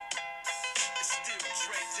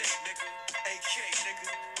nigga. AK, nigga.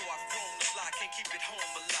 Though I've grown a lot, can't keep it home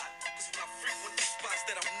a lot. Cause when I frequent the spots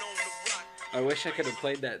that I'm known to rock. I wish I could have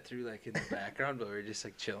played that through like in the background, but we were just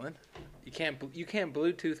like chilling. You can't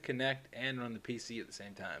Bluetooth connect and run the PC at the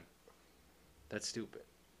same time. That's stupid.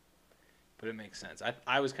 But it makes sense.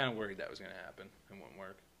 I was kind of worried that was going to happen. It wouldn't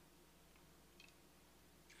work.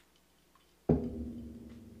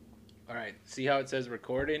 All right. See how it says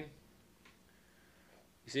recording?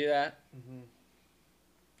 You see that? Mm-hmm.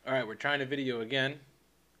 All right. We're trying to video again.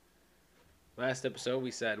 Last episode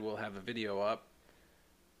we said we'll have a video up.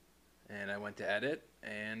 And I went to edit,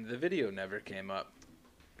 and the video never came up.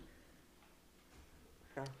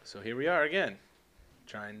 Yeah. So here we are again.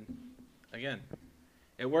 Trying again.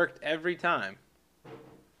 It worked every time.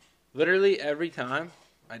 Literally every time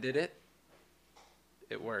I did it,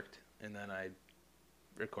 it worked. And then I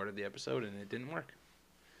recorded the episode and it didn't work.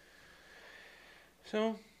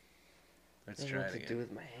 So, let's try it What to do again.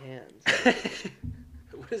 with my hands?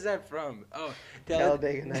 What is that from? Oh,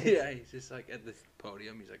 Talladega Nights. Yeah, he's just like at the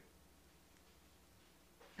podium. He's like,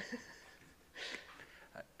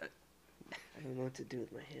 I don't know what to do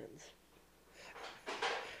with my hands.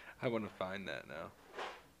 I want to find that now.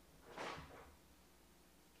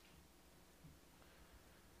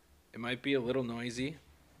 It might be a little noisy.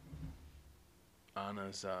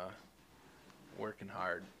 Anna's working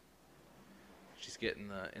hard. She's getting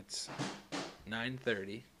it's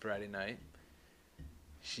 9:30 Friday night.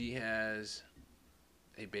 She has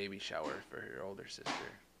a baby shower for her older sister.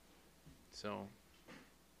 So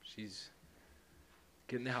she's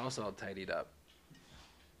getting the house all tidied up.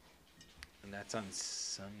 And that's on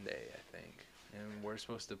Sunday, I think. And we're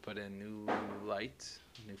supposed to put in new lights,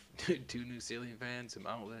 two new ceiling fans, some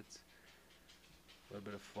outlets, a little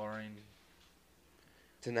bit of flooring.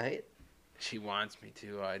 Tonight? She wants me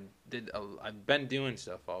to. I've been doing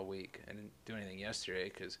stuff all week. I didn't do anything yesterday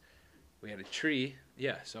because we had a tree.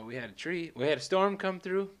 Yeah, so we had a tree. We had a storm come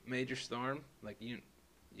through, major storm. Like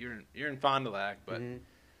you're in Fond du Lac, but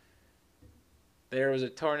there was a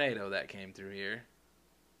tornado that came through here.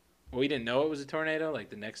 Well, we didn't know it was a tornado. Like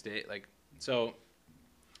the next day, so.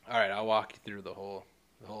 All right, I'll walk you through the whole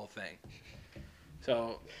thing.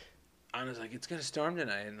 So, Anna's like, it's gonna storm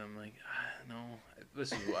tonight, and I'm like, no.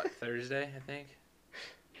 This is what, Thursday, I think.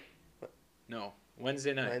 No,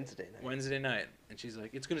 Wednesday night. Wednesday night, and she's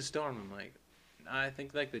like, it's gonna storm. I'm like, I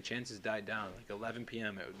think like the chances died down. Like 11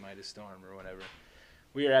 p.m. it might have stormed or whatever.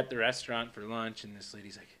 We were at the restaurant for lunch, and this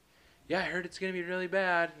lady's like, yeah, I heard it's gonna be really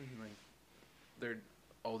bad. And like, they're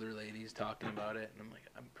older ladies talking about it, and I'm like,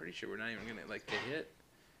 I'm pretty sure we're not even gonna like get hit.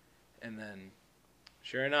 And then,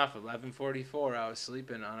 sure enough, 11:44, I was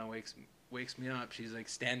sleeping. Anna wakes me up. She's like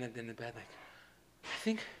standing in the bed, like, I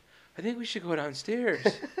think we should go downstairs.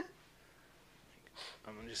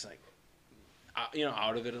 I'm just like, out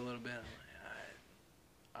of it a little bit. I'm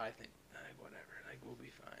like, I think whatever, like we'll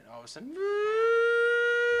be fine. All of a sudden,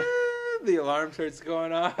 the alarm starts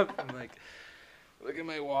going off. I'm like, look at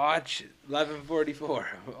my watch, 11:44.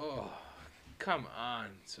 Oh, come on.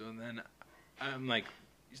 So then I'm like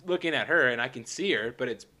looking at her, and I can see her, but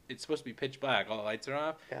it's supposed to be pitch black. All the lights are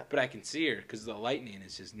off, yeah. But I can see her because the lightning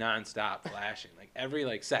is just nonstop flashing. Like every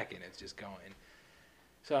second, it's just going.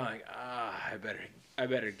 So I'm like, I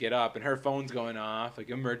better get up. And her phone's going off, like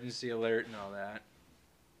emergency alert and all that.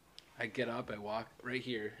 I get up, I walk right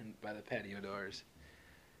here by the patio doors.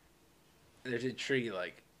 There's a tree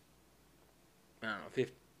like, I don't know,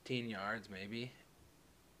 15 yards maybe.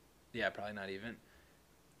 Yeah, probably not even.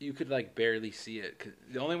 You could like barely see it. 'Cause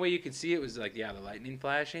the only way you could see it was like, the lightning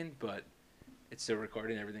flashing, but it's still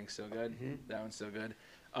recording. Everything's still good. Mm-hmm. That one's still good.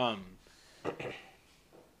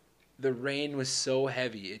 The rain was so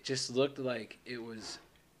heavy. It just looked like it was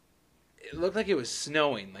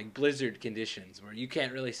snowing, like blizzard conditions where you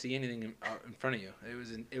can't really see anything out in front of you.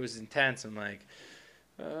 It was intense. I'm like,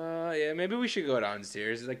 yeah, maybe we should go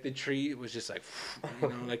downstairs. Like the tree was just like,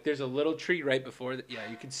 like there's a little tree right before that. Yeah,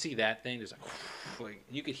 you could see that thing. There's like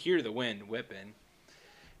you could hear the wind whipping,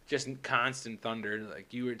 just constant thunder.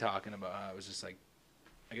 Like you were talking about, I was just like,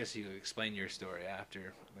 I guess you could explain your story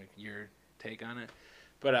after, like your take on it.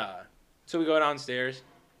 But so we go downstairs,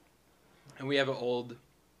 and we have an old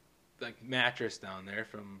like mattress down there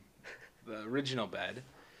from the original bed.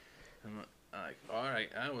 I'm like, all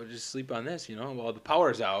right, we'll just sleep on this, Well, the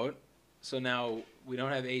power's out, so now we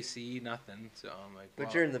don't have AC, nothing. So I'm like,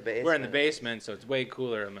 but you're in the basement. We're in the basement, so it's way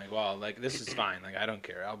cooler. I'm like, well, like this is fine. Like I don't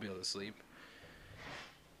care. I'll be able to sleep.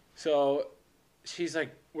 So she's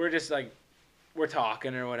like, we're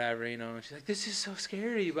talking or whatever, And she's like, this is so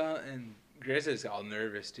scary and Grizz is all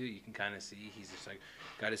nervous too. You can kind of see he's just like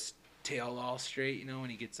got his tail all straight, when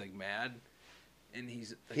he gets like mad. and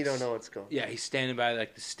he's like, He don't know what's going. Yeah, he's standing by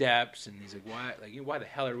like the steps, and he's like, why the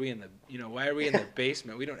hell are we in the, why are we in the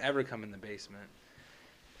basement? We don't ever come in the basement.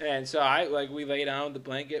 And so we lay down with the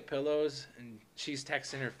blanket, pillows, and she's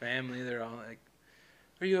texting her family. They're all like,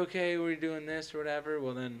 "Are you okay? We're doing this or whatever."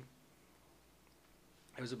 Well, then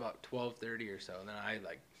it was about 12:30 or so. And then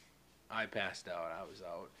I passed out. I was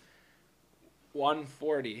out.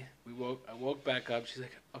 1:40. I woke back up. She's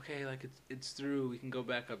like, "Okay, like it's through. We can go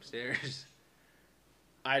back upstairs."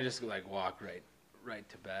 I just walk right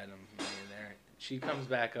to bed. I'm laying there. She comes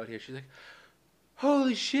back out here. She's like,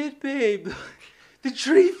 "Holy shit, babe. The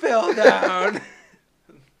tree fell down."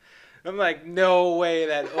 I'm like, "No way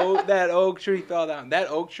that oak tree fell down." That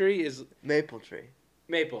oak tree is Maple tree.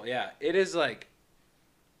 maple, yeah. It is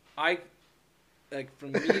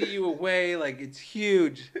from me to you away, it's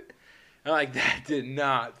huge. I'm like, that did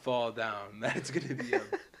not fall down. That's gonna be a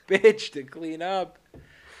bitch to clean up.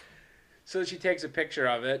 So she takes a picture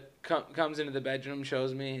of it, comes into the bedroom,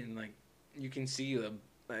 shows me, and you can see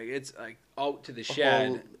it's out to the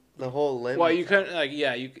shed. The whole limb. Well, you couldn't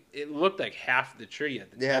it looked like half the tree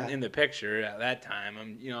in the picture at that time.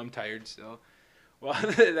 I'm tired still. Well,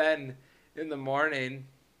 then in the morning,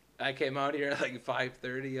 I came out here at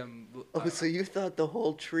 5:30. So you thought the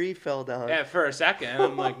whole tree fell down? Yeah, for a second,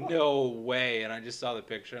 I'm like, no way, and I just saw the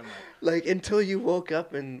picture. I'm like, until you woke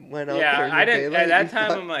up and went out there. Yeah, in the I didn't. daylight, At that you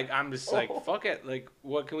time, thought, I'm just fuck it.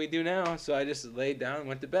 What can we do now? So I just laid down and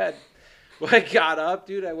went to bed. Well, I got up,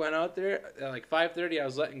 dude. I went out there at 5:30. I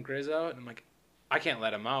was letting Grizz out, and I'm like, I can't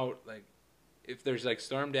let him out. If there's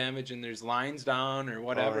storm damage and there's lines down or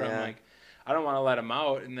whatever, yeah. I'm like, I don't want to let him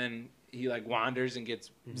out. And then he wanders and gets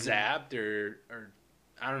zapped or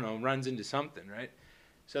I don't know, runs into something, right?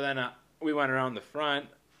 So then we went around the front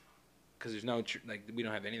because there's no we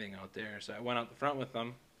don't have anything out there. So I went out the front with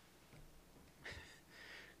them.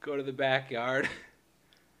 Go to the backyard.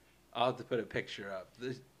 I'll have to put a picture up.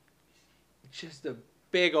 Just a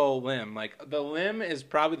big old limb. The limb is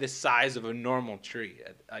probably the size of a normal tree.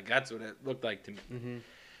 That's what it looked like to me. Mm-hmm.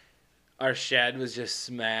 Our shed was just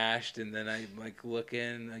smashed, and then I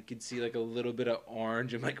looking. I could see a little bit of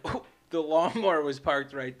orange. I'm like, oh, the lawnmower was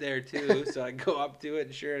parked right there too. So I go up to it,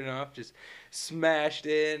 and sure enough, just smashed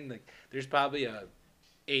in. There's probably a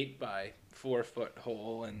 8 by 4 foot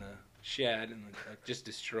hole in the shed, and just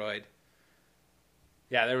destroyed.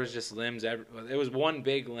 Yeah, there was just limbs. It was one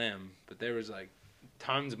big limb, but there was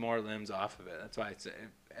tons more limbs off of it. That's why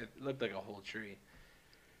it looked like a whole tree.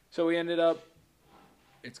 So we ended up.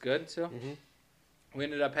 It's good still. Mm-hmm. We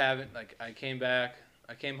ended up having I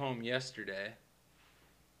came home yesterday,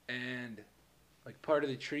 and part of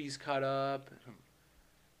the tree's cut up,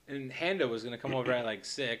 and Hando was gonna come over at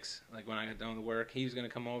 6. When I got done with work, he was gonna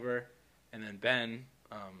come over, and then Ben,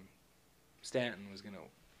 Stanton was gonna.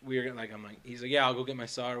 We were he's like, yeah, I'll go get my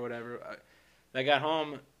saw or whatever. I got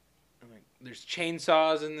home, I'm like, there's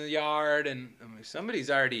chainsaws in the yard, and I'm like, somebody's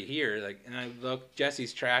already here. And I look,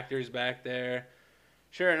 Jesse's tractor's back there.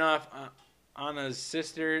 Sure enough, Anna's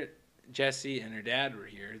sister, Jesse, and her dad were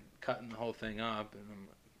here cutting the whole thing up, and I'm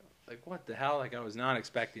like, what the hell? I was not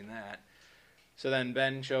expecting that. So then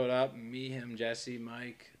Ben showed up, me, him, Jesse,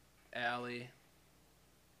 Mike, Allie.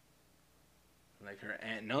 Her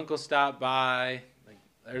aunt and uncle stopped by.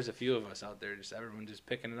 There's a few of us out there, everyone just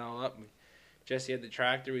picking it all up. Jesse had the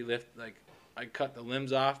tractor. We I cut the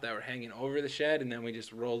limbs off that were hanging over the shed, and then we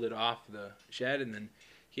just rolled it off the shed. And then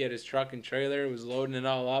he had his truck and trailer, was loading it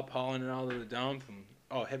all up, hauling it all to the dump. And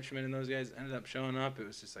Hipschman and those guys ended up showing up. It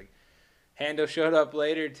was just Hando showed up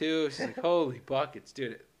later too. She's like, holy buckets,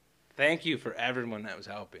 dude! Thank you for everyone that was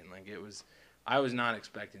helping. I was not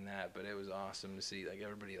expecting that, but it was awesome to see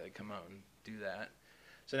everybody come out and do that.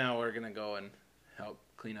 So now we're gonna go and help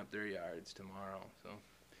clean up their yards tomorrow. So,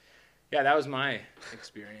 yeah, that was my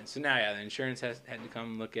experience. So now, the insurance had to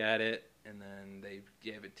come look at it, and then they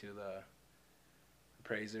gave it to the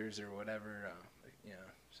appraisers or whatever.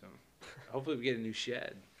 So hopefully we get a new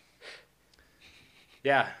shed.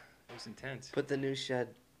 Yeah, it was intense. Put the new shed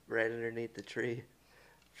right underneath the tree,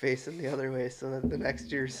 facing the other way, so that the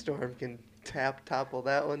next year's storm can topple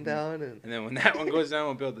that one down. And then when that one goes down,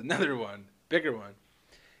 we'll build another one, bigger one.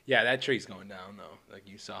 Yeah, that tree's going down, though.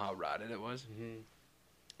 You saw how rotted it was? Mm-hmm.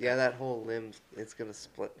 Yeah, that whole limb, it's going to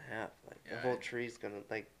split in half. The whole tree's going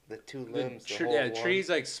to, the two limbs, the tree's,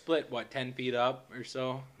 split, 10 feet up or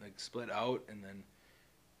so? Split out, and then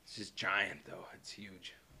it's just giant, though. It's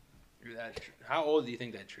huge. How old do you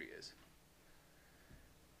think that tree is?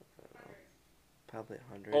 Probably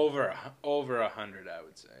 100. Over 100, I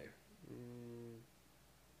would say.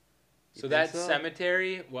 So think that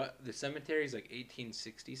cemetery, the cemetery's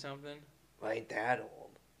 1860 something? Well, ain't that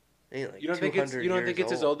old. Ain't like You don't think it's 200 you don't think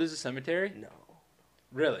years it's as old as a cemetery? No.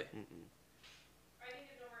 Really? Mm-mm. I think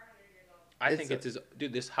it's over 100 years old. I It's think a- it's as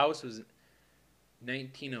dude. This house was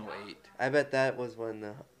 1908. I bet that was when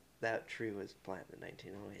that tree was planted in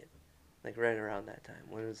 1908. Like right around that time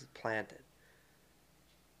when it was planted.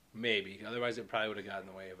 Maybe. Otherwise, it probably would have gotten in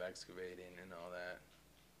the way of excavating and all that.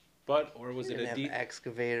 But or was They it didn't a have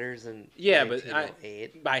excavators in Yeah, but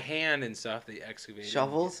 1908. by hand and stuff? They excavated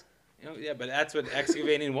Shovels? You know, yeah, but that's what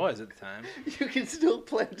excavating was at the time. You can still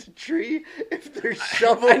plant a tree if there's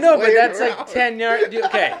shovels. I know, but laying that's around. like 10 yards.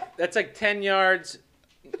 Okay, that's like 10 yards.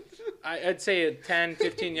 I'd say 10,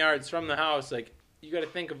 15 yards from the house. Like, you got to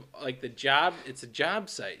think of, like, the job. It's a job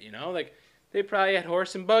site, you know? Like, they probably had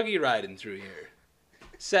horse and buggy riding through here.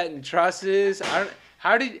 Setting trusses.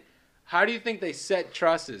 How do you think they set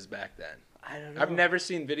trusses back then? I don't know. I've never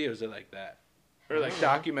seen videos of like that. Or like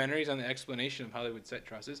documentaries on the explanation of how they would set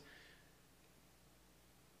trusses.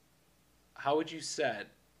 How would you set,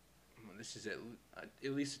 well, this is at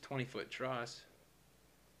least a 20-foot truss.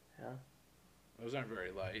 Yeah. Those aren't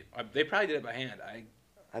very light. They probably did it by hand.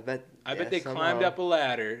 I bet. I bet they somehow. climbed up a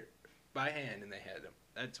ladder by hand and they had them.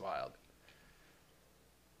 That's wild.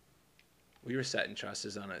 We were setting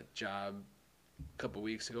trusses on a job a couple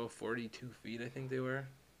weeks ago, 42 feet I think they were.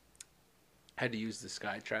 Had to use the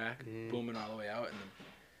SkyTrack, booming all the way out,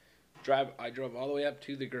 and I drove all the way up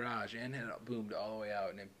to the garage and had it boomed all the way out,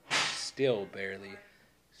 and it still barely.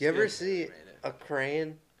 You ever still see barely made it. a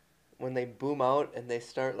crane when they boom out and they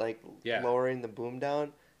start like Yeah. lowering the boom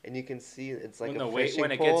down, and you can see it's like when a the weight fishing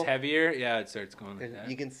when it pole, gets heavier, yeah, it starts going like and that.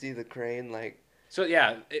 you can see the crane like. So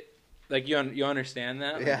yeah, like you understand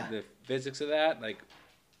that, like, Yeah. the physics of that, like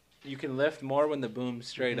you can lift more when the boom's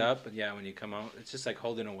straight Mhm. up, but yeah, when you come out, it's just like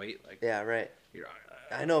holding a weight, like Yeah, right. you're.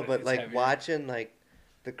 I know, but it's like heavier. watching like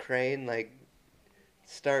the crane like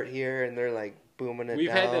start here and they're like booming it We've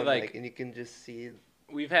down, had to, like- and you can just see.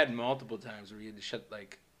 We've had multiple times where we had to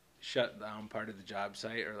shut down part of the job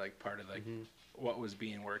site or like part of like Mhm. what was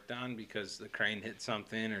being worked on because the crane hit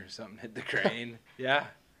something or something hit the crane. Yeah.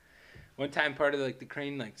 One time part of like the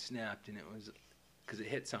crane like snapped and it was because it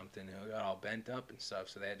hit something and it got all bent up and stuff,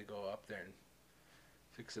 so they had to go up there and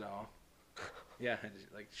fix it all. Yeah, I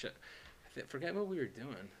just, like forget what we were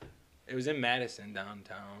doing. It was in Madison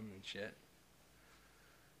downtown and shit.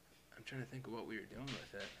 I'm trying to think of what we were doing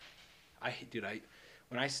with it.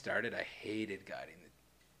 When I started, I hated guiding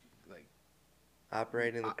the, like,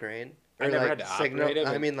 Operating the crane. I Or, never like, had to signal. operate it,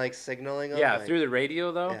 I but- mean, like signaling them. yeah, like, through the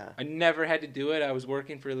radio though. Yeah. I never had to do it. I was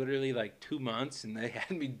working for literally like 2 months, and they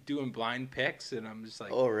had me doing blind picks, and I'm just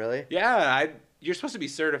like, Oh, really? yeah, you're supposed to be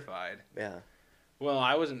certified. Yeah. Well,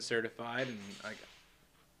 I wasn't certified, and like,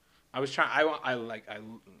 I was trying. I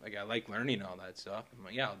like learning all that stuff. I'm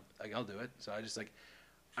like, yeah, I'll do it. So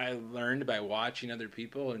I learned by watching other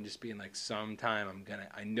people and just being like, sometime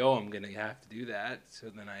I know I'm gonna have to do that. So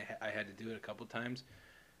then I had to do it a couple times.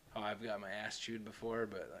 Oh, I've got my ass chewed before,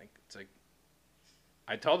 but like it's like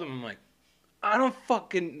I told them, I'm like, I don't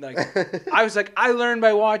fucking like. I was like, I learned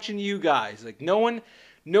by watching you guys. Like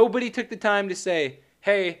nobody took the time to say,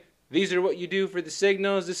 hey, these are what you do for the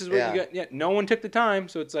signals. This is what Yeah. you got. Yeah, no one took the time.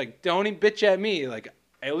 So it's like, don't even bitch at me. Like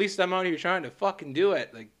at least I'm out here trying to fucking do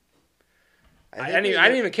it. Like I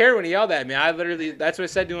didn't even care when he yelled at me. I literally, that's what I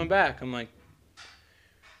said to him back. I'm like,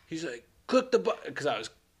 he's like, click the button, because I was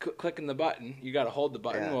clicking the button. You got to hold the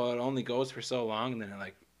button. Yeah. Well, it only goes for so long, and then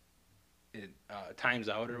it times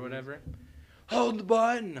out or whatever. Hold the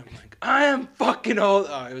button. I'm like, I am fucking hold.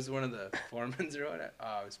 Oh, it was one of the foremans or whatever.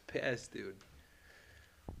 Oh, I was pissed, dude.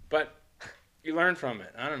 But you learn from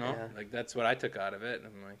it. I don't know. Yeah. Like that's what I took out of it. And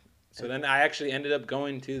I'm like, so then I actually ended up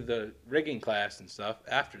going to the rigging class and stuff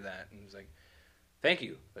after that, and it was like, thank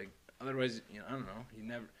you. Like otherwise, I don't know. You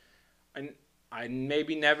never. I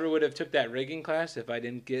maybe never would have took that rigging class if I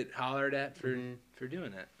didn't get hollered at for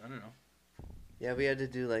doing it. I don't know. Yeah, we had to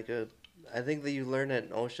do like I think that you learn at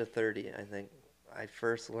OSHA 30. I think I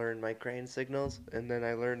first learned my crane signals, and then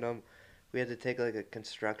I learned them. We had to take like a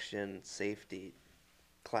construction safety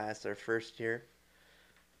class our first year.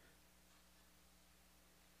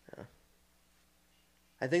 Yeah.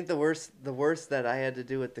 I think the worst that I had to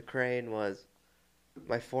do with the crane was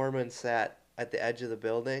my foreman sat at the edge of the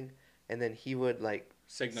building, and then he would like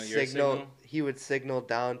Signal your signal. He would signal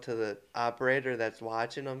down to the operator that's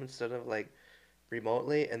watching him instead of like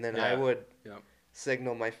remotely, and then I Yeah. would Yep.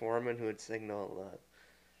 signal my foreman who would signal.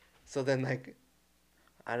 So then like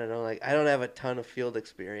I don't know, like I don't have a ton of field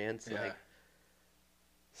experience, Yeah. like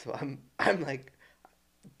so I'm like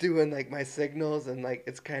doing like my signals and like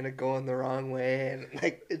it's kind of going the wrong way and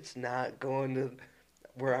like it's not going to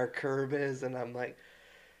where our curb is, and I'm like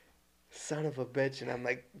son of a bitch, and I'm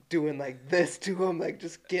like doing like this to him, like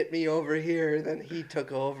just get me over here. Then he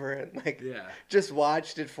took over and like Yeah. just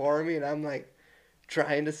watched it for me, and I'm like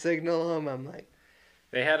trying to signal him. I'm like,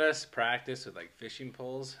 They had us practice with like fishing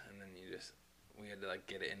poles, and then we had to like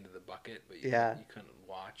get it into the bucket, but you couldn't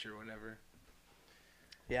watch or whatever.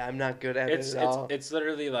 yeah, I'm not good at It's it at all. it's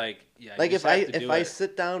literally like Like you if just have to do I it.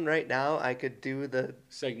 sit down right now, I could do the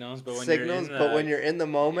Signals, but when signals, you're in but when you're in the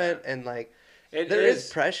moment and like there is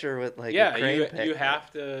pressure with like a crane pick. you have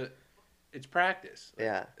to. It's practice.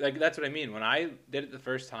 Yeah. Like that's what I mean. When I did it the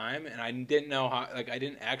first time, and I didn't know how, like I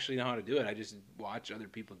didn't actually know how to do it. I just watched other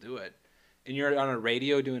people do it. And you're on a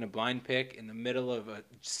radio doing a blind pick in the middle of a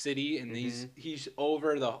city, and he's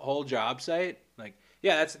over the whole job site. Like,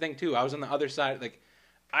 yeah, that's the thing too. I was on the other side. Like,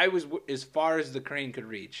 I was as far as the crane could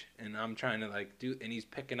reach, and I'm trying to like do, and he's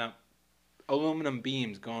picking up aluminum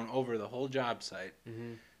beams going over the whole job site.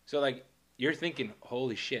 Mm-hmm. So like, you're thinking,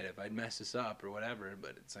 holy shit, if I'd mess this up or whatever.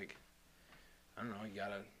 But it's like, I don't know.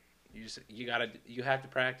 You have to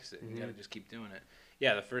practice it. You gotta just keep doing it.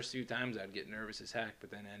 Yeah, the first few times I'd get nervous as heck, but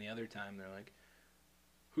then any other time they're like,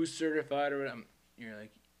 "Who's certified?" or whatever. You're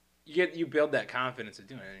like, you build that confidence of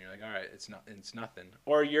doing it, and you're like, "All right, it's nothing."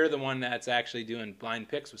 Or you're the one that's actually doing blind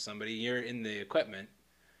picks with somebody. You're in the equipment,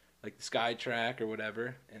 like the SkyTrack or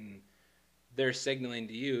whatever, and they're signaling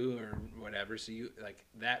to you or whatever. So you like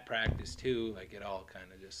that practice too. Like it all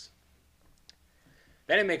kind of just.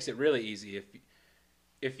 Then it makes it really easy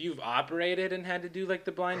if you've operated and had to do like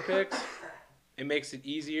the blind picks. It makes it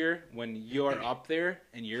easier when you're up there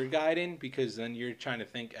and you're guiding because then you're trying to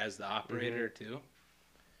think as the operator too.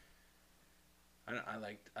 I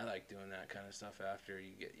like doing that kind of stuff after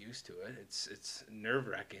you get used to it. It's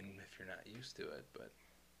nerve-wracking if you're not used to it, but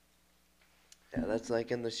Yeah, that's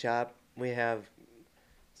like in the shop we have.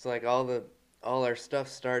 It's like all our stuff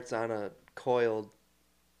starts on a coiled.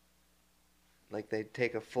 Like they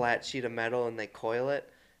take a flat sheet of metal and they coil it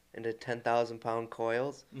into 10,000-pound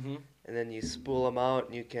coils, and then you spool them out,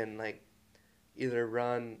 and you can like either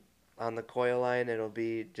run on the coil line. It'll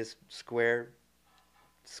be just square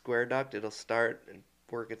duct. It'll start and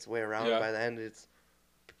work its way around. Yeah. By the end, it's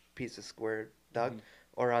a piece of square duct,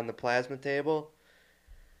 or on the plasma table.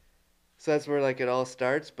 So that's where like it all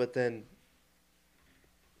starts. But then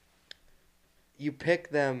you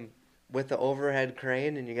pick them with the overhead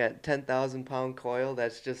crane, and you got 10,000-pound coil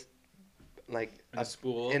that's just like a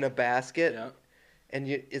spool in a basket, yeah. and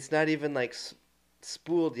it's not even like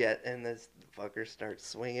spooled yet, and this fucker starts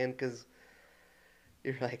swinging because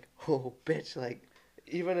you're like, oh bitch, like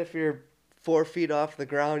even if you're 4 feet off the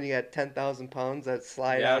ground, you got 10,000 pounds that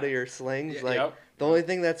slide out of your slings. Like the only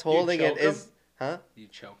thing that's holding it is, You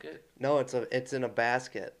choke it? No, it's in a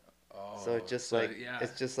basket. Oh, so it's just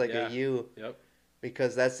it's just like yeah. a U. Yep.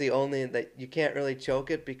 Because that's the only that you can't really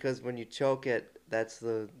choke it, because when you choke it, that's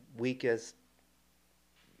the weakest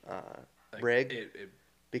rig.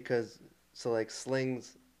 Because so like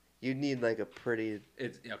slings, you need like a pretty.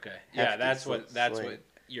 It's okay. Yeah, that's what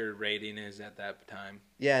your rating is at that time.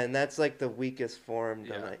 Yeah, and that's like the weakest form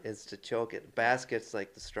is to choke it. Basket's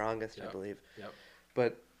like the strongest, I believe. Yep.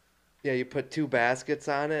 But yeah, you put 2 baskets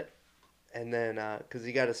on it, and then because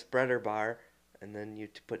you got a spreader bar. And then you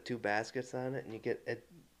put 2 baskets on it, and it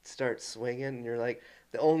starts swinging, and you're like,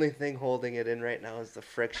 the only thing holding it in right now is the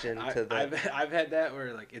friction to the. I've had that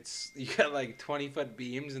where like you got like 20-foot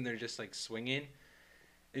beams, and they're just like swinging,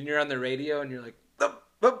 and you're on the radio, and you're like,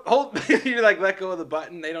 hold, you like let go of the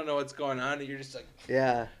button. They don't know what's going on, and you're just like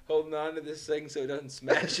holding on to this thing so it doesn't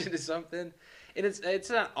smash into something. And it's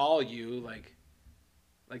not all you like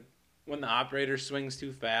when the operator swings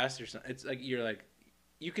too fast or something. It's like you're like.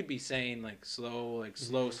 You could be saying like slow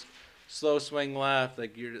swing left,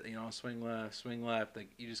 like you're swing left, like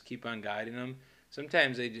you just keep on guiding them.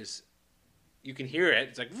 Sometimes you can hear it.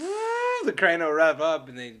 It's like the crane will rev up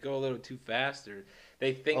and they go a little too fast, or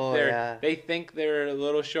they think they think they're a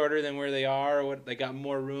little shorter than where they are, or what they got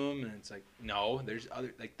more room, and it's like no, there's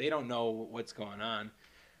other like they don't know what's going on.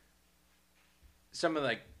 Some of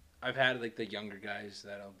like I've had like the younger guys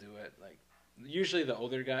that'll do it, like usually the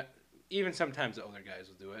older guy. Even sometimes the older guys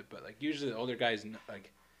will do it, but like usually the older guys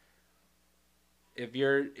like if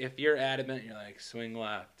you're adamant, you're like swing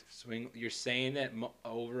left, swing. You're saying it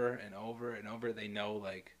over and over and over. They know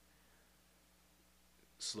like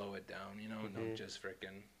slow it down, don't just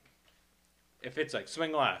freaking. If it's like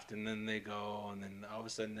swing left and then they go and then all of a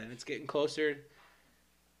sudden then it's getting closer,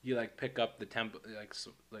 you like pick up the tempo like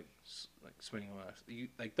swing left. You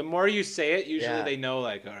like the more you say it, usually they know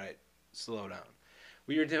like all right, slow down.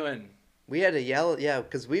 We had to yell,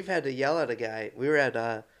 because we've had to yell at a guy. We were at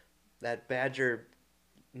that Baker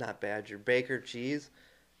Cheese,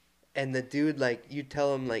 and the dude like you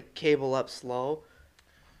tell him like cable up slow.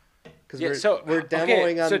 Because Yeah, we're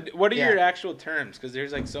demoing on. So what are yeah. your actual terms? Because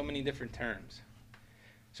there's like so many different terms.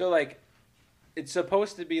 So like, it's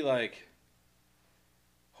supposed to be like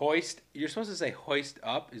hoist. You're supposed to say hoist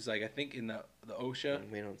up is like I think in the OSHA.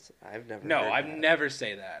 We don't. I've never. No, heard I've that. never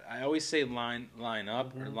say that. I always say line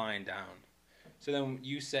up or Mhm. line down. So then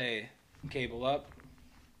you say cable up.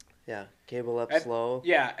 Yeah, cable up I- slow.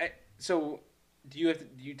 Yeah. So do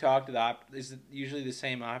you talk to the is it usually the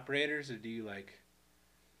same operators or do you like?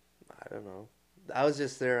 I don't know. I was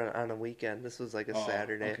just there on a weekend. This was like a Oh,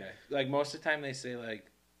 Saturday. Okay. Like most of the time they say like.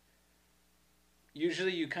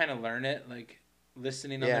 Usually you kind of learn it like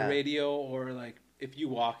listening on Yeah. the radio or like if you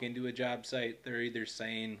walk into a job site they're either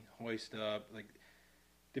saying hoist up like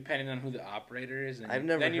depending on who the operator is and I've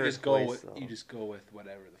never then you heard just go hoist, with though. you just go with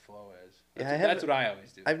whatever the flow is. Yeah, That's, I that's what I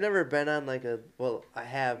always do. I've never been on like a. Well, I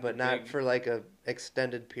have, but not Big- for like a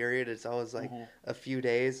extended period. It's always like Mhm. a few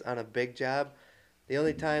days on a big job. The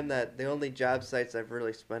only job sites I've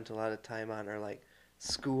really spent a lot of time on are like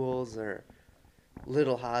schools or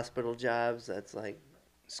little hospital jobs. That's like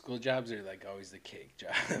School jobs are like always the cake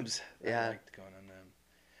jobs. Yeah. I liked going on them.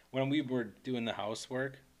 When we were doing the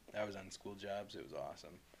housework, I was on school jobs. It was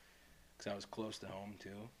awesome because I was close to home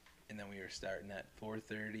too. And then we were starting at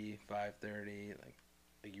 4:30, 5:30. Like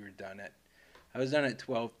you were done at. I was done at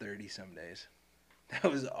 12:30 some days. That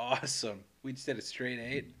was awesome. We just did a straight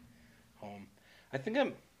 8 home. I think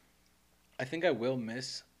I will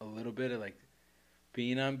miss a little bit of like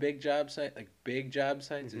being on big job sites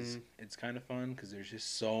is it's kind of fun because there's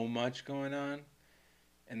just so much going on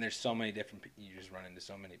and there's so many different you just run into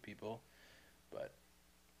so many people but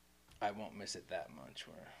I won't miss it that much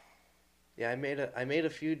where yeah. I made a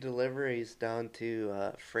few deliveries down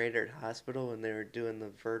to Frederick Hospital when they were doing the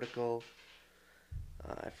vertical.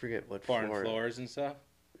 I forget what foreign floor. floors and stuff.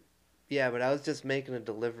 Yeah, but I was just making a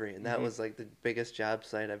delivery, and that Mhm. was like the biggest job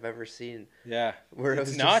site I've ever seen. Yeah, Where it it's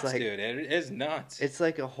was nuts, just like, dude. It is nuts. It's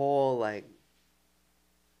like a whole like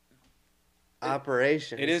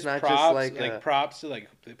operation. It It's is not props, just like, a, props to like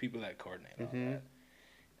the people that coordinate all Mhm. that.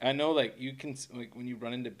 I know, like you can like when you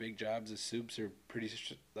run into big jobs, the soups are pretty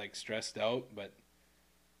like stressed out. But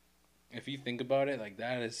if you think about it, like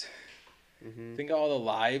that is, Mhm. think of all the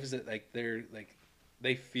lives that like they're like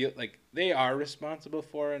they feel like they are responsible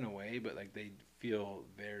for in a way, but like they feel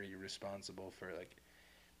very responsible for like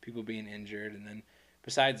people being injured. And then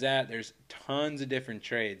besides that, there's tons of different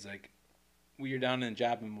trades. Like we were down in a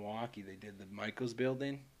job in Milwaukee, they did the Michaels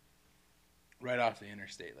building right off the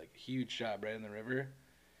interstate, like huge job right in the river.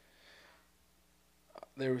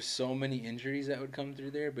 There were so many injuries that would come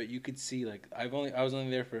through there, but you could see like I was only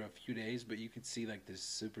there for a few days, but you could see like this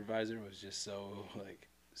supervisor was just so like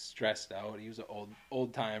stressed out. He was an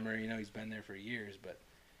old timer, you know, he's been there for years, but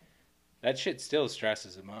that shit still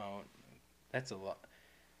stresses him out. That's a lot.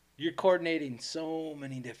 You're coordinating so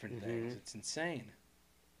many different things. Mhm. It's insane.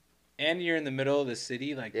 And you're in the middle of the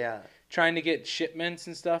city, like yeah. trying to get shipments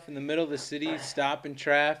and stuff in the middle of the city, stopping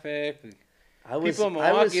traffic. People in I was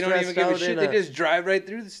Milwaukee don't even stressed give a out shit. They just drive right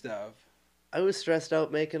through the stuff. I was stressed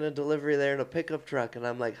out making a delivery there in a pickup truck, and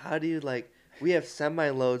I'm like, how do you like? We have semi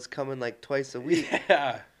loads coming like twice a week.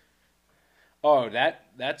 Yeah. Oh,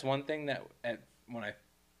 that's one thing that when I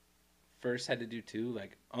first had to do too,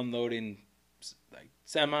 like unloading like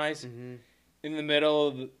semis Mhm. in the middle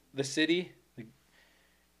of the city. Like,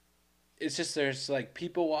 it's just there's like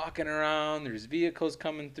people walking around. There's vehicles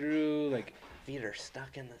coming through. Like, Feet are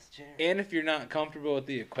stuck in this chair. and if you're not comfortable with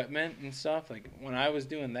the equipment and stuff, like when I was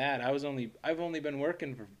doing that, I've only been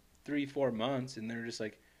working for 3-4 months, and they're just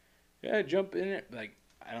like, yeah, jump in it. Like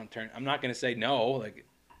I'm not gonna say no. Like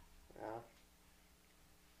Yeah.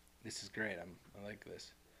 this is great. I like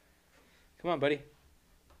this. Come on, buddy.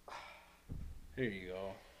 There you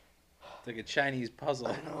go. It's like a Chinese puzzle.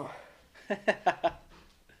 I know.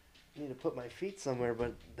 Need to put my feet somewhere,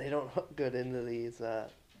 but they don't hook good into these the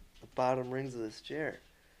bottom rings of this chair.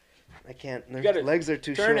 I can't. Their gotta legs are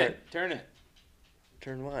too Turn short. it. Turn it.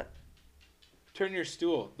 Turn what? Turn your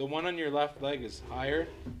stool. The one on your left leg is higher.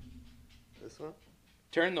 This one?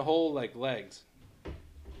 Turn the whole like legs.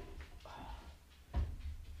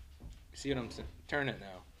 See what I'm saying? Turn it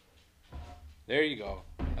now. There you go.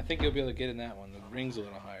 I think you'll be able to get in that one. The ring's a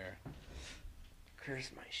little higher.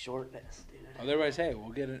 Curse my shortness, dude. Otherwise, hey,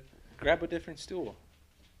 we'll get it. Grab a different stool.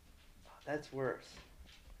 That's worse.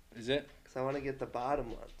 Is it? Because I want to get the bottom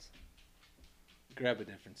ones. Grab a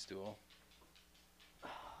different stool.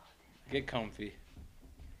 Get comfy.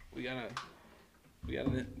 We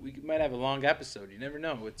might have a long episode. You never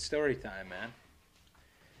know. It's story time, man.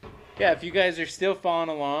 Yeah, if you guys are still following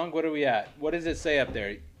along, what are we at? What does it say up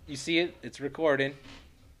there? You see it? It's recording.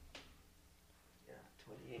 Yeah,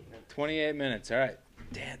 28 minutes. 28 minutes. All right.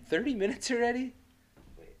 Damn, 30 minutes already?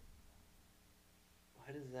 Wait.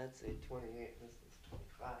 Why does that say 28? This is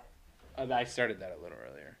 25. I started that a little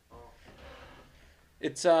earlier. Oh.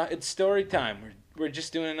 It's story time. We're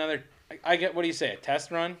just doing another. I get. What do you say? A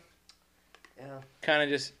test run? Yeah. Kind of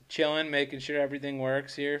just chilling, making sure everything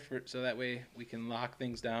works here, so that way we can lock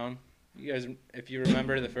things down. You guys, if you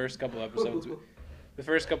remember the first couple episodes,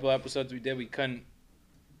 we did, we couldn't,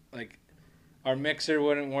 like, our mixer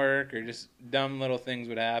wouldn't work, or just dumb little things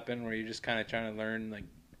would happen where you're just kind of trying to learn. Like,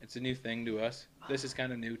 it's a new thing to us. This is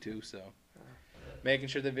kind of new too, so making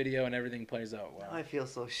sure the video and everything plays out well. Now I feel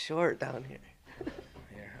so short down here.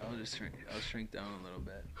 Here, I'll shrink down a little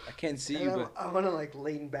bit. I can't see you, but I want to like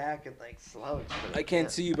lean back and like slouch. But I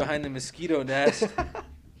can't see you behind the mosquito nest.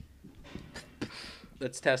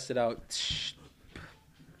 Let's test it out.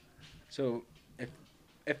 So,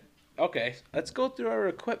 if okay, let's go through our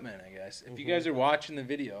equipment, I guess. If you guys are watching the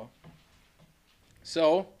video.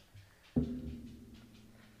 So,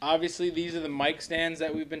 obviously these are the mic stands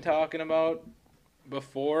that we've been talking about.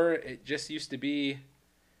 Before, it just used to be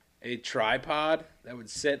a tripod that would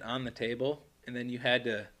sit on the table, and then you had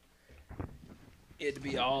to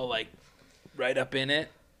be all like right up in it.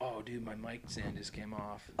 Oh, dude, my mic stand just came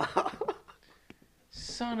off.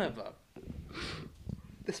 Son of a.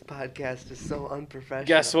 This podcast is so unprofessional.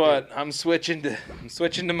 Guess what? I'm switching to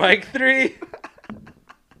mic 3.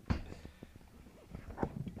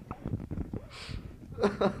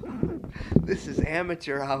 This is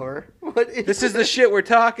amateur hour. What is This is the shit we're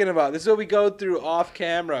talking about. This is what we go through off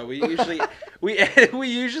camera. We usually we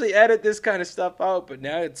usually edit this kind of stuff out, but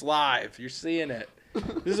now it's live. You're seeing it.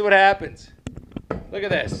 This is what happens. Look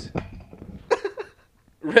at this.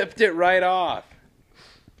 Ripped it right off.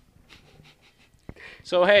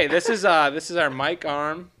 So hey, this is our mic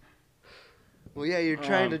arm. Well, yeah, you're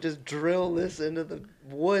trying to just drill this into the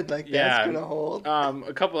wood like that's gonna hold.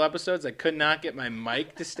 A couple episodes, I could not get my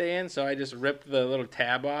mic to stay in, so I just ripped the little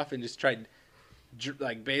tab off and just tried,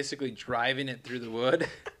 like, basically driving it through the wood.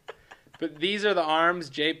 But these are the arms.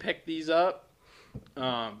 Jay picked these up.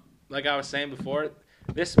 Like I was saying before,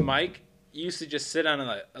 this mic used to just sit on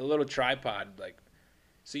a little tripod, like,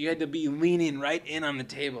 so you had to be leaning right in on the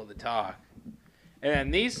table to talk. And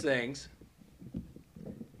then these things,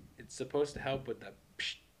 it's supposed to help with the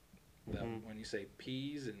when you say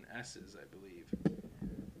P's and S's, I believe.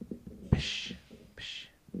 Psh, psh,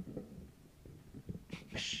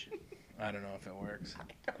 psh. I don't know if it works.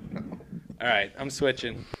 All right, I'm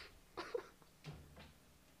switching.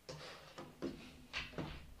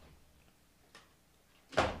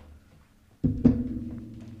 Now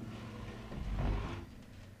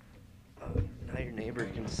your neighbor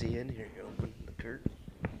can see in here. You open the curtain.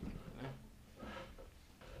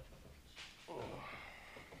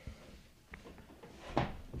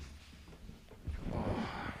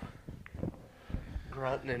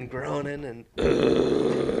 Grunting and groaning and.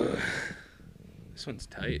 This one's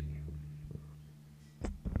tight.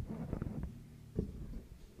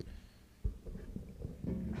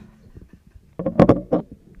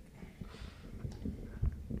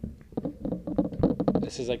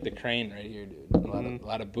 This is like the crane right here, dude. A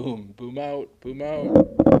lot of boom. Boom out, boom out.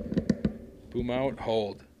 Boom out,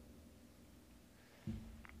 hold.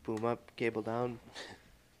 Boom up, cable down.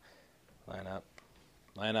 Line up.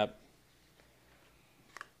 Line up.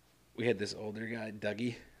 We had this older guy,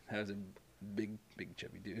 Dougie. That was a big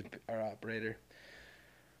chubby dude, our operator.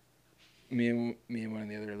 Me and one of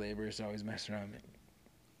the other laborers always mess around.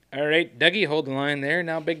 All right, Dougie, hold the line there.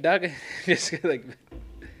 Now, Big Doug. Just like,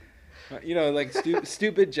 you know, like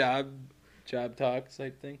stupid job talk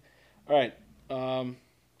type thing. All right.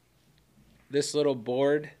 This little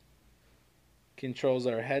board controls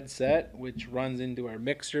our headset, which runs into our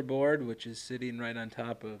mixer board, which is sitting right on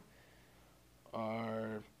top of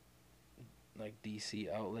our like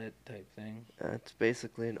DC outlet type thing. It's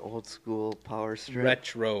basically an old school power strip.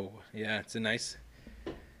 Retro. Yeah, it's a nice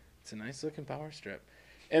looking power strip.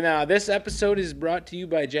 And this episode is brought to you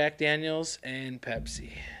by Jack Daniels and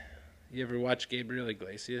Pepsi. You ever watch Gabriel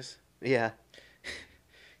Iglesias? Yeah.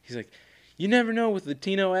 He's like, you never know with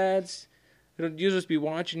Latino ads. You'll just be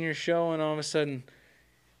watching your show and all of a sudden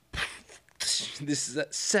this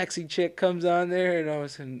sexy chick comes on there and all of a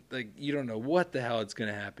sudden, like, you don't know what the hell it's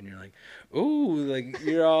going to happen. You're like, ooh, like,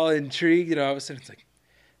 you're all intrigued. And all of a sudden it's like,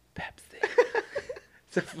 Pepsi.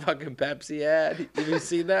 It's a fucking Pepsi ad. Have you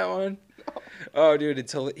seen that one? Oh, dude,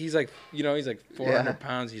 he's like, you know, he's like 400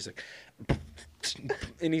 pounds. He's like,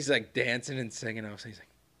 and he's like dancing and singing. All of a sudden he's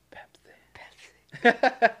like,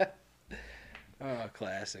 Pepsi. Oh,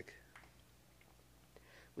 classic.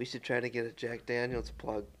 We should try to get a Jack Daniels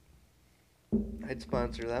plug. I'd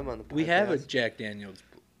sponsor them on the podcast. We have a Jack Daniels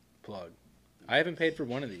plug. I haven't paid for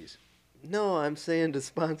one of these. No, I'm saying to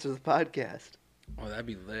sponsor the podcast. Oh, that'd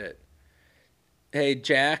be lit. Hey,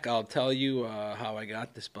 Jack, I'll tell you how I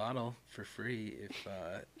got this bottle for free if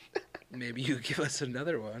maybe you give us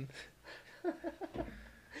another one.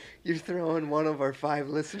 You're throwing one of our 5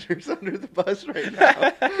 listeners under the bus right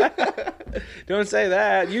now. Don't say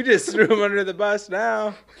that. You just threw him under the bus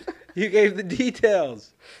now. You gave the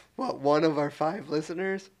details. What, one of our 5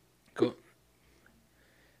 listeners? Cool.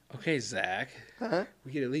 Okay, Zach. Huh?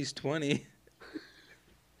 We get at least 20.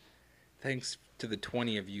 Thanks to the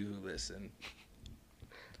 20 of you who listen.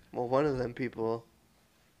 Well, one of them people,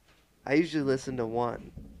 I usually listen to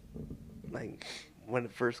one, like, when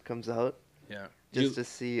it first comes out, Yeah. just to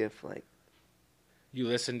see if, like, You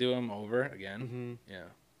listen to them over again? Yeah.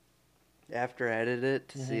 after I edit it,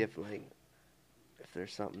 to see if, like, if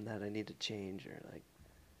there's something that I need to change or, like,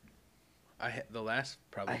 The last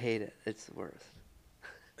probably. I hate it. It's the worst.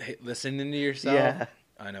 Listening to yourself? Yeah.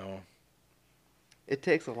 I know. It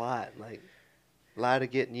takes a lot, like, a lot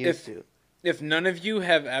of getting used to. If none of you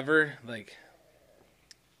have ever, like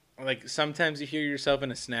sometimes you hear yourself in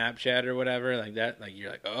a Snapchat or whatever, like that, like you're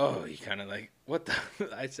like, oh, you kind of like, what the,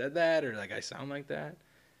 I said that, or like I sound like that.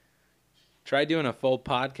 Try doing a full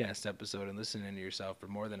podcast episode and listening to yourself for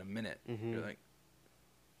more than a minute. Mhm. You're like,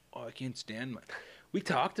 oh, I can't stand my. We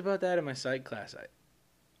talked about that in my psych class.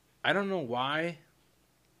 I don't know why.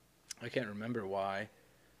 I can't remember why.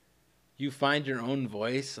 You find your own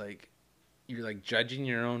voice, like you're like judging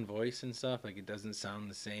your own voice and stuff. Like it doesn't sound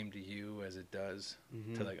the same to you as it does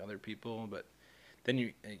to like other people. But then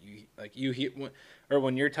you hear, or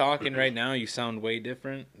when you're talking right now, you sound way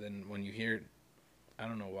different than when you hear. I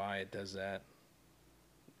don't know why it does that.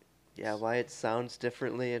 Yeah, why it sounds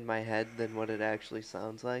differently in my head than what it actually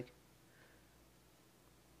sounds like.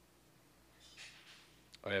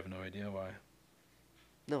 I have no idea why.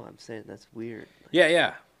 No, I'm saying that's weird.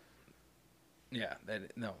 Yeah.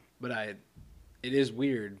 But it is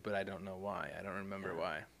weird, but I don't know why. I don't remember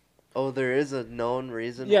why. Oh, there is a known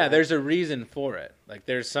reason Yeah, why? there's a reason for it. Like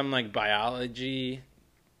there's some like biology,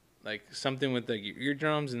 like something with like your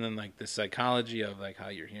eardrums, and then like the psychology of like how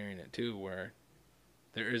you're hearing it too, where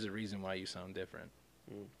there is a reason why you sound different.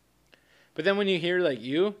 Mm. But then when you hear like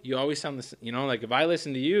you always sound the same. You know, like if I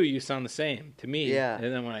listen to you, you sound the same to me. Yeah. And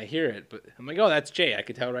then when I hear it, but I'm like, oh, that's Jay. I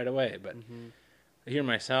could tell right away. But Mm-hmm. I hear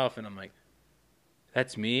myself, and I'm like,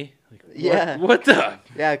 that's me. Like, Yeah. What the?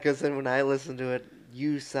 Yeah, because then when I listen to it,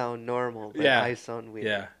 you sound normal, but Yeah. I sound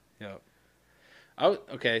weird. Yeah.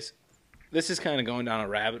 Okay. So this is kind of going down a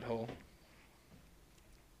rabbit hole.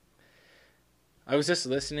 I was just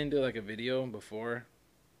listening to like a video before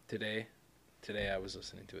today. Today I was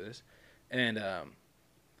listening to this, and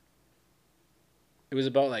it was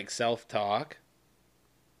about like self-talk.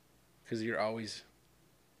 Because you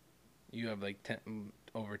have like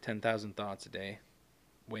over 10,000 thoughts a day,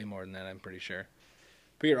 way more than that, I'm pretty sure.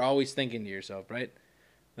 But you're always thinking to yourself, right?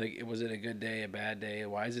 Like, was it a good day, a bad day?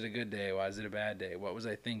 Why is it a good day? Why is it a bad day? What was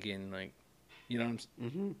I thinking? Like, you know,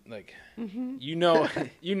 like,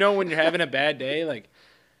 you know when you're having a bad day, like,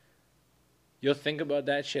 you'll think about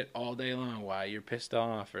that shit all day long. Why you're pissed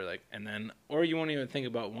off, or like, and then, or you won't even think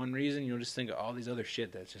about one reason. You'll just think of all these other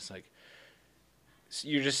shit that's just like,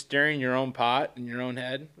 you're just stirring your own pot in your own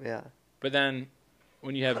head. Yeah. But then,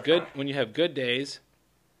 when you have good days,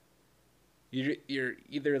 you're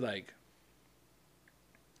either like.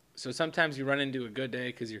 So sometimes you run into a good day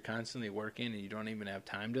because you're constantly working and you don't even have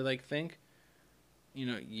time to like think. You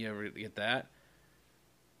know, you ever get that?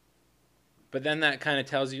 But then that kind of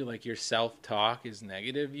tells you like your self-talk is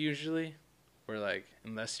negative usually, where like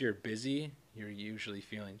unless you're busy, you're usually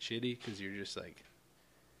feeling shitty because you're just like.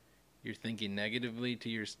 You're thinking negatively to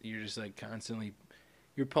you're just like constantly,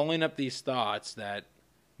 you're pulling up these thoughts that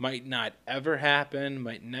might not ever happen,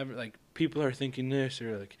 might never, like people are thinking this,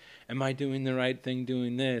 or like, am I doing the right thing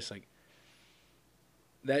doing this? Like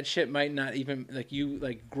that shit might not even, like you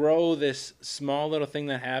like grow this small little thing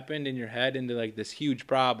that happened in your head into like this huge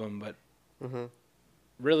problem, but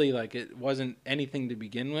really like it wasn't anything to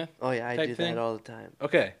begin with. Oh, yeah, I do thing. that all the time.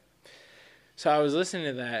 Okay. So I was listening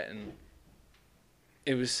to that, and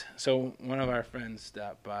it was, so one of our friends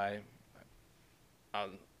stopped by.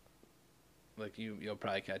 Like you'll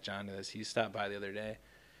probably catch on to this. He stopped by the other day,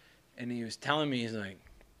 and he was telling me, he's like,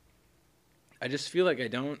 I just feel like I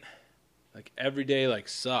don't, like every day like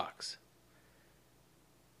sucks.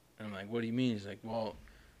 And I'm like, what do you mean? He's like, well,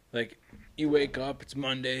 like you wake up, it's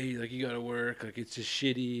Monday, like you go to work, like it's just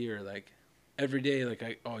shitty, or like every day, like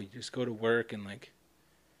you just go to work and like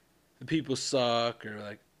the people suck, or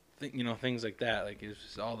like things like that. Like, it was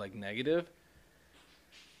just all like negative.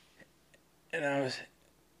 And I was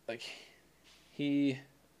like, I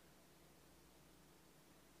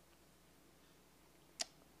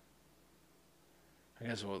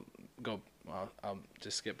guess we'll go. Well, I'll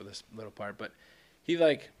just skip this little part, but he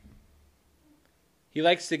likes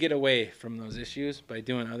to get away from those issues by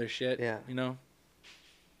doing other shit. Yeah.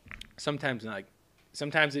 Sometimes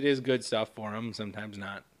sometimes it is good stuff for him, sometimes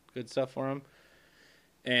not good stuff for him.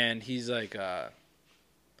 And he's like, I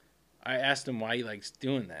asked him why he likes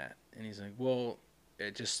doing that, and he's like, well,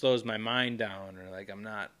 it just slows my mind down, or like I'm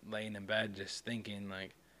not laying in bed just thinking.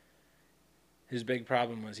 Like, his big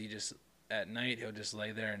problem was at night he'll just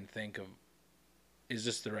lay there and think of, is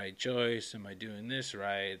this the right choice? Am I doing this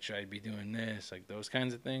right? Should I be doing this? Like, those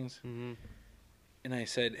kinds of things. Mm-hmm. And I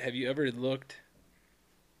said, have you ever looked,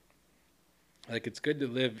 like, it's good to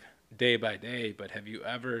live day by day, but have you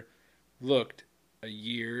ever looked a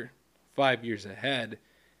year, 5 years ahead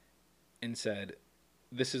and said,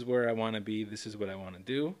 this is where I want to be, this is what I want to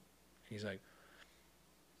do? He's like,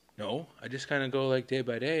 no, I just kind of go like day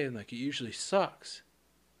by day, and like it usually sucks.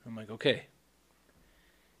 I'm like, okay.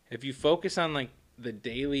 If you focus on like the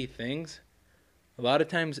daily things, a lot of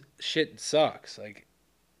times shit sucks. Like,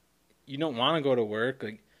 you don't want to go to work.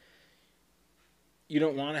 Like, you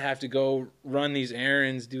don't want to have to go run these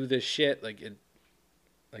errands, do this shit. Like,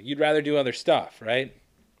 you'd rather do other stuff, right?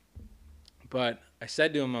 But I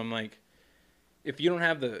said to him, I'm like, if you don't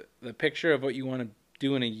have the picture of what you want to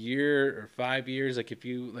do in a year or 5 years, like if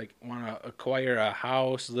you like want to acquire a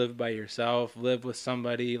house, live by yourself, live with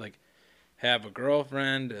somebody, like have a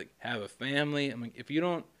girlfriend, like have a family, I'm like, if you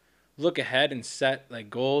don't look ahead and set like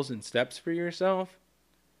goals and steps for yourself,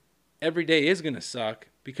 every day is going to suck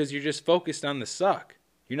because you're just focused on the suck.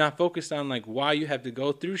 You're not focused on like why you have to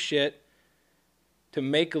go through shit to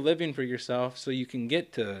make a living for yourself so you can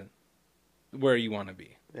get to where you want to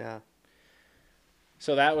be. Yeah.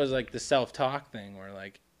 So that was like the self-talk thing where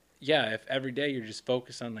like, yeah, if every day you're just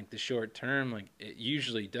focused on like the short term, like it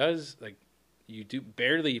usually does, like you do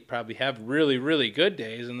barely probably have really, really good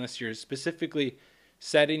days unless you're specifically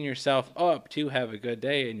setting yourself up to have a good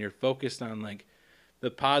day and you're focused on like the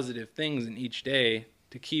positive things in each day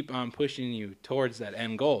to keep on pushing you towards that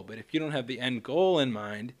end goal. But if you don't have the end goal in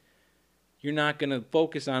mind, you're not going to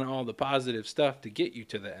focus on all the positive stuff to get you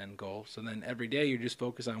to the end goal. So then every day you're just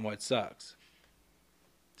focused on what sucks.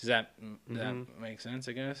 Does that make sense,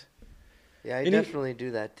 I guess? Yeah, I definitely do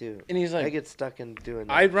that too. And he's like, I get stuck in doing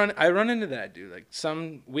that. I run into that, dude. Like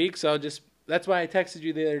some weeks I'll just, that's why I texted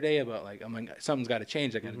you the other day about like, I'm like, something's got to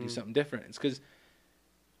change. I got to do something different. It's because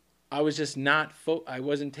I was just I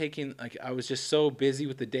wasn't taking, like, I was just so busy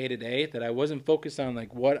with the day to day that I wasn't focused on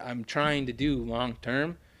like what I'm trying to do long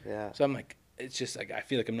term. Yeah. So I'm like, it's just like, I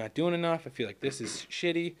feel like I'm not doing enough. I feel like this is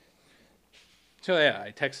shitty. So yeah,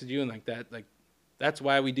 I texted you and like that, like, that's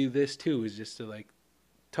why we do this too, is just to like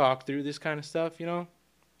talk through this kind of stuff, you know?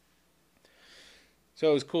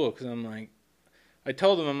 So it was cool because I'm like, I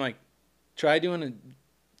told him, I'm like, try doing a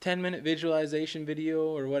 10-minute visualization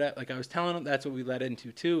video or whatever. Like I was telling him that's what we led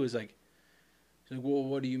into too, is like, he's like, well,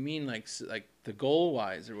 what do you mean? Like the goal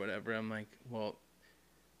wise or whatever. I'm like, well,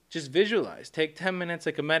 just visualize. Take 10 minutes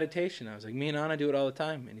like a meditation. I was like, me and Anna do it all the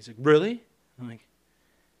time. And he's like, really? I'm like,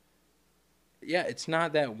 yeah, it's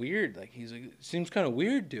not that weird. Like, he's like, it seems kind of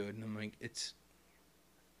weird, dude. And I'm like, it's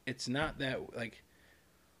not that, like,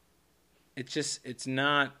 it's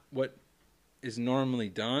not what is normally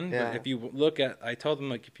done. Yeah. But if you look at, I told them,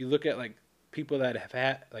 like, if you look at, like, people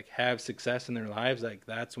that have success in their lives, like,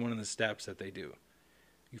 that's one of the steps that they do.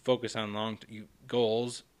 You focus on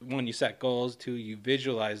goals. One, you set goals. Two, you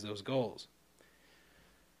visualize those goals.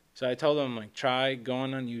 So I told them, like, try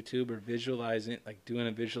going on YouTube or visualizing, like doing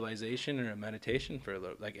a visualization or a meditation for a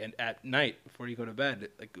little, like, and at night before you go to bed.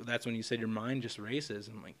 Like, that's when you said your mind just races.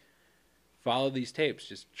 I'm like, follow these tapes,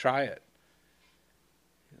 just try it.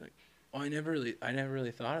 He's like, oh, I never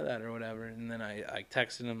really thought of that or whatever. And then I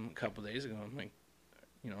texted him a couple days ago. I'm like,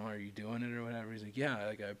 you know, are you doing it or whatever? He's like, yeah,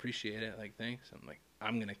 like I appreciate it. Like, thanks. I'm like,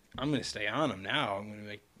 I'm gonna stay on him now. I'm gonna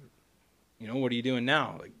like, you know, what are you doing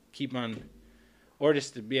now? Like, keep on. Or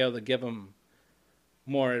just to be able to give them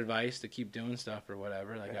more advice to keep doing stuff or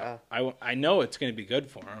whatever. Like, Yeah. I know it's going to be good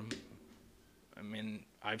for them. I mean,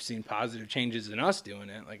 I've seen positive changes in us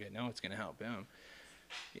doing it. Like, I know it's going to help him.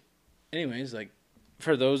 Anyways, like,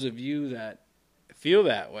 for those of you that feel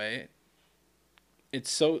that way,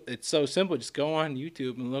 it's so simple. Just go on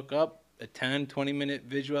YouTube and look up a 10, 20-minute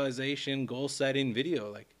visualization, goal-setting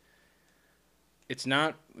video. Like, it's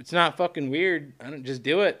not fucking weird. I don't just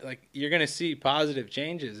do it. Like, you're gonna see positive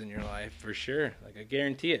changes in your life for sure. Like, I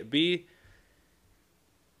guarantee it.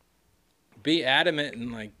 be adamant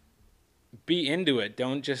and like be into it.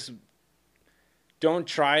 Don't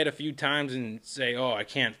try it a few times and say, "Oh, I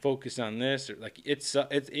can't focus on this." Or like it's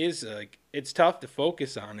tough to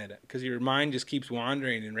focus on it because your mind just keeps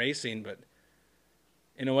wandering and racing. But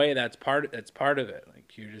in a way, that's part of it.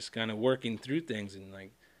 Like you're just kind of working through things, and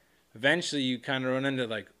like eventually you kind of run into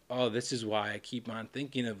like, "Oh, this is why I keep on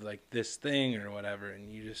thinking of like this thing or whatever,"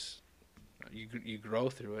 and you just you grow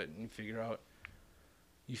through it and you figure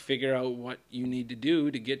out what you need to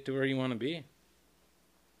do to get to where you want to be.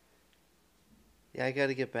 Yeah, I got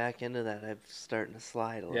to get back into that. I'm starting to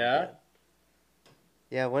slide a little Yeah? bit.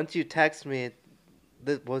 Yeah, once you text me,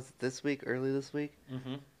 was it this week, early this week?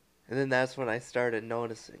 Mm-hmm. And then that's when I started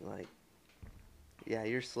noticing, like, yeah,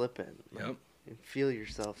 you're slipping. Like, Yep. you feel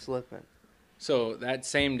yourself slipping. So that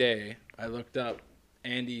same day, I looked up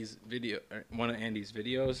Andy's video, or one of Andy's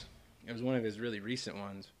videos. It was one of his really recent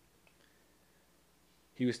ones.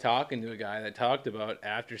 He was talking to a guy that talked about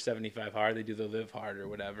after 75 hard, they do the live hard or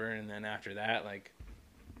whatever. And then after that, like,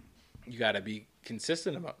 you got to be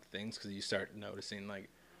consistent about things because you start noticing, like,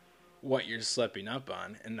 what you're slipping up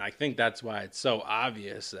on. And I think that's why it's so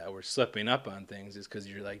obvious that we're slipping up on things is because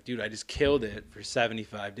you're like, dude, I just killed it for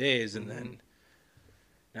 75 days. And then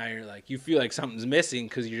now you're like, you feel like something's missing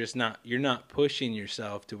because you're not pushing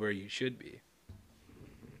yourself to where you should be.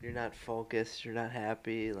 You're not focused. You're not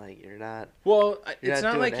happy. Like, you're not. Well, You're it's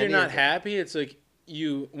not not like doing you're any not of it. happy. It's like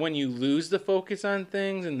when you lose the focus on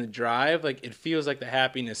things and the drive, like it feels like the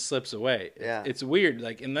happiness slips away. Yeah. It's weird.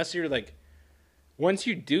 Like unless you're like, once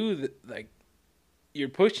you do like, you're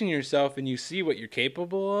pushing yourself and you see what you're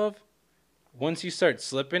capable of. Once you start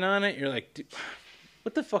slipping on it, you're like, dude,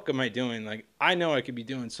 what the fuck am I doing? Like I know I could be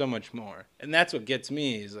doing so much more, and that's what gets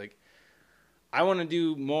me is like, I want to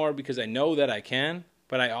do more because I know that I can.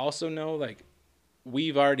 But I also know, like,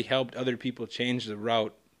 we've already helped other people change the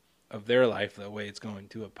route of their life the way it's going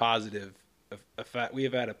to a positive effect. We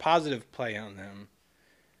have had a positive play on them.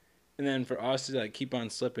 And then for us to, like, keep on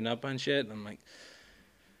slipping up on shit, I'm like,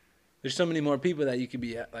 there's so many more people that you could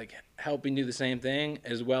be, like, helping do the same thing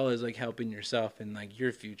as well as, like, helping yourself and, like,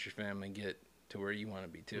 your future family get to where you want to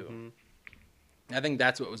be, too. Mm-hmm. I think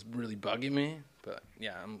that's what was really bugging me. But,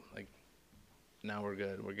 yeah, I'm, like, now we're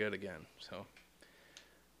good. We're good again, so...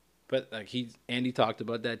 But like Andy talked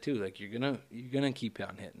about that too. Like you're gonna keep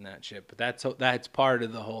on hitting that shit. But that's part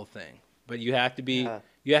of the whole thing. But you have to be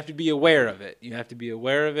aware of it. You have to be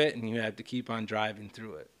aware of it, and you have to keep on driving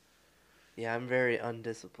through it. Yeah, I'm very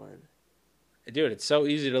undisciplined. Dude, it's so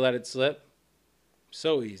easy to let it slip.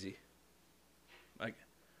 So easy. Like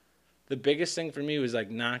the biggest thing for me was like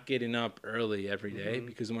not getting up early every day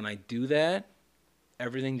because when I do that,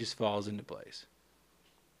 everything just falls into place.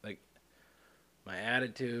 My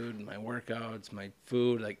attitude, my workouts, my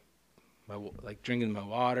food, like drinking my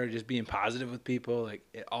water, just being positive with people, like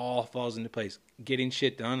it all falls into place. Getting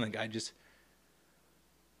shit done, like I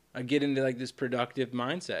get into like this productive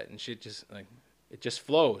mindset and shit just like it just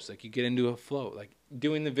flows. Like you get into a flow. Like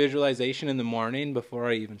doing the visualization in the morning before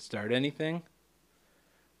I even start anything.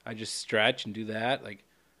 I just stretch and do that. Like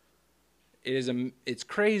it's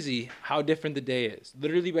crazy how different the day is.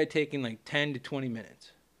 Literally by taking like 10 to 20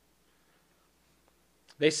 minutes.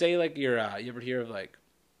 They say like you ever hear of like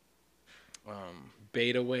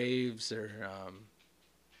beta waves or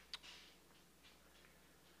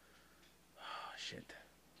shit.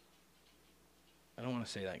 I don't want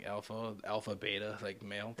to say like alpha, beta, like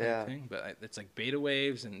male type thing, but it's like beta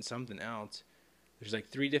waves and something else. There's like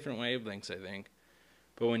 3 different wavelengths, I think.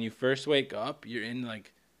 But when you first wake up, you're in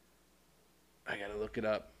like, I gotta look it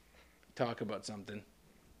up. Talk about something.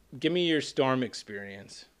 Give me your storm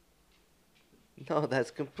experience. No, that's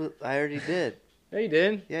complete. I already did. Yeah, you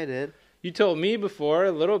did. Yeah, I did. You told me before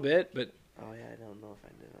a little bit, but... Oh, yeah, I don't know if I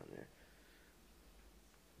did on there.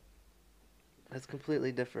 That's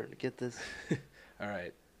completely different. Get this. All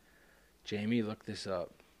right. Jamie, look this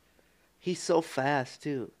up. He's so fast,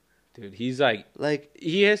 too. Dude, he's like... Like...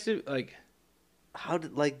 He has to, like... How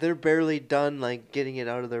did... Like, they're barely done, like, getting it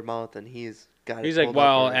out of their mouth, and he's got it He's like, pulled up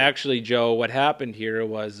well, already. actually, Joe, what happened here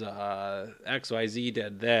was XYZ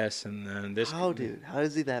did this, and then this... How, dude? How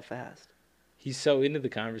is he that fast? He's so into the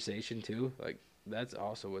conversation, too. Like, that's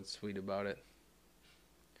also what's sweet about it.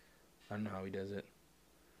 I don't know how he does it.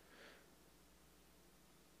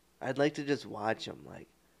 I'd like to just watch him, like...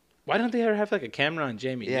 Why don't they ever have, like, a camera on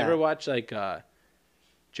Jamie? You Yeah. ever watch, like,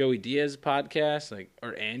 Joey Diaz podcast, like,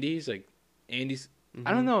 or Andy's? Like, Andy's...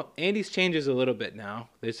 I don't know. Andy's changes a little bit now.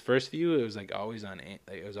 This first few, it was, like, always on...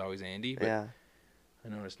 Like, it was always Andy. But Yeah. I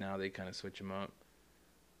noticed now they kind of switch him up.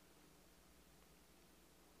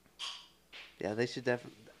 Yeah, they should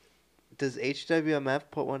definitely... Does HWMF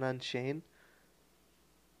put one on Shane?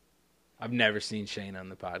 I've never seen Shane on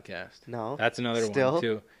the podcast. No. That's another Still? one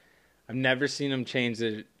too. I've never seen him change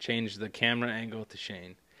the camera angle to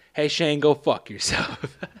Shane. Hey Shane, go fuck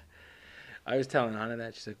yourself. I was telling Anna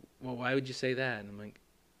that. She's like, well, why would you say that? And I'm like,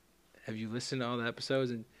 have you listened to all the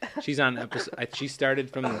episodes? And she's on episode. She started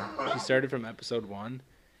from episode 1,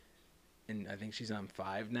 and I think she's on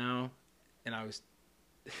 5 now. And I was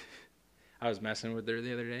messing with her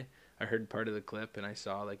the other day. I heard part of the clip, and I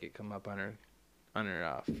saw like it come up on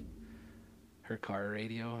her car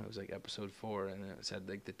radio. It was like episode 4, and it said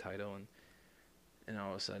like the title, and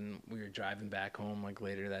all of a sudden we were driving back home like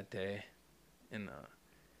later that day, and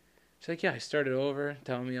she's like, yeah, I started over,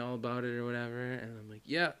 telling me all about it or whatever, and I'm like,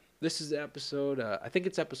 yeah, this is the episode. I think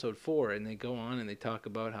it's episode 4, and they go on and they talk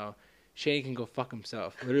about how Shane can go fuck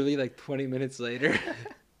himself. Literally like 20 minutes later,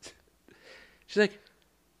 she's like,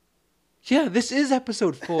 yeah, this is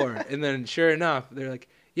episode 4, and then sure enough, they're like,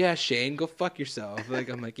 yeah, Shane, go fuck yourself. Like,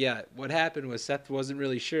 I'm like, yeah, what happened was Seth wasn't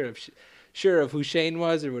really sure of who Shane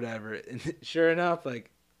was or whatever. And sure enough,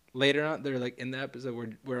 like later on, they're like in the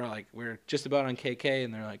episode we're just about on KK,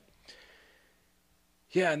 and they're like,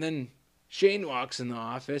 yeah, and then Shane walks in the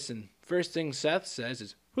office, and first thing Seth says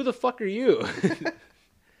is, "Who the fuck are you?"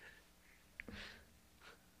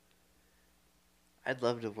 I'd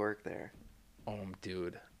love to work there. Oh,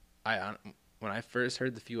 dude, when I first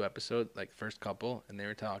heard the few episodes, like first couple, and they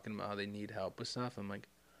were talking about how they need help with stuff, I'm like,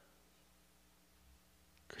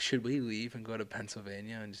 should we leave and go to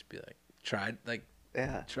Pennsylvania and just be like, try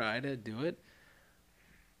to do it?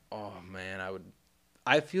 Oh man,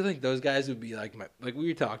 I feel like those guys would be like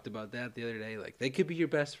we talked about that the other day. Like they could be your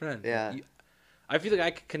best friend. Yeah. I feel like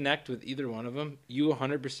I could connect with either one of them. You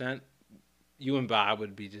 100%. You and Bob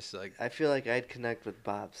would be just like. I feel like I'd connect with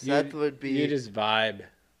Bob. You just vibe.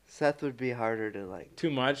 Seth would be harder to like. Too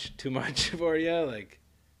much for you. Like.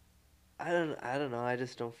 I don't know. I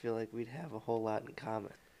just don't feel like we'd have a whole lot in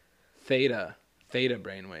common. Theta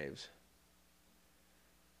brainwaves.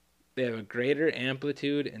 They have a greater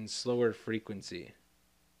amplitude and slower frequency.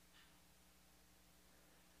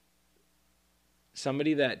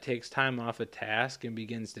 Somebody that takes time off a task and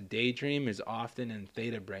begins to daydream is often in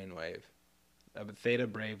theta brainwave, a theta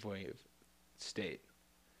brainwave state.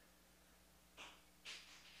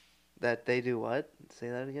 That they do what? Say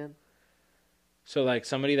that again. So like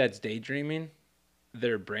somebody that's daydreaming,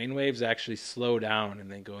 their brainwaves actually slow down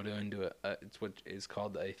and they go into it's what is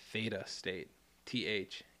called a theta state.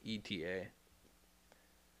 THETA.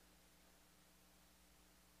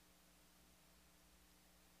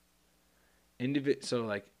 So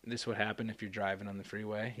like this would happen if you're driving on the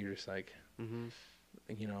freeway. You're just like, on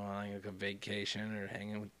like a vacation or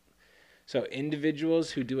hanging with. So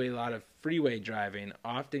individuals who do a lot of freeway driving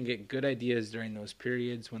often get good ideas during those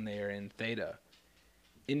periods when they are in theta.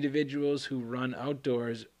 Individuals who run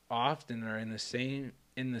outdoors often are in the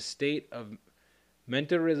state of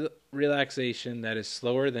mental relaxation that is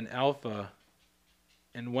slower than alpha,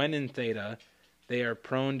 and when in theta, they are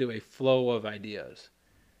prone to a flow of ideas.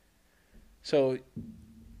 So,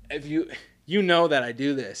 if you know that I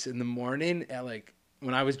do this in the morning at like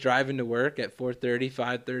when I was driving to work at 4:30,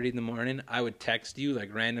 5:30 in the morning, I would text you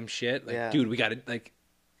like random shit, like, dude, we got to like.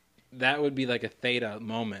 That would be like a theta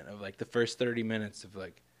moment of like the first 30 minutes of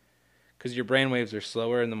like, because your brain waves are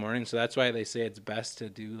slower in the morning, so that's why they say it's best to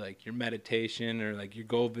do like your meditation or like your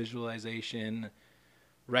goal visualization,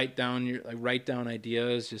 write down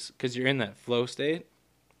ideas, just because you're in that flow state.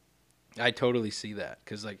 I totally see that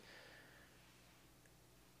because like.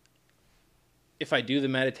 If I do the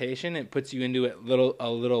meditation, it puts you into it a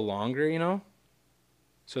little longer,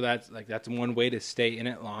 So that's one way to stay in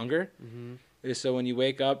it longer. Mm-hmm. Is so when you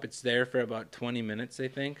wake up, it's there for about 20 minutes, I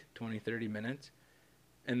think, 20, 30 minutes.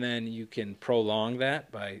 And then you can prolong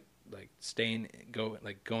that by like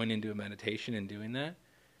going into a meditation and doing that.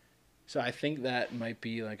 So I think that might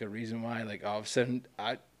be like a reason why like all of a sudden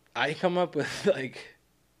I come up with like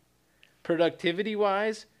productivity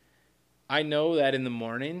wise, I know that in the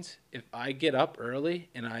mornings, if I get up early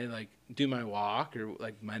and I like do my walk or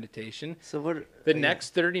like meditation,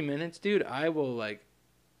 next 30 minutes, dude,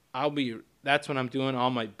 that's when I'm doing all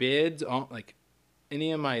my bids, all like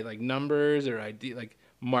any of my like numbers or idea, like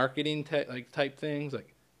marketing type things.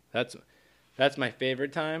 Like that's my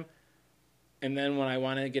favorite time. And then when I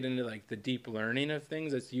want to get into like the deep learning of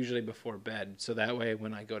things, it's usually before bed. So that way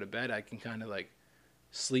when I go to bed, I can kind of like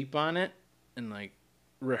sleep on it and like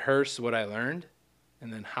rehearse what I learned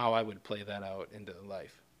and then how I would play that out into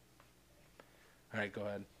life. All right, go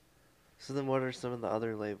ahead. So then what are some of the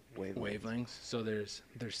other wavelengths? So there's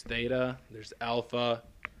theta, there's alpha,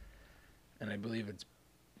 and I believe it's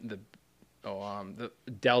the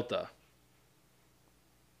delta.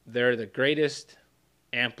 they're the greatest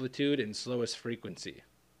amplitude and slowest frequency.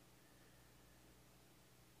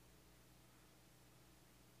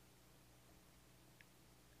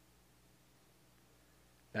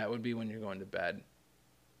 That would be when you're going to bed.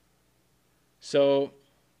 So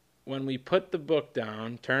when we put the book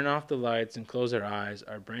down, turn off the lights, and close our eyes,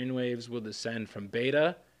 our brain waves will descend from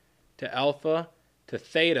beta to alpha to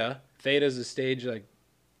theta. Theta is a stage like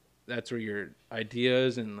that's where your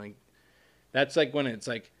ideas and like that's like when it's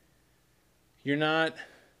like you're not,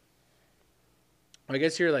 I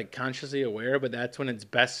guess you're like consciously aware, but that's when it's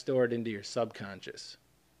best stored into your subconscious.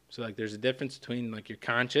 So like there's a difference between like your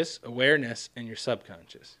conscious awareness and your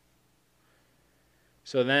subconscious.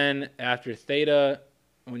 So then after theta,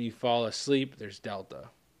 when you fall asleep, there's delta.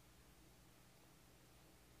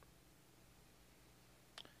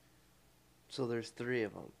 So there's 3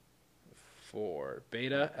 of them. 4.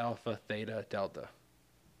 Beta, alpha, theta, delta.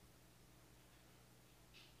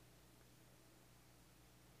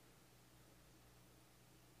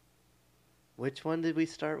 Which one did we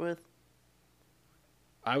start with?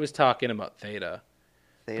 I was talking about theta.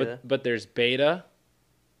 Theta? But there's beta,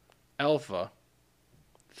 alpha,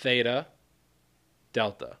 theta,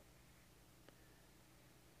 delta.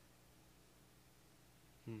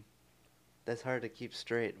 That's hard to keep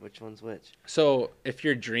straight. Which one's which? So if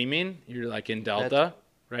you're dreaming, you're like in delta,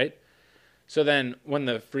 right? So then when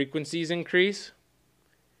the frequencies increase,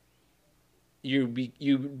 you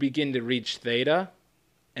begin to reach theta,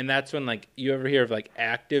 and that's when like you ever hear of like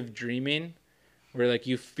active dreaming, where like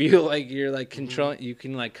you feel like you're like controlling, you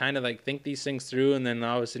can like kind of like think these things through, and then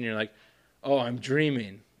all of a sudden you're like, oh, I'm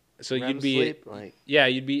dreaming. So REM you'd be sleep, like yeah,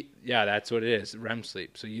 that's what it is, REM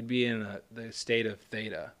sleep. So you'd be in the state of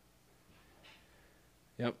theta.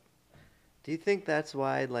 Yep. Do you think that's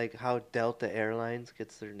why, like, how Delta Airlines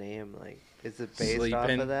gets their name? Like, is it based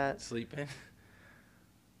off of that? Sleeping?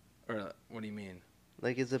 Or what do you mean?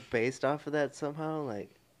 Like, is it based off of that somehow?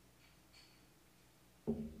 Like,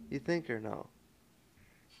 you think or no?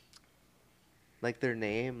 Like their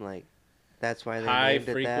name, like, that's why they high named it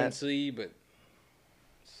that frequency, but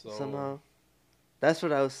slow. somehow. That's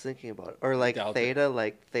what I was thinking about. Or like Delta. Theta,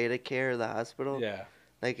 like Theta Care, the hospital. Yeah.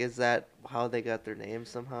 Like, is that how they got their name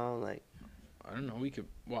somehow? Like, I don't know. We could.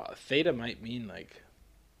 Well, theta might mean like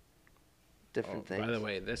different things. By the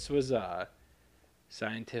way, this was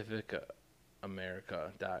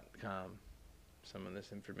scientificamerica.com. Some of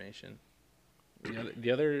this information.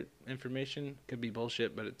 The other information could be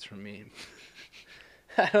bullshit, but it's from me.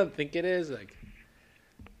 I don't think it is. Like,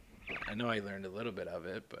 I know I learned a little bit of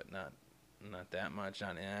it, but not that much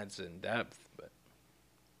on ads in depth. But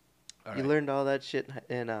you learned all that shit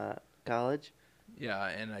in college? Yeah,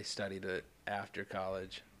 and I studied it after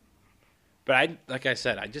college. But like I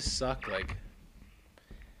said, I just suck. Like,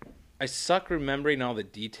 I suck remembering all the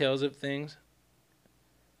details of things.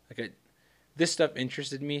 Like, this stuff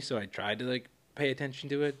interested me, so I tried to like pay attention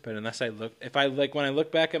to it. But when I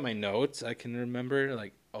look back at my notes, I can remember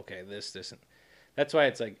like, okay, this, and that's why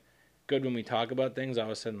it's like good when we talk about things. All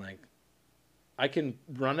of a sudden, like, I can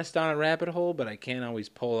run us down a rabbit hole, but I can't always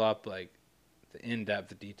pull up like the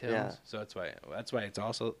in-depth details. Yeah. So that's why it's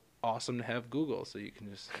also awesome to have Google, so you can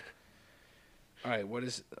just. All right, what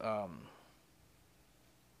is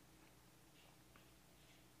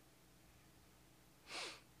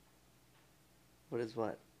What is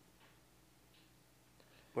what?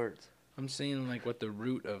 Words. I'm seeing like what the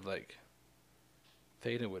root of like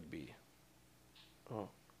theta would be. Oh.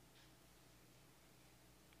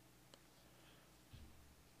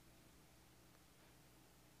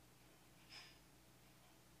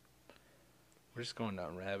 We're just going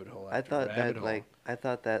down rabbit hole. I After thought rabbit that hole.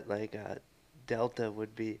 like Delta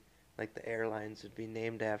would be like the airlines would be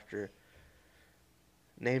named after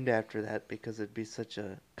that because it'd be such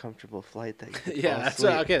a comfortable flight that you could Yeah, fall that's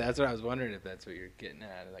asleep. that's what I was wondering if that's what you're getting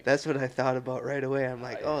at. Like, That's what I thought about right away. I'm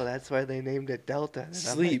like, yeah. oh, that's why they named it Delta. And I'm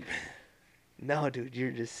sleep. like, no, dude,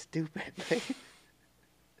 you're just stupid.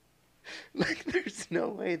 Like, there's no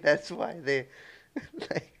way that's why they,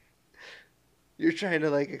 like, you're trying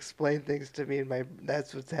to, like, explain things to me, and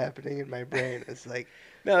that's what's happening in my brain. It's like,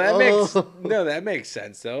 No, that makes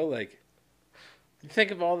sense though. Like, you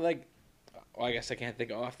think of all like, well, I guess I can't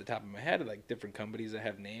think off the top of my head of like different companies that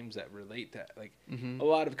have names that relate to like a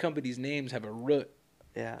lot of companies' names have a root.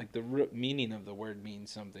 yeah. Like the root meaning of the word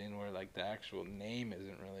means something, where like the actual name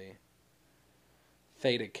isn't really.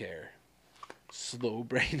 Theta Care, slow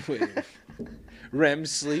brainwave, REM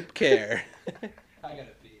sleep care. I gotta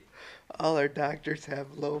pee. All our doctors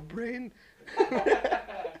have low brain. No,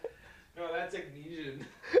 that's Ignesian.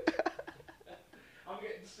 I'm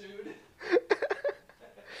getting sued.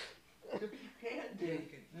 You can't, dude.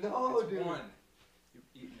 No, It's dude. one. You're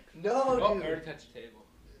eating a cookie. No, Oh, I dude. already touched the table.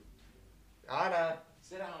 Anna.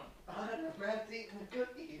 Sit down. Anna, Matt's eating the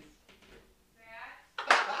cookies.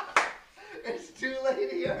 Matt? It's too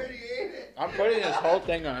late. He already ate it. I'm putting this whole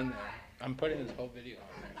thing on there. I'm putting this whole video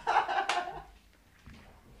on there.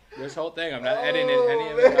 This whole thing. I'm not editing any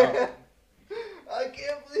of it out. I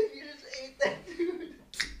can't believe you just ate that, dude.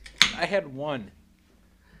 I had one.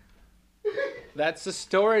 That's the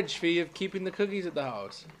storage fee of keeping the cookies at the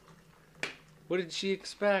house. What did she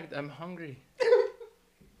expect? I'm hungry.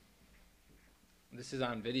 This is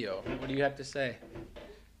on video. What do you have to say?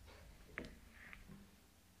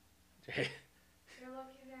 Jay, You're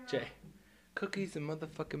lucky they're not. Jay, cookies and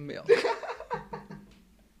motherfucking milk.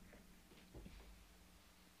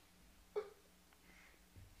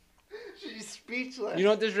 She's speechless. You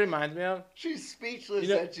know what this reminds me of? She's speechless You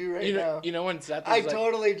know, at you right you know, now. you know when Seth I was like,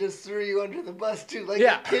 totally just threw you under the bus too, like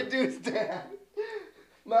Yeah. a kid to his dad.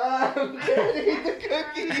 Mom, Daddy, the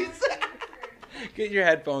cookies. get your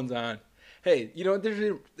headphones on. Hey, you know what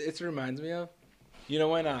this reminds me of? You know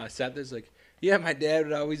when Seth is like, yeah, my dad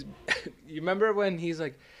would always. You remember when he's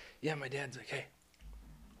like, yeah, my dad's like, hey,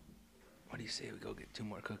 what do you say we go get 2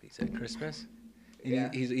 more cookies at Christmas? And Yeah.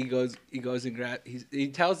 he goes and grab. He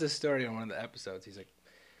tells this story on one of the episodes. He's like,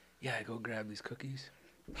 yeah, I go grab these cookies.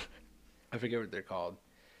 I forget what they're called.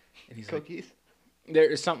 And he's like, Cookies? there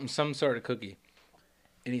is some sort of cookie.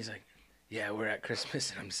 And he's like, yeah, we're at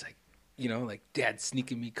Christmas. And I'm just like, you know, like Dad's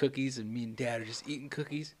sneaking me cookies and me and Dad are just eating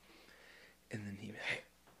cookies. And then hey,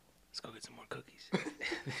 let's go get some more cookies.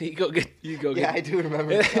 you go get. Yeah, I do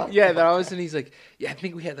remember that. Yeah, then all of a sudden he's like, yeah, I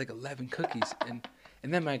think we had like 11 cookies.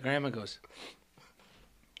 And then my grandma goes,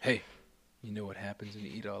 hey, you know what happens when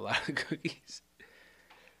you eat a lot of cookies?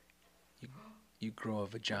 You grow a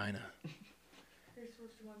vagina. You're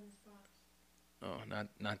supposed to run this box. Oh,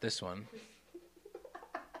 not this one.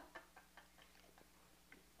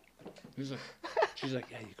 She's like,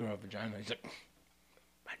 yeah, you grow a vagina. He's like,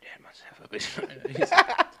 my dad must have a vagina. He's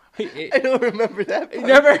like, I don't remember that. he part.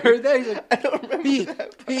 never heard that. He's like, I don't remember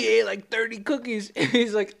that. he ate like 30 cookies.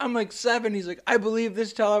 He's like, I'm like 7. He's like, I believe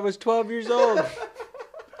this till I was 12 years old.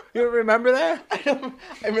 You don't remember that?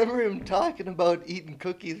 I remember him talking about eating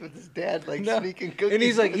cookies with his dad, like No. sneaking cookies. And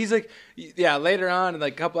he's like, yeah, later on in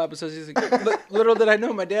like a couple episodes, he's like, little did I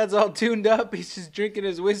know my dad's all tuned up. He's just drinking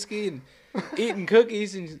his whiskey and eating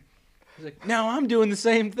cookies. And he's like, now I'm doing the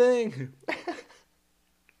same thing.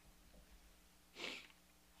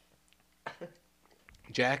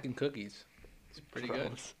 Jack and cookies. It's pretty good.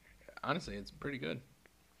 Gross. Honestly, it's pretty good.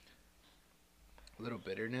 A little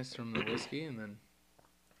bitterness from the whiskey and then...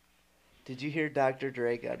 Did you hear Dr.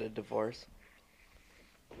 Dre got a divorce?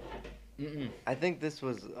 Mm-mm. I think this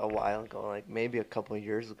was a while ago, like maybe a couple of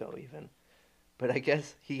years ago even. But I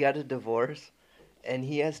guess he got a divorce, and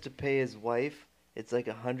he has to pay his wife, it's like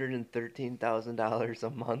 $113,000 a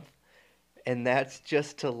month. And that's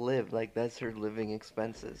just to live. Like, that's her living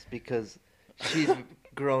expenses because she's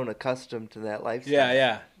grown accustomed to that lifestyle.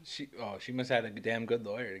 Yeah. She must have had a damn good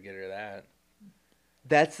lawyer to get her that.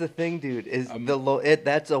 That's the thing, dude. Is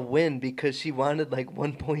that's a win because she wanted like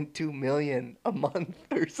 1.2 million a month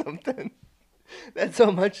or something. That's how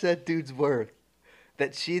much that dude's worth.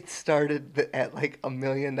 That she started at like $1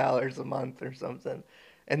 million a month or something,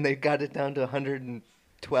 and they got it down to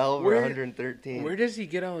 112 or 113. Where does he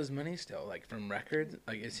get all his money still? Like from records?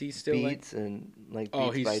 Like is he still Beats and like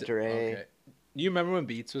Beats he's by Dre. Okay. You remember when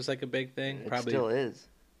Beats was like a big thing? It Probably. still is,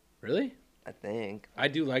 Really? I think. I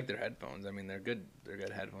do like their headphones. I mean, they're good. They're good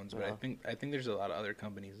headphones. But Yeah. I think there's a lot of other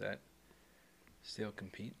companies that still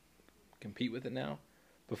compete with it now.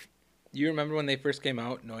 You remember when they first came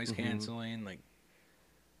out, noise canceling, like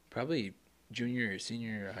probably junior or senior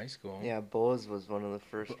year of high school. Yeah, Bose was one of the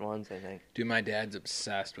first ones, I think. Dude, my dad's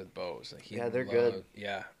obsessed with Bose. Like, Yeah, they're good.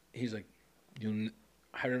 Yeah, he's like,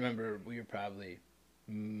 I remember we were probably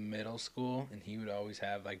middle school, and he would always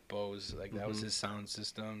have like Bose. Like that was his sound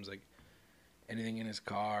systems. Like anything in his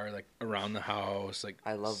car, like around the house, like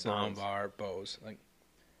I love sound Bose. bar, Bose. Like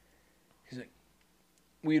he's like,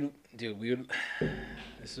 we would.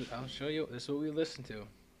 I'll show you. This is what we listen to.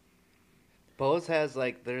 Bose has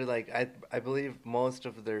like they're like I believe most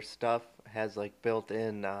of their stuff has like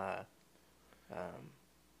built-in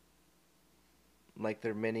like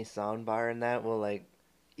their mini sound bar and that will like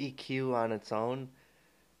EQ on its own.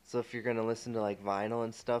 So if you're gonna listen to like vinyl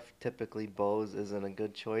and stuff, typically Bose isn't a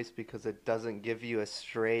good choice because it doesn't give you a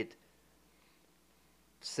straight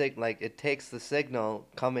like it takes the signal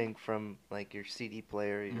coming from like your CD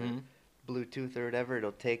player, your Bluetooth or whatever,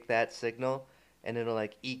 it'll take that signal and it'll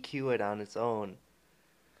like EQ it on its own.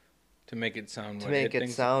 to make it sound To what make it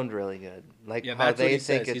thinks- sound really good. Like Yeah, how that's what they he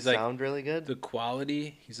think says. it He's like, sound really good. the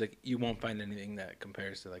quality. He's like, you won't find anything that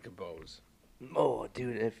compares to like a Bose. Oh,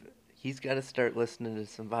 dude, if he's got to start listening to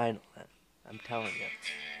some vinyl, then. I'm telling you.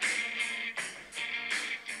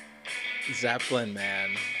 Zeppelin,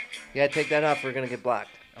 man. Yeah, take that off. We're gonna get blocked.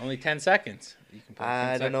 Only 10 seconds. You can play 10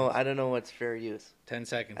 I don't know. seconds. I don't know what's fair use. 10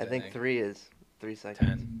 seconds. I think 3 is 3 seconds.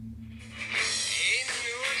 10.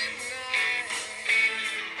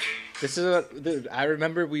 This is what, dude, I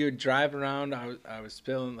remember we would drive around. I was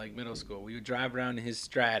still in like middle school. We would drive around in his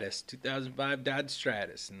Stratus, 2005 Dodge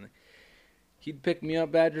Stratus, and he'd pick me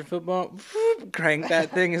up Badger football, crank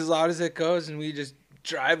that thing as loud as it goes, and we just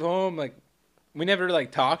drive home. Like we never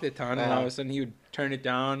like talked a ton, and all of a sudden he would turn it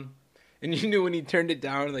down, and you knew when he turned it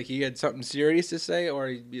down, like he had something serious to say, or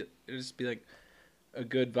it'd just be like a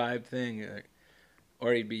good vibe thing. Like,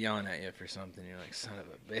 or he'd be yelling at you for something. You're like, son of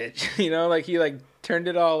a bitch. You know, like he like turned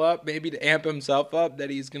it all up, maybe to amp himself up that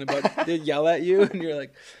he's going to yell at you. And you're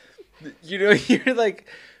like, you know, you're like,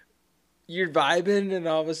 you're vibing. And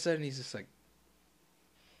all of a sudden he's just like,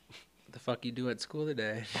 what the fuck you do at school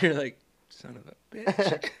today? You're like, son of a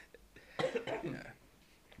bitch. Yeah.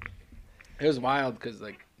 It was wild because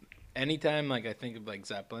like anytime like I think of like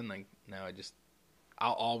Zeppelin, like now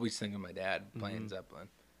I'll always think of my dad playing Zeppelin.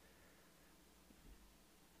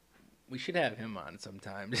 We should have him on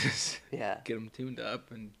sometime. Just Yeah. get him tuned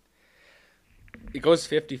up. And it goes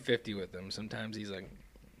 50-50 with him. Sometimes he's like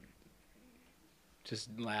just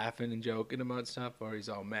laughing and joking about stuff, or he's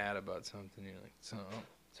all mad about something. You're like, so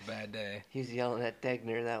it's a bad day. He was yelling at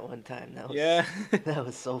Degner that one time. That was, Yeah. that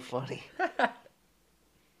was so funny.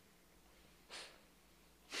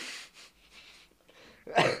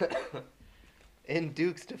 In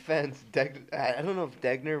Duke's defense, I don't know if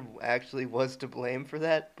Degner actually was to blame for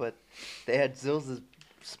that, but they had Zill's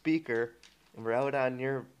speaker, and we're out on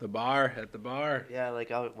your The bar, at the bar. yeah,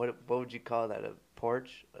 like out, what would you call that? A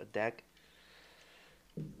porch, a deck?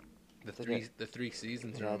 The like three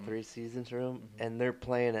seasons Yeah, room. 3 seasons room, and they're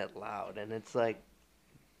playing it loud, and it's like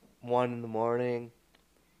 1 in the morning.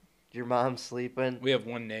 Your mom's sleeping. We have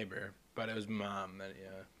one neighbor, but it was mom that,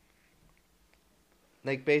 yeah.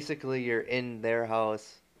 Like basically, you're in their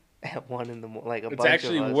house at 1 in the morning. Like a It's bunch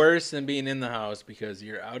actually of us. worse than being in the house because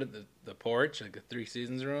you're out at the porch, like a 3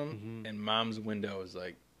 seasons room, Mhm. and mom's window is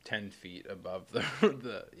like 10 feet above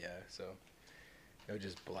so it would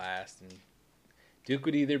just blast. And Duke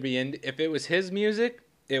would either be in, if it was his music,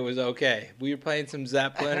 it was okay. If we were playing some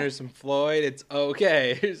Zeppelin or some Floyd, it's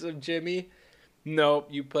okay. Here's some Jimmy. Nope,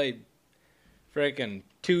 you played freaking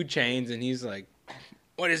 2 Chainz, and he's like,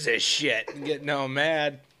 what is this shit? And getting all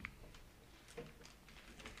mad.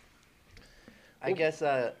 I guess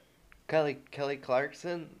Kelly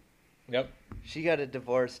Clarkson, Yep. she got a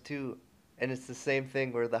divorce too, and it's the same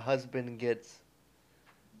thing where the husband gets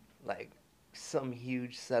like some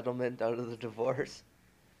huge settlement out of the divorce.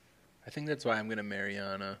 I think that's why I'm gonna marry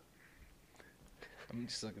Anna. I'm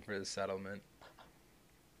just looking for the settlement.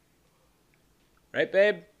 Right,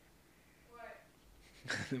 babe?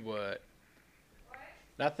 What? What?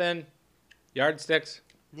 Nothing. Yardsticks.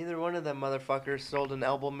 Neither one of them motherfuckers sold an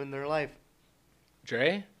album in their life.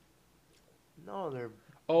 Dre? No,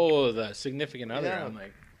 Oh, the significant other. Yeah. I'm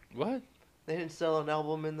like, what? they didn't sell an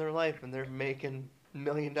album in their life, and they're making $1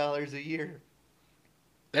 million a year.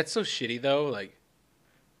 That's so shitty though. Like,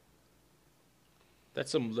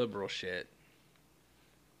 that's some liberal shit.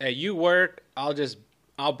 Hey, you work. I'll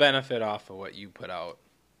benefit off of what you put out.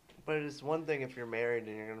 But it's one thing if you're married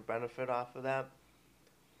and you're gonna benefit off of that.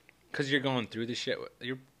 Cause you're going through the shit.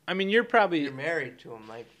 You're probably You're married to him,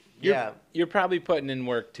 like You're- yeah. you're probably putting in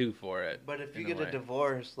work too for it. But if you in get a a way.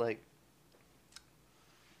 divorce, like,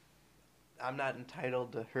 I'm not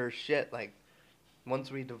entitled to her shit. Like,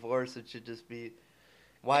 once we divorce, it should just be,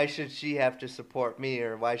 why should she have to support me,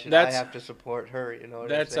 or why should I That's- have to support her? You know what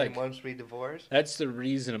that's I'm saying? like- Once we divorce, That's the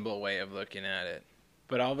reasonable way of looking at it.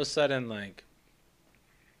 But all of a sudden, like,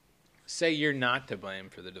 say you're not to blame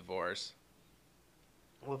for the divorce.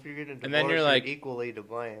 well, if you're gonna divorce, And then you're like- equally to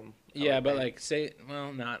blame. I Yeah, would but think. like, say,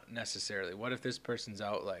 well, not necessarily. What if this person's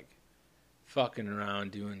out, like, fucking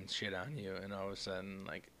around doing shit on you, and all of a sudden,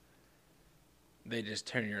 like, they just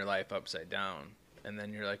turn your life upside down, and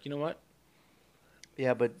then you're like, you know what?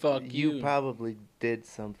 yeah, but fuck you you. probably did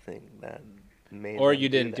something that made. Or them you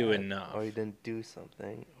didn't do that, enough. or you didn't do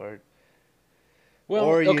something, or Well,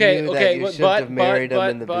 Or you okay, knew that okay, you but, shouldn't but, have married him but,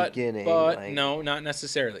 in the but, beginning, But like- no, not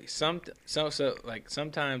necessarily. So like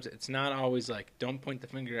sometimes it's not always like don't point the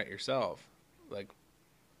finger at yourself. Like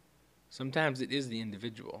sometimes it is the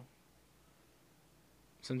individual.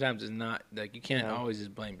 Sometimes it's not like you can't Yeah. always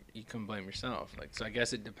just blame. You can blame yourself. Like so, I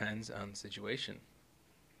guess it depends on the situation.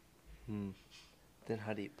 Then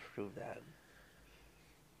how do you prove that?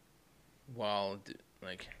 Well,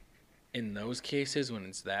 like in those cases when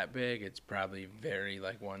it's that big, it's probably very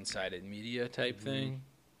like one-sided media type thing.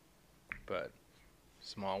 But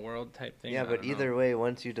small world type thing. Yeah, I but don't know. either way,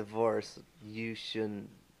 once you divorce, you shouldn't.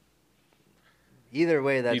 Either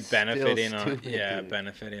way, that's Be benefiting still on stupid, dude.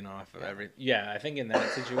 benefiting off of every. Yeah, I think in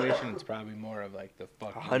that situation it's probably more of like the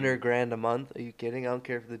fuck. you. $100,000 a month? Are you kidding? I don't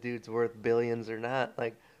care if the dude's worth billions or not.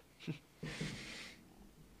 Like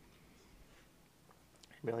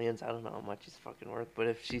millions. I don't know how much he's fucking worth. But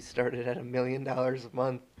if she started at $1 million a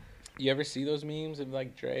month, You ever see those memes of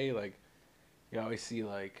like Dre? Like you always see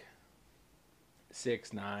like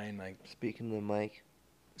 6ix9ine, like speaking to the mic,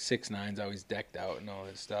 6ix9ine's always decked out and all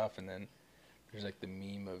this stuff, and then there's like the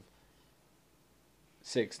meme of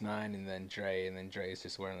 6ix9ine and then Dre's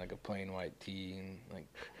just wearing like a plain white tee and like.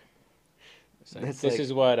 It's like, It's this like-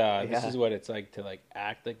 is what this yeah. is what it's like to like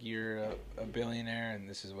act like you're a billionaire, and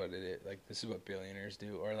this is what it is. Like this is what billionaires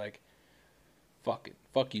do, or like, fuck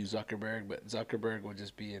you Zuckerberg, but Zuckerberg would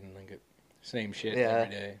just be in like a same shit Yeah.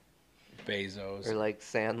 every day. Bezos. or like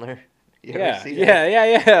Sandler. You yeah, ever see yeah, that? yeah,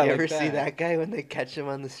 yeah. You like ever see that guy when they catch him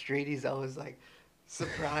on the street? He's always like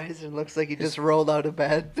surprised and looks like he just rolled out of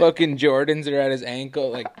bed. Fucking Jordans are at his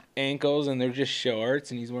ankles, and they're just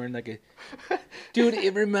shorts, and he's wearing like a. Dude,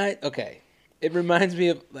 it reminds me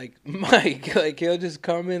of like Mike. Like he'll just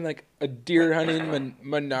come in like a deer hunting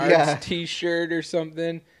Menards Yeah. t-shirt or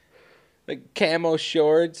something, like camo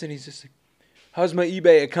shorts, and he's just like, "How's my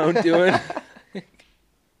eBay account doing?"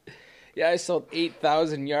 Yeah, I sold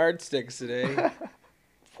 8,000 yardsticks today.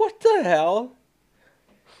 What the hell?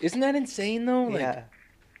 Isn't that insane though? Like, Yeah.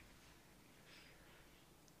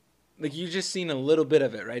 Like you just seen a little bit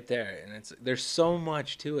of it right there, and it's there's so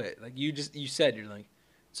much to it. Like you said, you're like,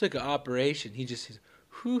 it's like an operation. He just says,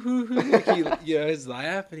 hoo hoo hoo, like his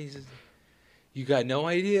laugh, and he's just, you got no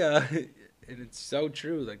idea, and it's so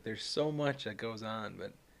true. Like there's so much that goes on,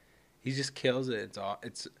 but he just kills it.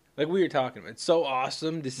 It's like we were talking about. It's so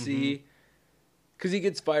awesome to see, because he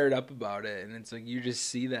gets fired up about it, and it's like you just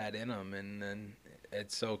see that in him, and then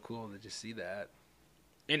it's so cool to just see that.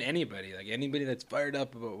 In anybody, like anybody that's fired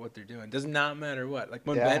up about what they're doing, does not matter what. Like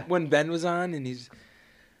when Ben was on, and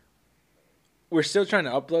we're still trying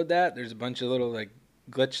to upload that. There's a bunch of little like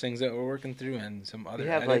glitch things that we're working through, and some other. We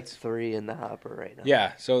have like edits. 3 in the hopper right now.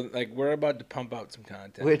 Yeah, so like we're about to pump out some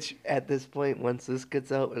content. Which at this point, once this gets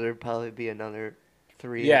out, there'll probably be another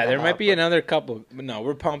 3. Yeah, in the there might be hopper. another couple, but no,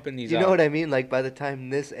 we're pumping these. You out. know what I mean? Like by the time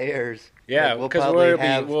this airs, Yeah, like, because probably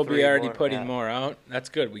we'll be 3 already more, putting yeah. more out. That's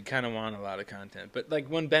good. We kind of want a lot of content. But like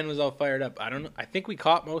when Ben was all fired up, I don't know. I think we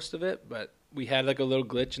caught most of it, but we had like a little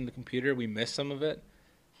glitch in the computer. We missed some of it.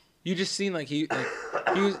 You just seen like he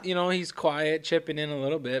was, he's quiet, chipping in a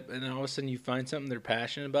little bit, and then all of a sudden you find something they're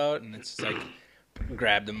passionate about, and it's like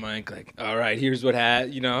grab the mic, like, all right, here's what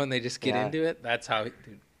and they just get Yeah. into it. That's how.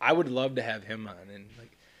 Dude, I would love to have him on and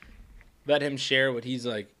like let him share what he's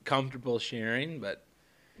like comfortable sharing, but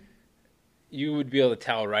you would be able to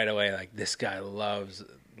tell right away, like this guy loves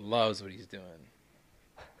what he's doing.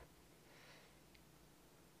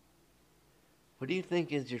 What do you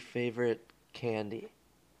think is your favorite candy?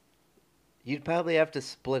 You'd probably have to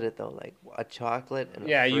split it though, like a chocolate and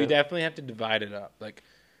Yeah, a you fruit. definitely have to divide it up, like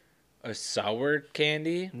a sour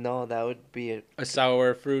candy, No, that would be a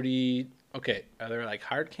sour fruity. Okay, are there like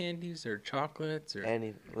hard candies or chocolates or?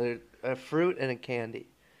 a fruit and a candy,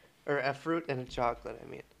 or a fruit and a chocolate. I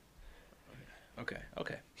mean, Okay.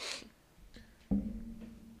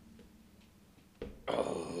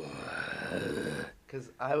 because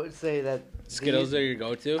I would say that Skittles these- are your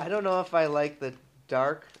go-to. I don't know if I like the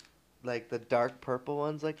dark purple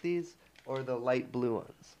ones like these, or the light blue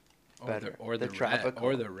ones. better. Or the The red. tropical.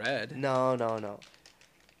 Or the red. No.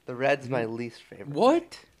 The red's my least favorite.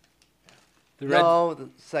 What? The red. No, the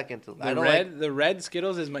second to. I The don't red. like. The red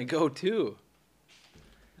Skittles is my go-to.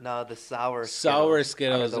 No, the sour. Sour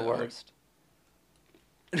Skittles Skittles are the are- worst.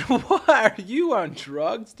 What are you on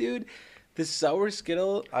drugs, dude? The sour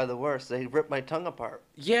Skittle. Are the worst. They rip my tongue apart.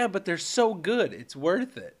 Yeah, but they're so good. It's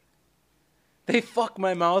worth it. They fuck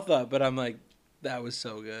my mouth up, but I'm like, that was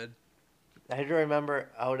so good. I do remember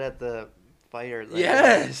out at the fire. Like,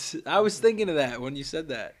 Yes, I was thinking of that when you said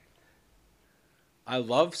that. I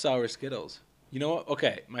love sour Skittles. You know what?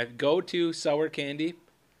 Okay, my go-to sour candy,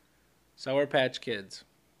 Sour Patch Kids.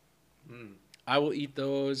 I will eat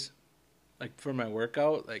those, like for my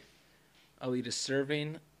workout. Like, I'll eat a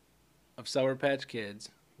serving of Sour Patch Kids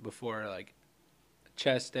before like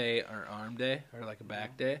chest day or arm day or like a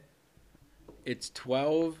back day. It's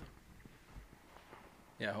 12.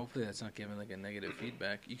 Yeah, hopefully that's not giving like a negative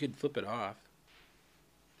feedback. You could flip it off.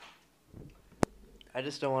 I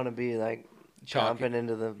just don't want to be like Talking. chomping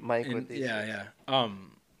into the mic And, with these. yeah, things. yeah.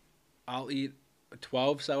 I'll eat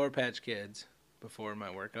 12 Sour Patch Kids before my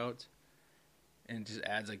workouts, and it just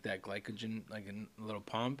adds like that glycogen, like a little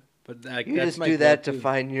pump. But like You that's just my do that to go-to.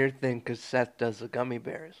 find your thing because Seth does the gummy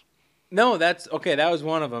bears. No, that's okay. That was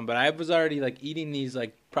one of them. But I was already like eating these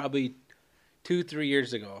like probably 2-3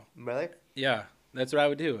 years ago. Really? Yeah, that's what I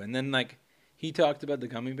would do. And then like he talked about the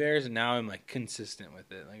gummy bears, and now I'm like consistent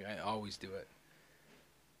with it. Like I always do it.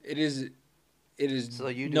 It is So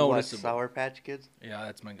you do what? noticeable. Sour Patch Kids? Yeah,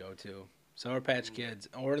 that's my go-to. Sour Patch Kids,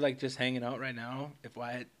 or like just hanging out right now. If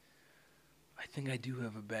I think I do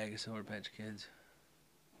have a bag of Sour Patch Kids.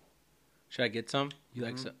 Should I get some? You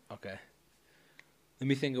like some? Okay. Let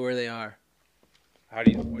me think of where they are. What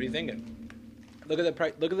are you thinking? Look at the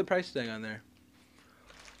price. Look at the price tag on there.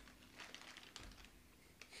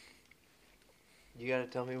 You gotta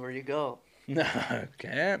tell me where you go. No, I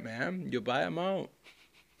can't, man. You buy them out.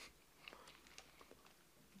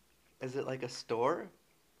 Is it like a store?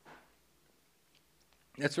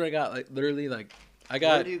 That's where I got like literally like I Where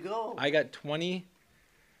got do you go? I got 20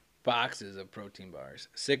 boxes of protein bars.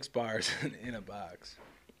 6 bars in a box.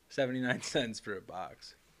 79 cents for a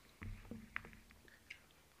box.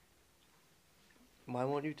 Why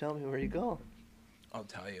won't you tell me where you go? I'll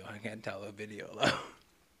tell you. I can't tell a video though.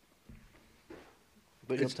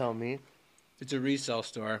 But you'll tell me. It's a resale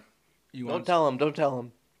store. You Don't want? tell him. Don't tell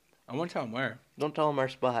him. I won't tell them where. Don't tell him our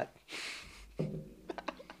spot.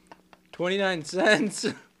 29 cents.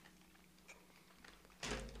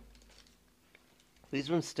 These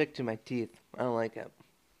ones stick to my teeth. I don't like it.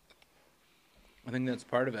 I think that's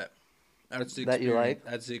part of it. That's the That you experience.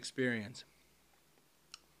 like? That's the experience.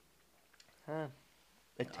 Huh.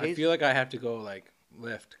 It I tastes. feel like I have to go like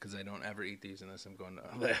lift because I don't ever eat these unless I'm going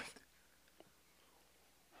to lift.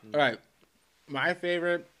 All right, my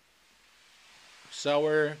favorite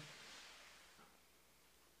sour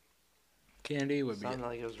candy would be Sounded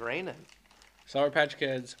like it was raining. Sour Patch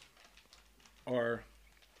Kids or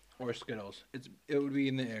Skittles. It would be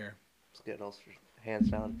in the air. Skittles, hands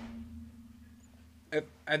down.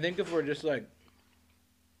 I think if we're just like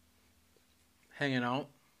hanging out,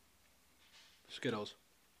 Skittles.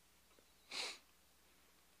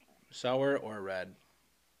 Sour or red.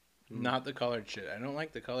 Not the colored shit. I don't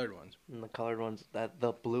like the colored ones. And the colored ones, that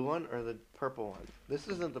the blue one or the purple one? This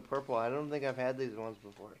isn't the purple. I don't think I've had these ones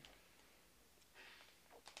before.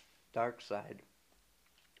 Dark Side.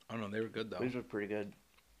 I don't know. They were good though. These were pretty good.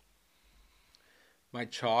 My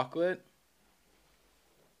chocolate.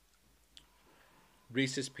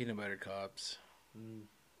 Reese's Peanut Butter Cups.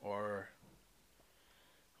 Or.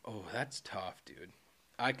 Oh, that's tough, dude.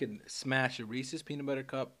 I could smash a Reese's Peanut Butter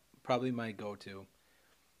Cup. Probably my go-to.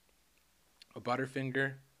 A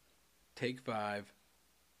Butterfinger, Take 5,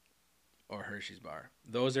 or Hershey's bar.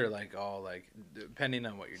 Those are like all like depending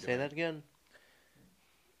on what you're Say doing. that again.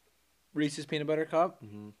 Reese's Peanut Butter Cup,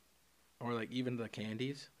 Mm-hmm. or like even the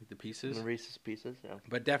candies, like the pieces. The Reese's Pieces, yeah.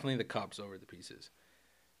 But definitely the cups over the pieces.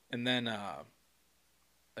 And then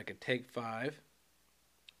like a Take 5.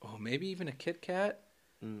 Oh, maybe even a Kit Kat.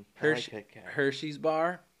 Hershey, Kit Kat. Hershey's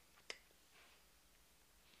bar.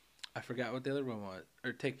 I forgot what the other one was.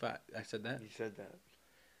 Or Take 5. I said that. You said that.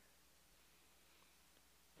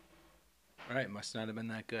 All right, must not have been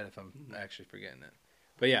that good if I'm actually forgetting it.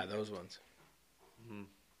 But yeah, those ones. Mm-hmm.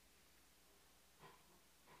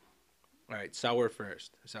 All right, sour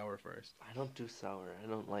first. Sour first. I don't do sour. I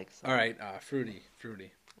don't like sour. All right, fruity.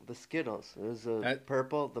 The Skittles. It was the That-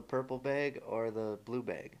 purple bag or the blue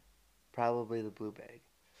bag. Probably the blue bag.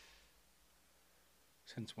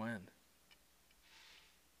 Since when?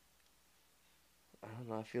 I don't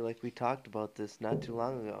know. I feel like we talked about this not too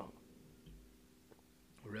long ago.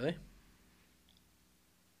 Really?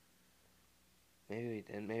 Maybe we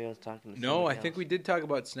didn't. Maybe I was talking to No, somebody I think else. we did talk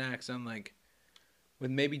about snacks on like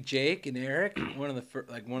with maybe Jake and Eric. One of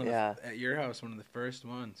the Yeah. at your house, one of the first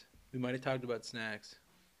ones. We might have talked about snacks.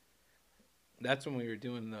 That's when we were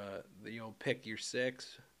doing the old pick your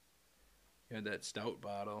 6. You had that stout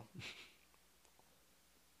bottle.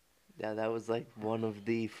 Yeah, that was like one of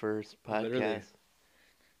the first podcasts. Literally.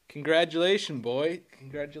 Congratulations, boy.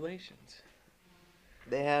 Congratulations.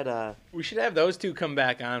 They had We should have those two come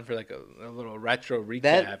back on for like a little retro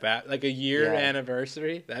recap, like a year Yeah.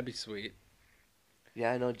 anniversary. That'd be sweet.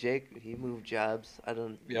 yeah, I know Jake. He moved jobs. I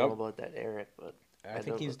don't Yep. know about that Eric, but I think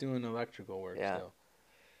don't he's know. doing electrical work Yeah. still.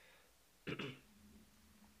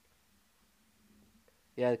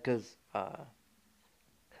 yeah, because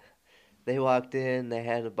they walked in. They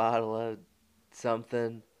had a bottle of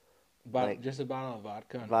something. Like, just a bottle of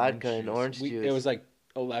vodka and vodka orange and juice. orange It juice. was like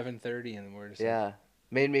 11:30, and we're just Yeah,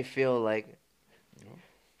 made me feel like,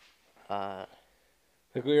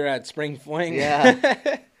 like we were at Spring Fling.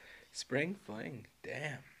 Yeah. Spring Fling.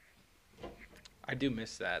 Damn. I do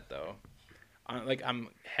miss that though. Like I'm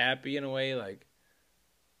happy in a way. Like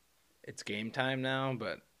it's game time now,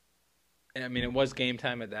 but I mean it was game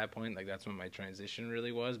time at that point. Like that's when my transition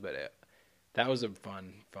really was. But that was a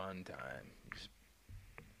fun time.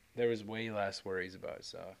 There was way less worries about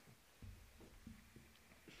stuff.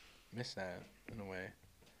 Miss that in a way.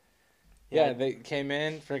 Yeah, they came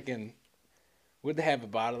in freaking. Would they have a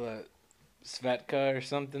bottle of Svedka or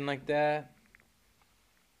something like that?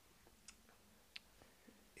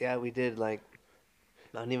 yeah, we did like,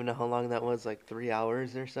 I don't even know how long that was, like 3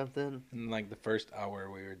 hours or something. And like the first hour,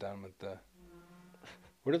 we were done with the.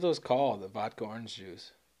 What are those called? The vodka orange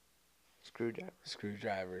juice. Screwdriver.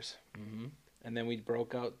 Screwdrivers. Mm-hmm. And then we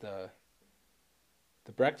broke out the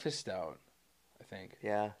breakfast stout, I think.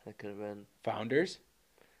 Yeah, that could have been. Founders.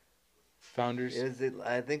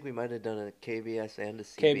 I think we might have done a KBS and a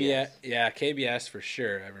CBS. KBS. Yeah, KBS for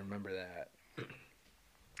sure. I remember that.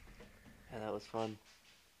 Yeah, that was fun.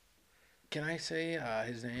 Can I say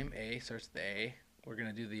his name? A starts with A. We're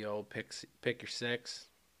gonna do the old pick your six.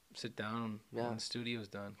 Sit down when the studio's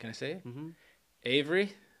done. Can I say it? Mm-hmm.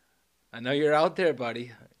 Avery, I know you're out there,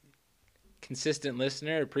 buddy. Consistent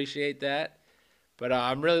listener, appreciate that. But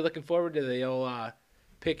I'm really looking forward to the old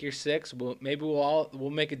pick your six. We'll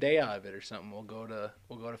make a day out of it or something. We'll go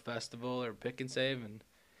to festival or pick and save and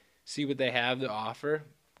see what they have to offer.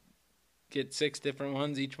 Get 6 different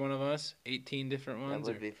ones, each one of us, 18 different ones.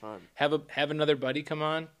 That would be fun. Have another buddy come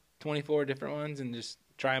on, 24 different ones, and just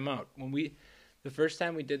try them out. The first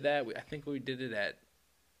time we did that, I think we did it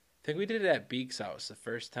at Beak's house the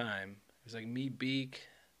first time. It was like me, Beak,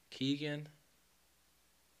 Keegan.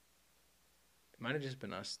 It might have just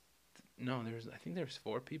been us. No, I think there was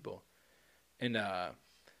 4 people. And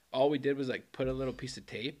all we did was like put a little piece of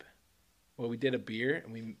tape. Well, we did a beer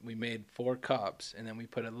and we made 4 cups and then we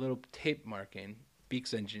put a little tape marking.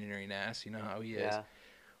 Beak's engineering ass, you know how he is. Yeah.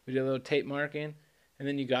 We did a little tape marking and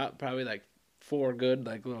then you got probably like 4 good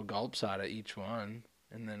like little gulps out of each one.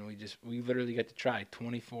 And then we literally got to try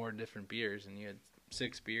 24 different beers and you had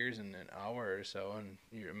 6 beers in an hour or so and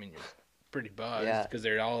you're pretty buzzed because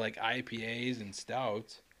they're all like IPAs and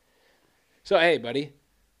stouts. So hey, buddy,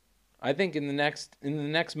 I think in the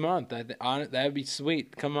next month, that'd be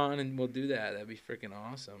sweet. Come on and we'll do that. That'd be freaking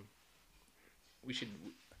awesome. We should.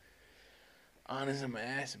 Honest on my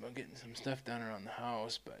ass about getting some stuff done around the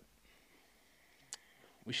house, but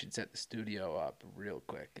we should set the studio up real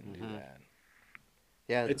quick and do that.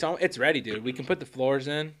 Yeah, it's ready, dude. We can put the floors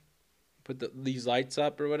in, put these lights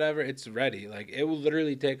up or whatever. It's ready. Like it will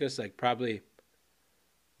literally take us like probably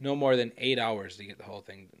no more than 8 hours to get the whole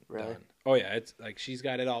thing done. Oh yeah, it's like she's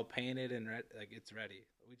got it all painted and like it's ready.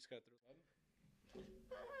 We just got through.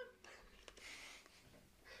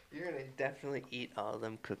 You're gonna definitely eat all of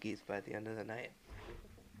them cookies by the end of the night.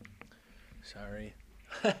 Sorry.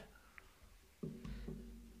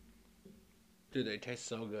 Dude, they taste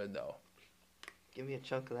so good though. Give me a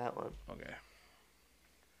chunk of that one. Okay.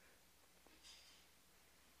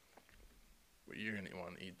 Well, you're gonna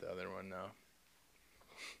want to eat the other one now.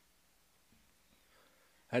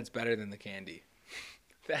 That's better than the candy.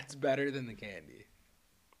 That's better than the candy.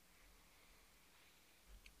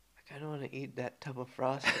 I kind of want to eat that tub of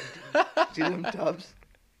frosting. See them tubs?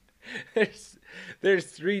 There's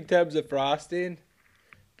 3 tubs of frosting.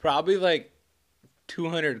 Probably like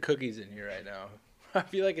 200 cookies in here right now. I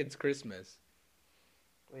feel like it's Christmas.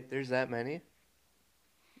 Wait, there's that many?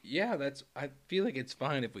 Yeah, I feel like it's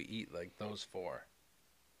fine if we eat like those 4.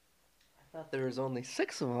 I thought there was only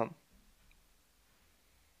 6 of them.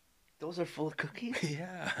 Those are full of cookies?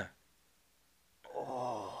 Yeah.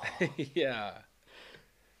 Oh. Yeah.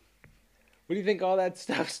 What do you think all that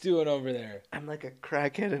stuff's doing over there? I'm like a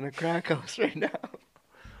crackhead in a crack house right now.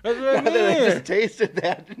 That's what I Now that I mean. just tasted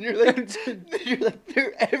that, and you're like,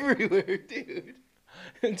 they're everywhere, dude.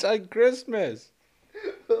 It's like Christmas.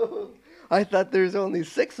 I thought there was only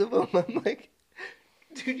 6 of them. I'm like,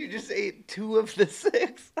 dude, you just ate 2 of the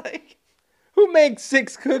 6. Like, Who makes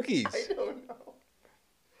 6 cookies? I don't know.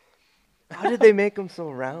 How did they make them so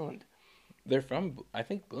round? They're from, I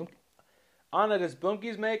think, Bloom. Anna, does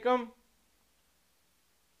Bloomkie's make them?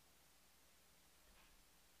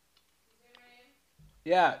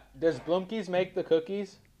 Yeah, does Bloomkie's make the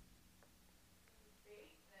cookies?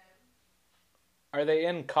 Are they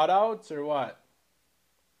in cutouts or what?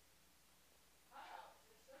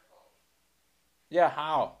 Yeah,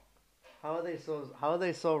 how? How are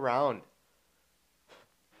they so round?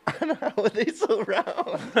 How are they so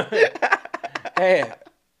round? Hey,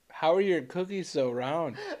 how are your cookies so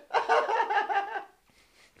round?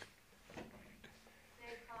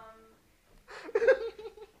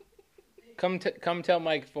 Come tell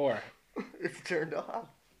Mike 4. It's turned off.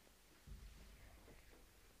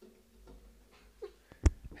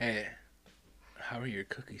 Hey, how are your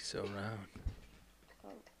cookies so round?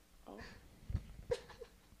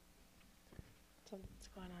 Something's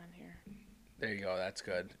going on here. There you go. That's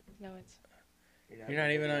good. No, it's You're not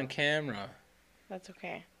even on camera. that's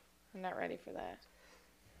okay. I'm not ready for that.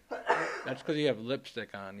 That's because you have lipstick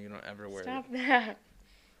on. You don't ever wear Stop that.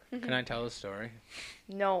 it. Can I tell the story?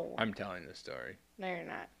 No. I'm telling the story. No, you're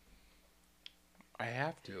not. I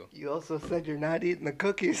have to. You also said you're not eating the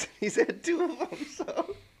cookies. He's had 2 of them,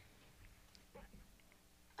 so.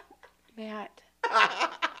 Matt.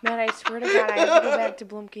 Matt, I swear to God, I have to go back to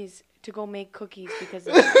Blumke's to go make cookies because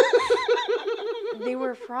they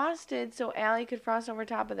were frosted so Allie could frost over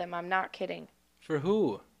top of them. I'm not kidding. For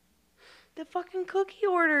who? The fucking cookie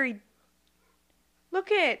order. Look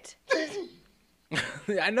it.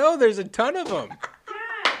 I know there's a ton of them.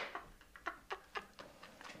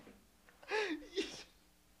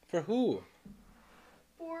 For who?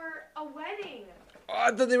 For a wedding. Oh,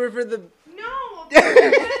 I thought they were for the. No, for a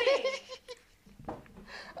wedding.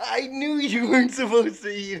 I knew you weren't supposed to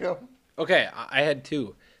eat them. Okay, I had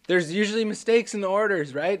 2. There's usually mistakes in the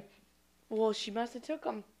orders, right? Well, she must have took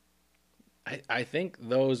them. I think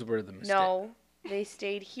those were the mistakes. No, they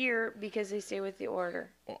stayed here because they stay with the order.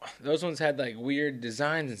 Those ones had like weird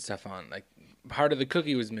designs and stuff on. Like part of the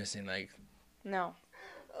cookie was missing. Like No.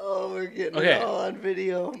 Oh, we're getting Okay. it all on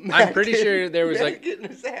video. I'm pretty sure there was, Matt like- getting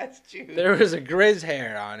his ass chewed. there was a grizz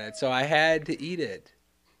hair on it, so I had to eat it.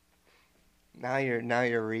 Now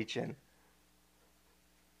you're reaching.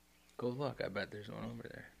 Go look. I bet there's one over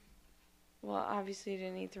there. Well, obviously you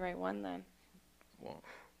didn't eat the right one then. Well,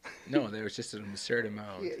 no, there was just an absurd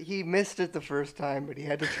amount. He missed it the first time, but he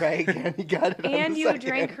had to try again. He got it on And the you second.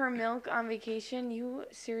 drank her milk on vacation. You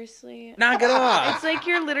seriously? Knock it off. It's like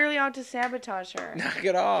you're literally out to sabotage her. Knock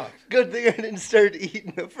it off. Good thing I didn't start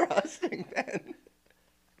eating the frosting then.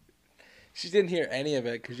 She didn't hear any of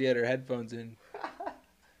it because she had her headphones in.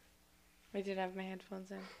 I did have my headphones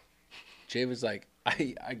in. Jay was like,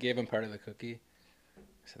 I gave him part of the cookie. I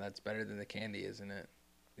said, that's better than the candy, isn't it?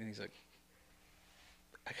 And he's like,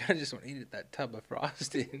 I kind of just want to eat that tub of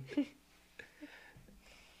frosting.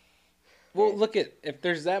 Well, look if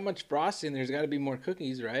there's that much frosting, there's got to be more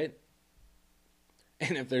cookies, right?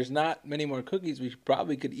 And if there's not many more cookies, we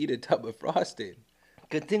probably could eat a tub of frosting.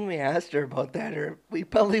 Good thing we asked her about that, or we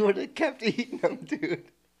probably would have kept eating them, dude.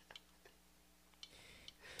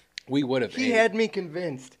 We would have. He ate. had me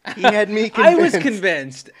convinced. He had me convinced. I was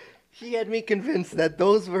convinced. He had me convinced that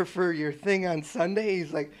those were for your thing on Sunday.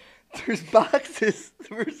 He's like, there's boxes.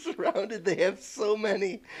 We're surrounded. They have so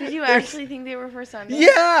many. Did you There's- actually think they were for Sunday?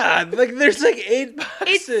 Yeah, like there's like 8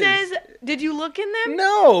 boxes. It says, did you look in them?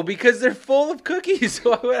 no, because they're full of cookies.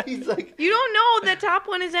 So I would- He's like, You don't know the top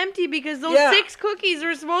one is empty because those Yeah. 6 cookies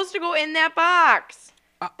are supposed to go in that box.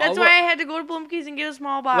 That's why I had to go to Blumke's and get a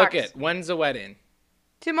small box. Look it. When's the wedding?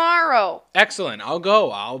 Tomorrow. Excellent. I'll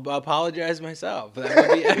go. I'll apologize myself. That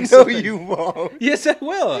would be no, excellent. you won't. Yes, I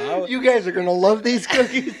will. You guys are gonna love these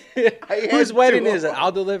cookies. I Whose had wedding to. is it?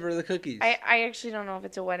 I'll deliver the cookies. I actually don't know if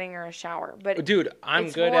it's a wedding or a shower, but Dude, I'm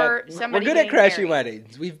It's good for at. We're somebody good at getting crashing married.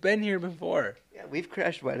 weddings. We've been here before. Yeah, we've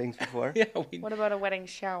crashed weddings before. Yeah, we what about a wedding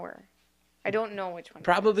shower? I don't know which one.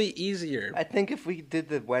 probably easier. I think if we did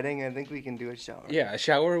the wedding, I think we can do a shower. Yeah, a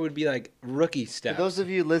shower would be like rookie For steps. those of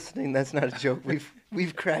you listening, that's not a joke.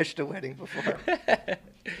 We've crashed a wedding before.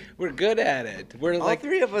 We're good at it. We're All like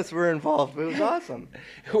 3 of us were involved. It was awesome.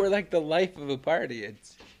 we're like the life of a party.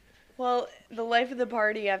 It's Well, the life of the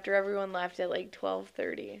party after everyone left at like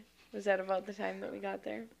 12:30. Was that about the time that we got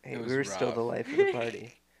there? Hey, It we was were still rough. the life of the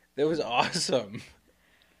party. that was awesome.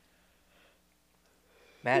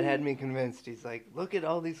 Matt had me convinced. He's like, look at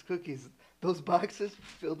all these cookies. Those boxes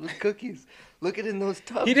filled with cookies. Look at in those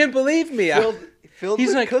tubs. He didn't believe me. Filled He's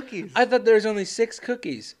with like, cookies. I thought there was only 6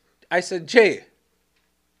 cookies. I said, Jay,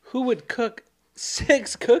 who would cook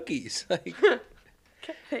 6 cookies?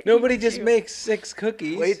 Like nobody just makes 6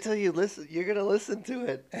 cookies. Wait till you listen. You're gonna listen to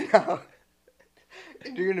it now,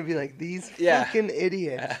 and you're gonna be like, these Yeah. fucking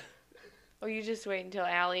idiots. Oh, you just wait until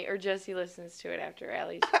Allie or Jesse listens to it after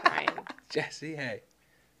Allie's crying. Jesse, hey,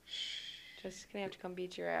 Jesse's gonna have to come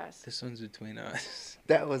beat your ass. this one's between us.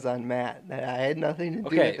 That was on Matt. I had nothing to do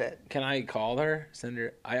with Okay, it. can I call her? Send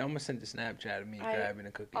her. I almost sent a Snapchat of me I grabbing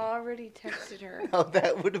a cookie. Already texted her. No,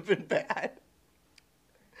 that would have been bad.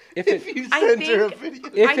 if If it you I send her a think-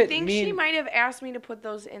 video. if I it think she mean- might have asked me to put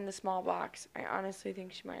those in the small box. I honestly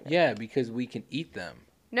think she might have. yeah, because we can eat them.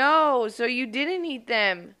 No, so you didn't eat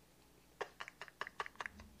them.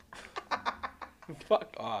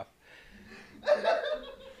 Fuck off.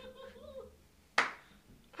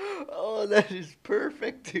 Oh, that is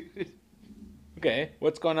perfect, dude. Okay,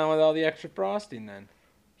 what's going on with all the extra frosting then?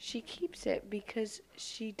 She keeps it because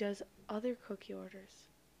she does other cookie orders.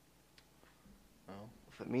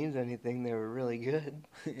 If it means anything, they were really good.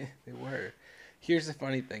 They were. Here's the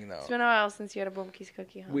funny thing though. It's been a while since you had a Blumke's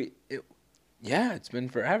cookie, huh? Yeah, it's been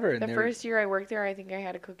forever. And The first year I worked there, I think I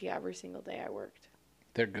had a cookie every single day I worked.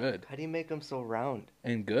 they're good How do you make them so round?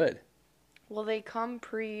 and good. Well, they come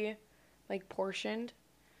portioned.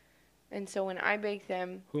 And so when I bake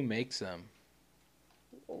them, Who makes them?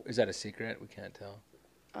 Is that a secret? We can't tell.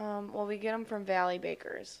 well, we get them from Valley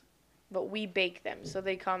Bakers. But we bake them. So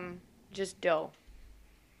they come just dough.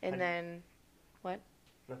 And then, No,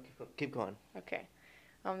 keep going. okay.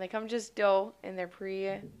 They come just dough and they're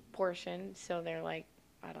pre-portioned. So they're like,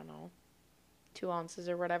 I don't know, 2 ounces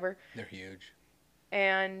or whatever. They're huge.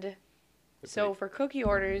 And so for cookie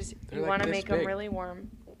orders, They're you like want to this make them big. really warm,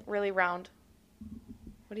 really round.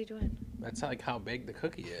 What are you doing? That's like how big the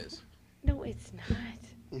cookie is. No, it's not.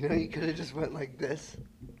 You know, you could have just went like this.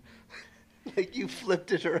 Like you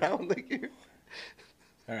flipped it around like you're...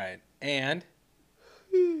 All right, and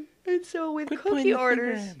And so with quit pointing cookie the finger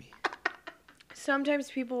orders, at me. sometimes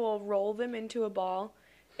people will roll them into a ball,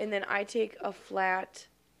 and then I take a flat.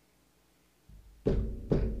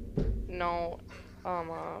 No,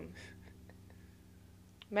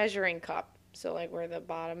 measuring cup. So like where the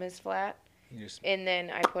bottom is flat, You just and then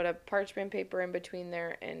I put a parchment paper in between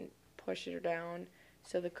there and push it down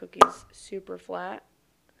so the cookie's super flat,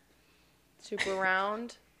 super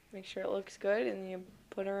round. Make sure it looks good, and you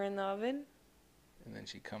put her in the oven, and then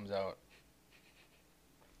she comes out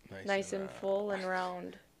nice and round. full and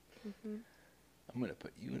round. I'm gonna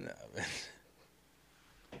put you in the oven.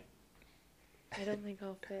 I don't think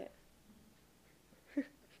I'll fit.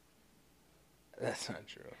 That's not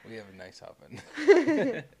true. We have a nice oven.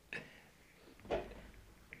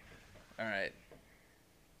 All right,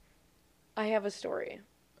 I have a story.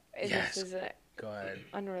 And Yes. This is go ahead.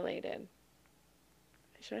 unrelated.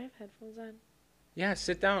 Should I have headphones on? Yeah,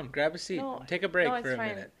 sit down, grab a seat, No, take a break no, it's for a fine.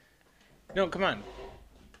 minute. No, come on.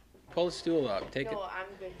 Pull the stool up. Take it. No, I'm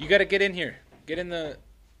good. You gotta get in here. Get in the.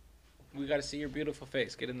 We gotta see your beautiful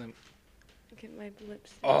face. Get in the. Get my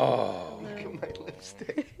lips. Oh. No. Look at my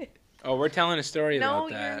lipstick. Oh, we're telling a story No, about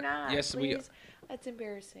that. you're not. Yes, please. That's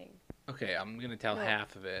embarrassing. we. Okay, I'm gonna tell No.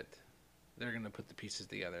 half of it. They're gonna put the pieces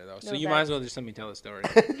together though, so No, you might as that's- well just let me tell the story.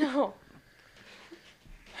 No.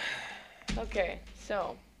 Okay,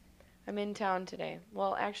 so I'm in town today.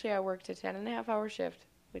 Well, actually, I worked a 10.5-hour shift,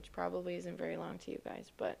 which probably isn't very long to you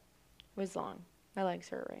guys, but it was long. My legs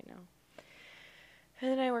hurt right now. And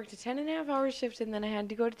then I worked a 10.5-hour shift, and then I had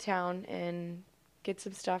to go to town and get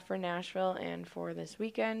some stuff for Nashville and for this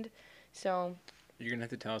weekend. So You're gonna have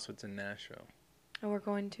to tell us what's in Nashville. we're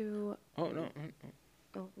going to Oh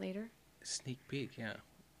no, later. sneak peek. Yeah,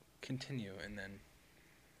 continue and then.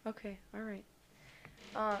 Okay, all right.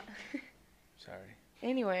 Sorry,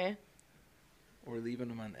 Anyway, we're leaving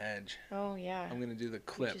them on edge. oh yeah, I'm gonna do the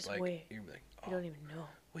clip just like wait. you're like, you oh, don't even know.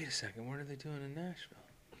 wait a second, what are they doing in Nashville?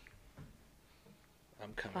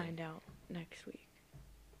 I'm coming Find out next week.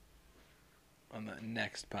 on the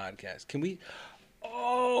next podcast. Can we?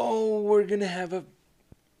 Oh, we're gonna have a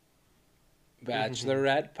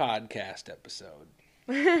Bachelorette podcast episode.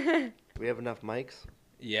 We have enough mics?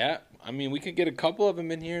 Yeah, I mean we could get a couple of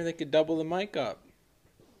them in here. They could double the mic up.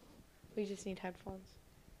 We just need headphones.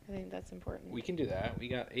 I think that's important. We can do that. We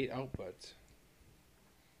got 8 outputs.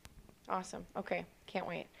 Awesome. Okay, can't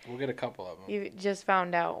wait. We'll get a couple of them. You just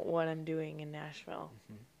found out what I'm doing in Nashville.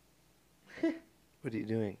 What are you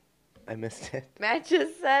doing? I missed it. Matt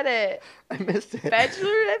just said it. I missed it.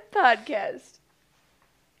 Bachelorette podcast.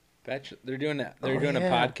 They're doing that. They're Oh, doing a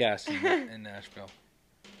yeah. podcast in Nashville.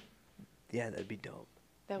 Yeah, that'd be dope.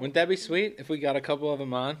 Wouldn't that be sweet if we got a couple of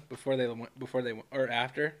them on before they or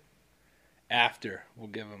after? After we'll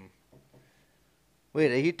give them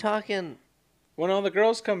Wait, are you talking... when all the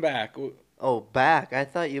girls come back. Oh, back. I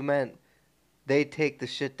thought you meant they take the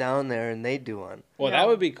shit down there and they do one. Well, No. that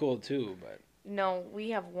would be cool too. But No, we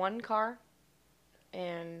have one car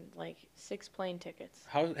and like 6 plane tickets.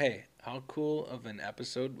 how cool of an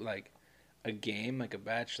episode, like a game, like a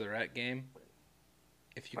Bachelorette game.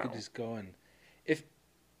 If you could Wow. just go and if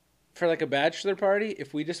for like a bachelor party,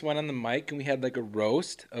 if we just went on the mic and we had like a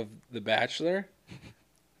roast of the Bachelor,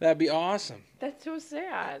 That'd be awesome. That's so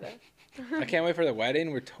sad. I can't wait for the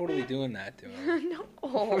wedding. We're totally doing that to him. No.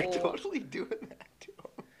 We're totally doing that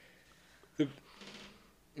to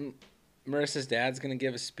him. Marissa's dad's gonna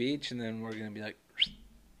give a speech, and then we're gonna be like,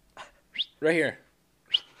 right here.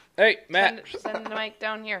 Hey, Matt, Send the mic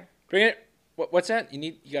down here. bring it. What's that?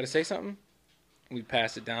 You got to say something. We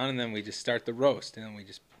pass it down, and then we just start the roast, and then we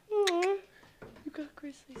just. You got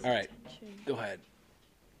Grizzly's All right. attention. Go ahead.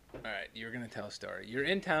 All right, you were gonna tell a story. You're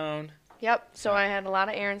in town. Yep. So I had a lot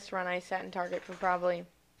of errands to run. I sat in Target for probably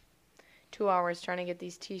 2 hours trying to get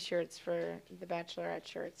these T-shirts for the Bachelorette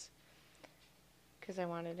shirts. Because I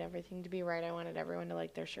wanted everything to be right. I wanted everyone to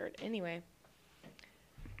like their shirt. Anyway,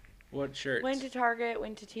 What shirts? went to Target,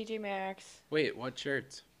 went to TJ Maxx. Wait, what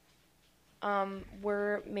shirts?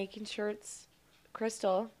 We're making shirts.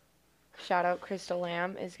 Crystal, shout out Crystal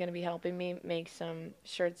Lamb, is going to be helping me make some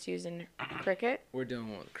shirts using Cricut. We're doing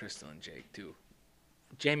one with Crystal and Jake too.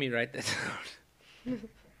 Jamie, write that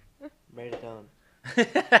Write it down.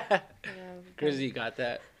 down. Grizzy, you got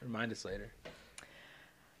that? Remind us later.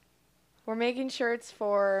 We're making shirts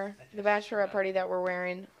for the bachelorette party that we're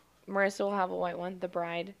wearing. Marissa will have a white one, the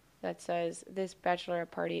bride, that says, "This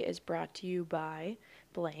bachelorette party is brought to you by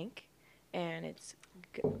blank." And it's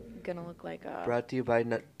gonna look like a... Brought to you by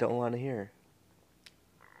Don't Want to Hear.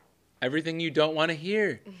 Everything you don't want to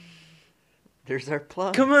hear. There's our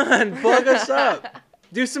plug. Come on, plug us up.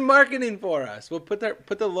 Do some marketing for us. We'll put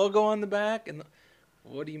the logo on the back and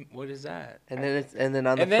what is that? And then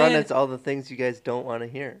on the And front then- it's all the things you guys don't want to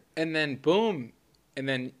hear. And then boom, and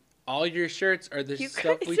then all your shirts are the You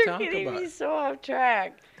stuff guys we are talk getting about. me so off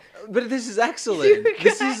track. But this is excellent. You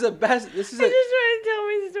This guys- is the best. This is I a, just want to tell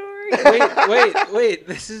my story. wait.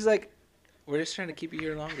 This is like we're just trying to keep you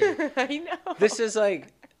here longer. I know.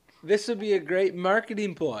 This would be a great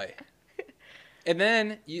marketing ploy. And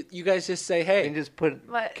then you guys just say, Can you hey, just put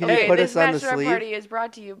But, Can you okay, put this us on the bachelorette sleeve? party is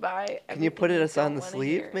brought to you by... Can you put everything us on the don't wanna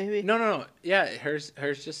sleeve hear. maybe? no. Yeah, hers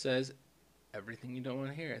just says everything you don't want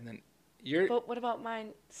to hear. And then But what about mine?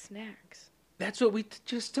 Snacks. that's what we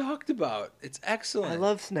just talked about. It's excellent. I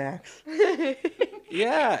love snacks.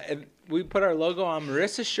 Yeah, and we put our logo on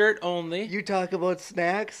Marissa's shirt only. You talk about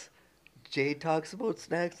snacks. Jay talks about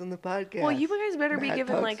snacks on the podcast. Well, you guys better be Matt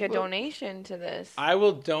giving talks like a about- donation to this. I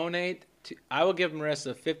will donate I will give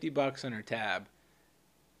Marissa $50 on her tab.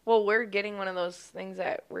 Well, we're getting one of those things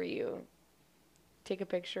where you take a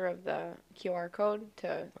picture of the QR code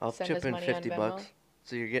to I'll send chip us in money 50 on Venmo. bucks.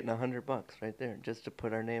 So you're getting $100 right there just to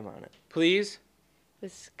put our name on it. Please.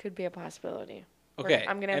 This could be a possibility. Okay.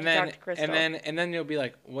 I'm gonna have and to then, talk to Crystal. And then you'll be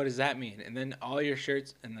like, "What does that mean?" And then all your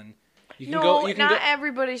shirts, and then you can No, go. You can not go.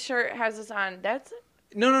 everybody's shirt has this on. That's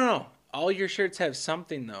No. All your shirts have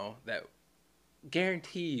something though that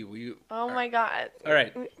guarantee you. oh my god. All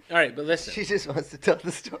right. But listen. She just wants to tell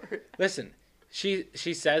the story. Listen. She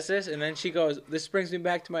says this, and then she goes, "This brings me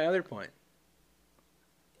back to my other point."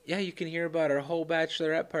 Yeah, you can hear about our whole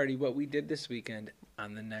bachelorette party, what we did this weekend,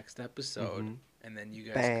 on the next episode, Mhm. and then you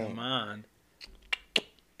guys Bang. come on,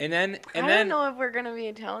 and then I don't know if we're gonna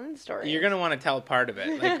be telling stories. you're gonna want to tell part of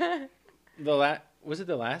it. Like was it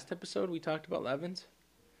the last episode we talked about Levins?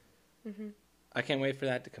 Mhm. I can't wait for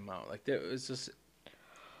that to come out. Like there was just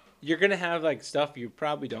you're gonna have like stuff you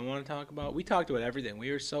probably don't want to talk about. We talked about everything.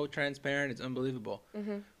 We were so transparent. It's unbelievable.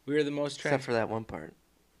 Mhm. We were the most Except transparent. for that one part.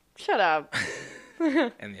 Shut up.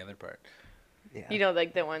 And the other part. Yeah. You know,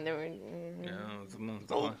 like the one that were.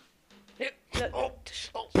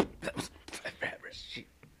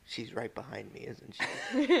 She's right behind me, isn't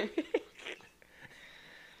she?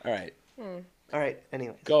 All right, All right,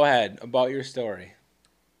 anyway. go ahead about your story.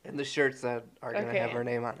 And the shirts that are going to have Okay. her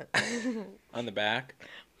name on it. On the back.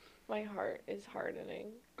 My heart is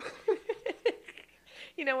hardening.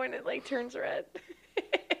 You know when it like turns red.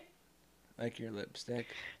 Like your lipstick.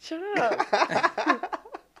 Shut up.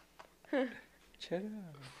 Shut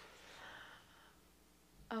up.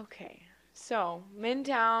 Okay, so I'm in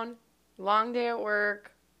town, long day at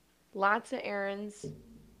work, lots of errands,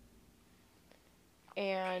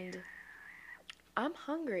 and I'm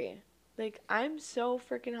hungry. Like, I'm so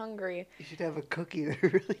freaking hungry. You should have a cookie. They're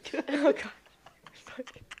really good. Oh, God.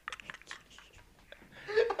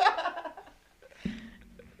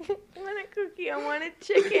 I want a cookie. I want a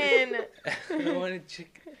chicken. I wanted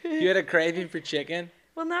chicken. You had a craving for chicken?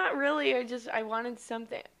 Well, not really. I wanted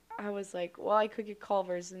something. I was like, well, I could get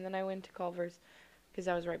Culver's, and then I went to Culver's because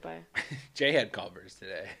I was right by. Jay had Culver's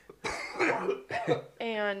today.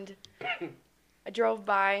 And I drove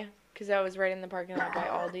by because I was right in the parking lot by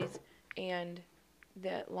Aldi's, and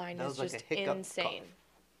the line That was was like just a hiccup insane.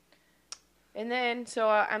 And then, so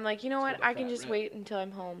I'm like, you know what? called a I can fat just rat. wait until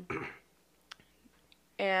I'm home.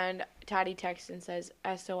 And Toddy texts and says,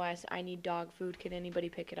 SOS, I need dog food. Can anybody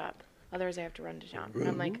pick it up? Otherwise, I have to run to town. And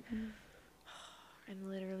I'm like, I'm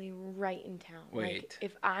literally right in town. Wait. Like,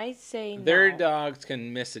 if I say Their no, dogs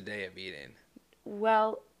can miss a day of eating.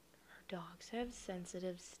 well, dogs have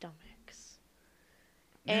sensitive stomachs.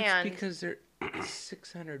 That's And because they're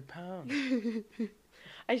 600 pounds.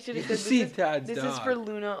 I should have You said see Todd's this is for dog.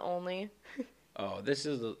 Luna only. Oh,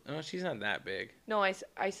 she's not that big. No, I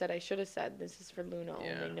said I should have said this is for Luna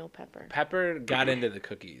Yeah. only, no Pepper. Pepper got into the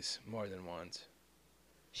cookies more than once.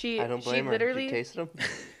 She I don't she blame her. literally You tasted them?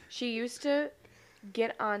 she used to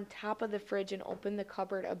get on top of the fridge and open the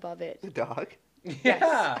cupboard above it. The dog?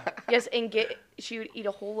 Yeah. Yes, and she would eat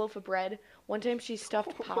a whole loaf of bread. One time she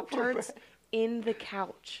stuffed Pop-Tarts in the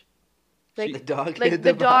couch. Like The dog like hid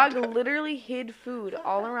the the dog Pop-Tart. literally hid food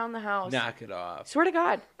all around the house. Knock it off. Swear to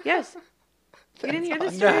God. Yes. You didn't hear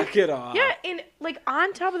this That's story? Knock it off. Yeah, and like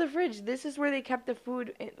on top of the fridge, this is where they kept the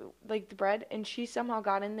food, like the bread, and she somehow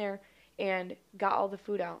got in there and got all the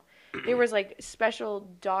food out. There was like special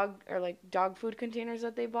dog food containers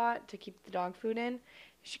that they bought to keep the dog food in.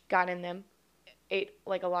 She got in them, ate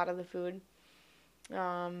like a lot of the food.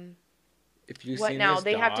 If you What seen now? this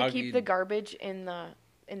They have to dog, keep you'd- the garbage in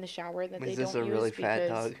the shower that they Is this don't a use really fat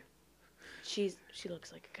because dog? she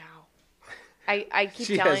looks like a cow. I keep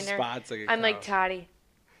She telling has her. spots like a I'm cow. like, Toddy,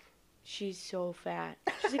 she's so fat.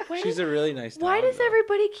 She's like, She's a really nice dog. why does though.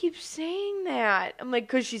 everybody keep saying that? I'm like,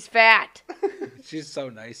 'cause she's fat. She's so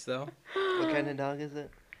nice though. What kind of dog is it?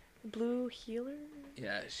 Blue healer?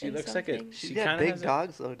 Yeah, she And looks like a. something. She's She got kind of big has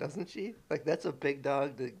dogs though, doesn't she? Like that's a big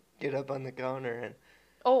dog to get up on the counter and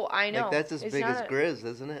Oh, I know. like that's as It's big not as Grizz,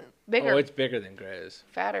 isn't it? bigger, Oh, it's bigger than Grizz.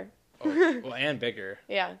 fatter. Oh, well, and bigger.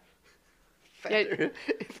 Yeah. Fatter.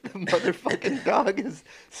 If the motherfucking dog is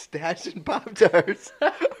stashing Pop-Tarts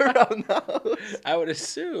around the house. I would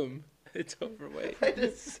assume it's overweight.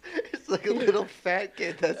 It's like a little fat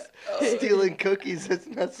kid that's stealing cookies that's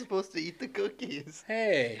not supposed to eat the cookies.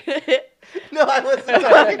 Hey. No, I wasn't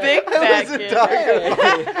talking. Big I fat wasn't kid.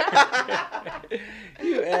 talking about.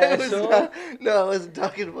 You I was asshole. not, no, I wasn't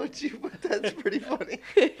talking about you, but that's pretty funny.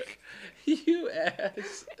 You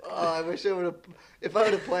ass. Oh, I wish I would have. If I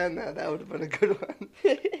would have planned that, that would have been a good one.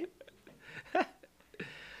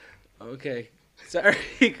 Okay. Sorry.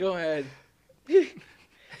 Go ahead.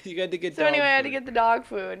 You got to get. So dog anyway, I had to food. get the dog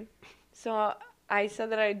food. So I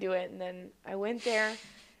said that I'd do it, and then I went there.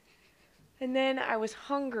 And then I was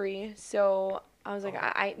hungry, so I was like,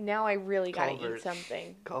 I now I really gotta eat Culver's.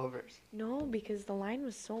 something. Culver's. No, because the line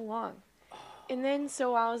was so long. And then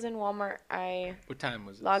so I was in Walmart. I What time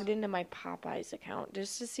was this? logged into my Popeyes account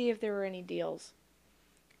just to see if there were any deals.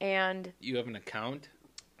 And You have an account?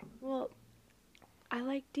 well, I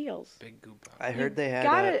like deals. Big goop. I heard they had.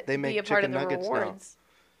 Gotta They be make a part of chicken the nuggets rewards.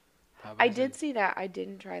 Popeyes I and did see that. I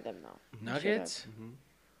didn't try them though. Nuggets? now. Mhm.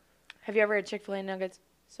 Have you ever had Chick-fil-A nuggets?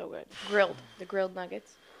 So good. Grilled. The grilled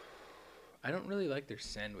nuggets. I don't really like their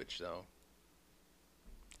sandwich though.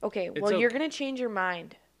 Okay, It's well, you're okay. going to change your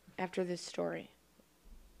mind after this story.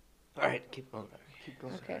 All right, keep going. Keep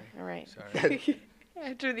going. Okay, all right. Sorry.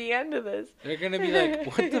 After the end of this. They're gonna be like,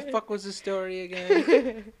 "What the fuck was the story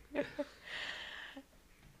again?"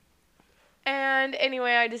 And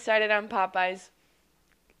anyway, I decided on Popeyes.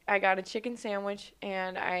 I got a chicken sandwich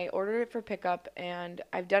and I ordered it for pickup. And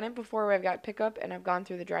I've done it before where I've got pickup and I've gone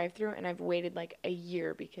through the drive-thru and I've waited like a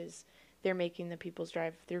year because they're making the people's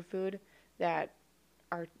drive-thru food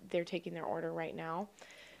they're taking their order right now.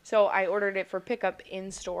 So I ordered it for pickup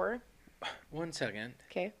in store. 1 second.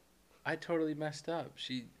 Okay. I totally messed up.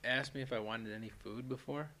 She asked me if I wanted any food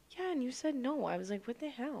before. Yeah, and you said no. I was like, what the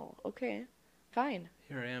hell? Okay, fine.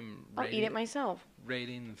 Here I am I'll eat it myself.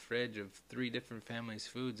 raiding the fridge of 3 different families'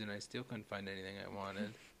 foods, and I still couldn't find anything I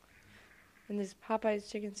wanted. And this Popeye's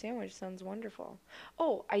chicken sandwich sounds wonderful.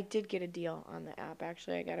 Oh, I did get a deal on the app.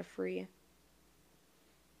 Actually, I got a free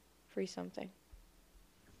something.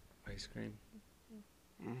 Ice cream.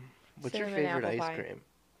 What's your Cinnamon favorite apple ice pie. cream?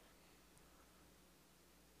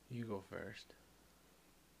 You go first.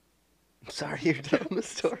 Sorry, you're telling the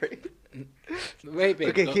story. Wait, babe.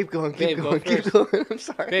 Okay, go- keep going. babe, Keep go going. Keep first. going. I'm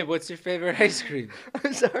sorry. Babe, what's your favorite ice cream?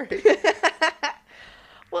 I'm sorry.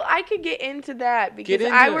 Well, I could get into that because Get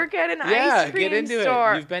into I it. work at an Yeah, ice cream get into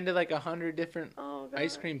store. it. You've been to like 100 different Oh, God.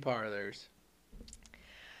 ice cream parlors.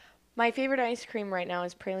 My favorite ice cream right now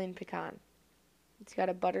is praline pecan. It's got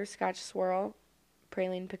a butterscotch swirl,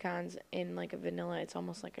 praline pecans in like a vanilla. It's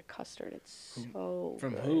almost like a custard. It's so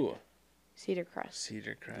From good. who? Cedar Crust.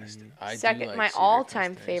 Cedar Crest. I do Second, like my Cedar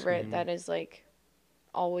all-time Crest ice favorite cream. that is like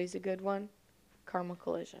always a good one, Caramel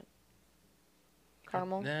Collision.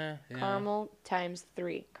 Caramel. Nah, yeah. Caramel times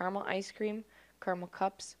 3. Caramel ice cream, caramel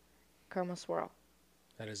cups, caramel swirl.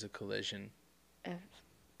 That is a collision.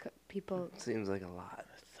 People, Seems like a lot.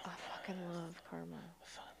 I fucking love caramel.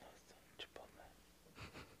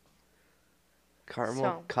 Caramel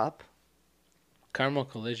So- cup? Caramel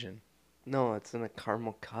collision. No, it's in a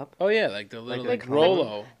caramel cup. Oh yeah, like the little Like like, a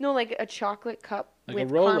Rolo, No, like a chocolate cup like with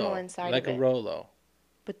a Rolo, caramel inside like of a it, Rolo.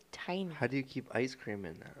 but tiny. How do you keep ice cream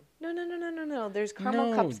in that? No. There's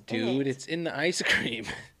caramel No, cups dude, in it. it's in the ice cream.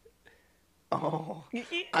 Oh,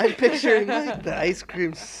 I'm picturing like the ice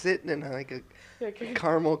cream sitting in like a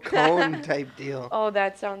caramel cone type deal. Oh,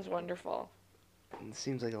 that sounds wonderful. It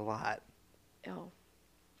seems like a lot. Oh,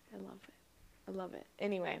 I love it. I love it.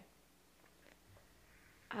 Anyway,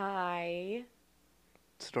 I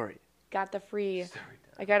Story. got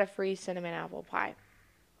I got a free cinnamon apple pie,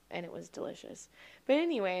 and it was delicious. But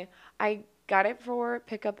anyway, I got it for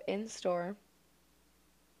pickup in store,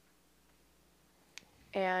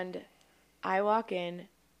 and I walk in,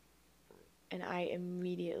 and I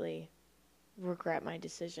immediately regret my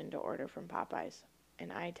decision to order from Popeyes.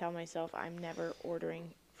 And I tell myself I'm never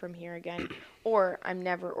ordering from here again, or I'm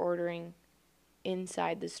never ordering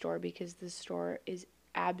inside the store because the store is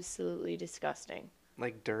absolutely disgusting.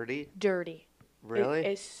 Like dirty? Dirty. Really?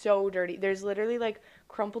 It is so dirty. There's literally like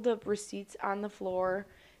crumpled up receipts on the floor.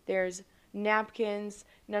 There's napkins.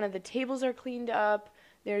 None of the tables are cleaned up.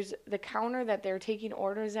 There's the counter that they're taking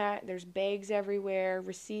orders at. There's bags everywhere,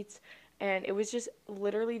 receipts. And it was just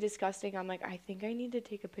literally disgusting. I'm like, I think I need to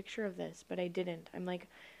take a picture of this, but I didn't. I'm like,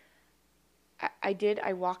 I did.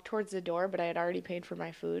 I walked towards the door, but I had already paid for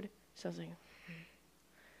my food. So I was like,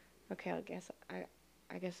 okay,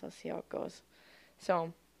 I guess I'll see how it goes.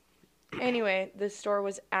 So anyway, the store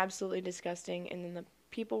was absolutely disgusting. And then the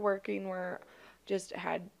people working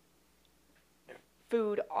had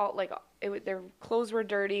food all like their clothes were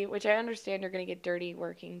dirty, which I understand you're gonna get dirty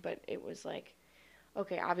working, but it was like,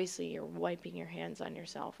 okay, obviously you're wiping your hands on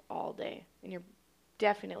yourself all day, and you're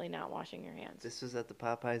definitely not washing your hands. This was at the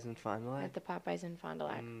Popeyes in Fond du Lac? At the Popeyes in Fond du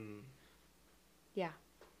Lac. Mm. Yeah.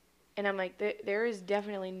 And I'm like, there is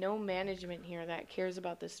definitely no management here that cares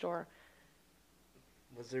about this store.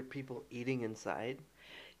 Was there people eating inside?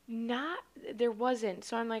 There wasn't.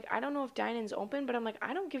 So I'm like, I don't know if dining's open, but I'm like,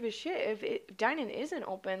 I don't give a shit if dining isn't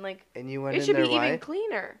open. Like, And you went it in should there be why? even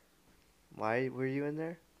cleaner Why were you in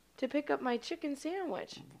there? to pick up my chicken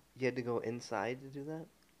sandwich. You had to go inside to do that?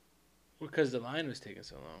 Because the line was taking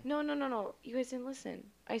so long. No. You guys didn't listen.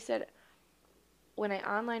 I said, when I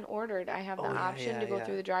online ordered, I have the Oh, yeah, option to go yeah.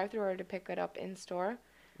 through the drive-thru or to pick it up in store.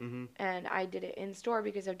 Mm-hmm. And I did it in store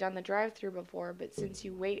because I've done the drive-thru before. But since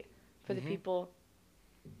you wait for the people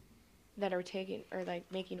that are taking or like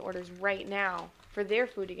making orders right now for their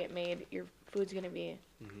food to get made, your food's gonna be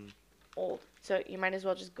old. So you might as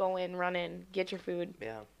well just go in, run in, get your food.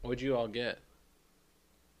 Yeah. What'd you all get?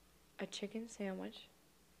 A chicken sandwich,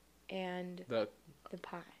 and The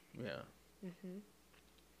pie. yeah. hmm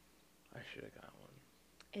I should have got one.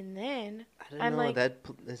 And then I don't I'm know. like-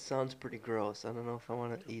 That sounds pretty gross. I don't know if I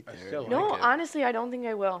want to eat I there. still anymore. no, like it. honestly, I don't think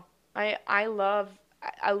I will. I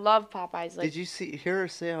love Popeyes. Like Did you hear her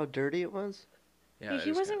say how dirty it was? Yeah, he it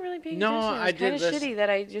was wasn't good. really paying No, attention. It was I kind of did listen. shitty that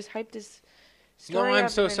I just hyped this No, story I'm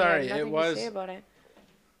up so and he had sorry. It nothing was- to say about it.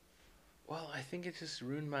 Well, I think it just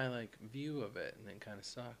ruined my like view of it, and it kind of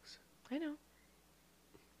sucks. I know.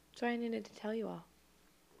 So I needed to tell you all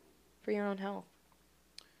for your own health.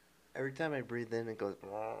 Every time I breathe in, it goes.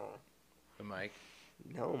 "Blah." The mic,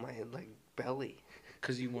 No, my like belly.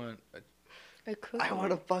 because you want. A cookie. I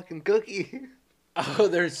want a fucking cookie. Oh,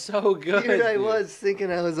 they're so good. Here I dude. was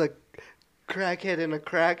thinking I was a crackhead in a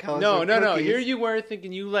crack house. No. with Here cookies. you were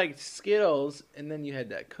thinking you liked Skittles, and then you had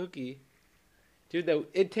that cookie. Dude,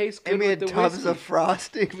 it tastes good And we with had the tubs whiskey. of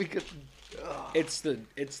frosting because. Ugh. It's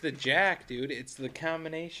the Jack, dude. It's the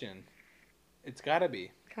combination. It's gotta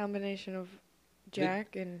be. Combination of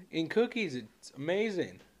Jack and In cookies, it's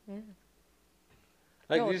amazing. Mm.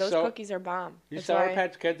 Like no, these those so, cookies are bomb. these That's Sour why-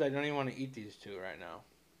 Patch Kids, I don't even want to eat these two right now.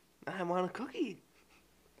 I want a cookie.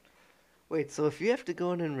 Wait, so if you have to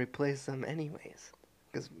go in and replace them anyways,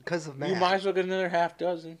 because of Matt. You might as well get another half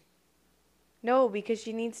dozen. No, because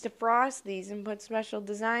she needs to frost these and put special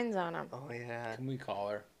designs on them. Oh yeah, Can we call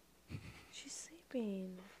her? She's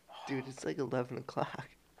sleeping. dude, it's like 11 o'clock.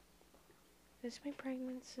 It's my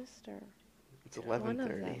pregnant sister. It's One of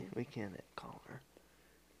 11:30. them. We can't call her.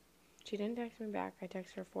 She didn't text me back. I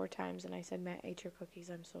texted her 4 times and I said, Matt ate your cookies.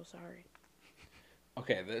 I'm so sorry.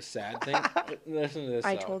 Okay, the sad thing. Listen to this.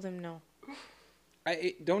 I though. told him no.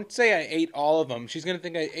 Don't say I ate all of them. She's gonna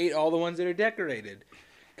think I ate all the ones that are decorated.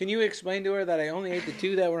 Can you explain to her that I only ate the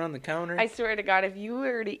 2 that were on the counter? I swear to God, if you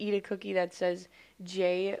were to eat a cookie that says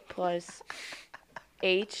J plus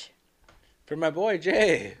H. For my boy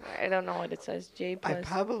Jay. I don't know what it says. J I plus.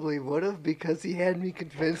 probably would have because he had me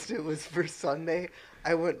convinced it was for Sunday.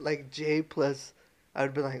 I went like J plus. I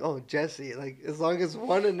would be like, oh, Jesse. Like, as long as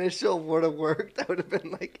one initial would have worked, I would have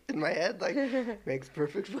been like, in my head, like, makes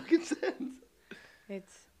perfect fucking sense.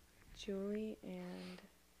 It's Julie and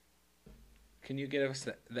Can you get us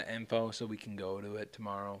the info so we can go to it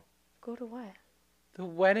tomorrow? go to what? The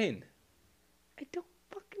wedding. I don't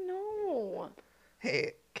fucking know.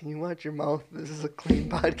 Hey, can you watch your mouth? This is a clean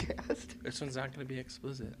podcast. This one's not going to be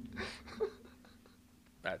explicit.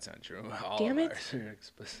 That's not true. All Damn of it. ours are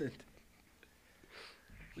explicit.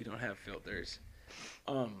 We don't have filters.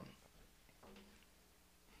 Can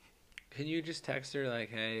you just text her like,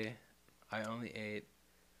 hey, I only ate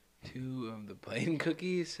 2 of the plain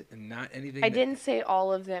cookies and not anything. I didn't say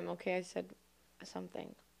all of them, okay? I said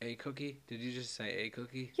something. A cookie? Did you just say a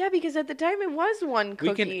cookie? Yeah, because at the time it was one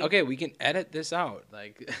cookie. We can edit this out.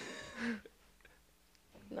 Like,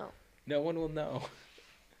 No. no one will know.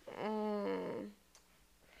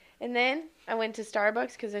 And then I went to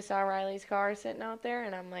Starbucks because I saw Riley's car sitting out there,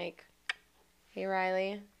 and I'm like, hey,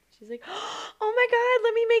 Riley. She's like, oh my God,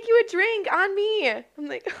 let me make you a drink on me. I'm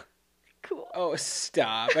like, cool. Oh,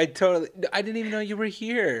 stop. I didn't even know you were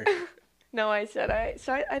here. No, I said, I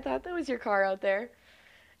thought that was your car out there.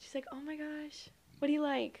 She's like, oh my gosh, what do you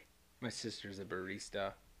like? My sister's a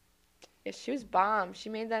barista. Yeah, she was bomb. She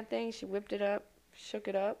made that thing. She whipped it up, shook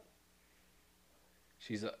it up.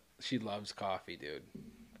 She loves coffee, dude.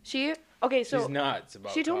 Okay, so She's nuts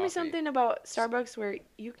about she told me coffee. something about Starbucks where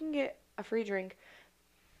you can get a free drink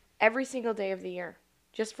every single day of the year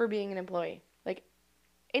just for being an employee. Like,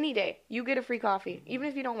 any day, you get a free coffee, even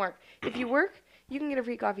if you don't work. If you work, you can get a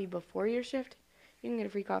free coffee before your shift. You can get a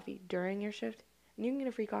free coffee during your shift. And you can get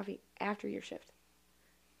a free coffee after your shift.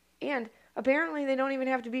 And apparently they don't even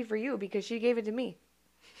have to be for you because she gave it to me.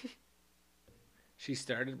 She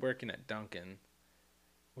started working at Dunkin',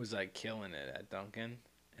 was like killing it at Dunkin',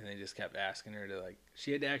 and they just kept asking her to like.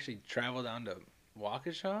 She had to actually travel down to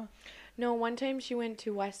Waukesha. No, one time she went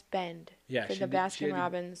to West Bend Yeah, for she the did- she had to-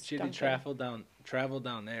 Baskin-Robbins. She had to Dunkin'. travel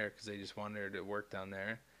down there because they just wanted her to work down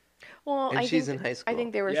there. Well, And I she's think, in high school. I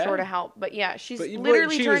think they were Yeah. sort of help, but yeah, she's But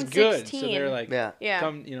literally she turned was good, 16. so they're like, Yeah. Yeah.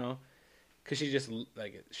 come, because she just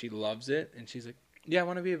like she loves it, and she's like, yeah, I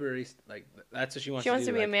want to be a barista. Like that's what she wants. She wants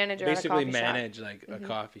do, to be a like, manager at a basically coffee shop. manage like a Mhm.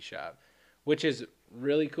 coffee shop, which is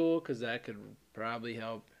really cool because that could probably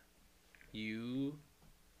help you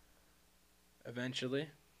eventually.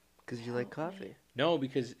 Because you like coffee. No,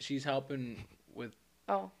 because she's helping with.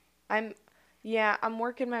 Oh, I'm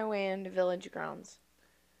working my way into Village Grounds.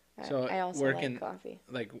 So I also working- like coffee.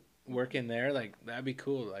 Like working there, like that'd be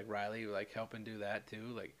cool. Like Riley, like helping do that too.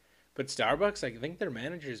 Like, but Starbucks, like, I think their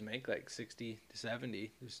managers make like 60 to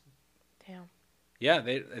 70. Damn. Yeah,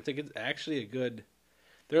 I think it's actually a good.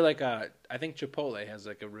 They're like I think Chipotle has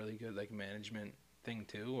like a really good like management thing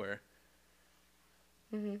too. Where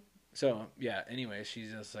Mhm. so yeah. Anyway,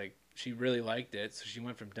 she's just like she really liked it, so she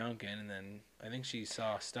went from Dunkin', and then I think she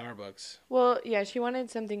saw Starbucks. Well, yeah, she wanted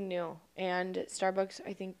something new, and Starbucks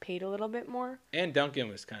I think paid a little bit more. And Dunkin'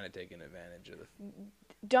 was kind of taking advantage of the.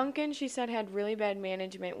 Duncan, she said, had really bad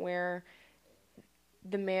management where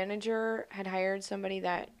the manager had hired somebody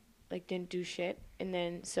that like didn't do shit, and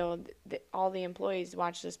then so all the employees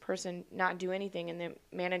watched this person not do anything, and the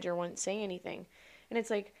manager wouldn't say anything, and it's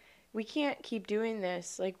like we can't keep doing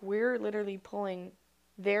this. Like we're literally pulling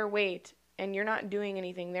their weight, and you're not doing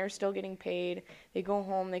anything. They're still getting paid. They go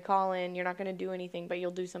home, they call in. You're not going to do anything, but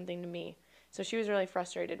you'll do something to me. So she was really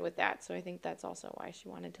frustrated with that. So I think that's also why she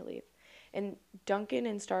wanted to leave. And Dunkin'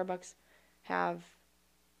 and Starbucks have,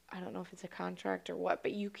 I don't know if it's a contract or what,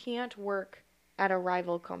 but you can't work at a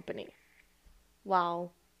rival company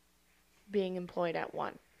while being employed at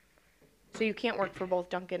one. So you can't work for both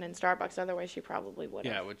Dunkin' and Starbucks. Otherwise, she probably would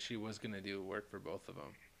have. Yeah, what she was gonna do, work for both of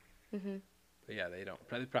them. Mm-hmm. But yeah, they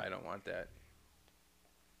probably don't want that.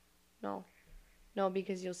 No,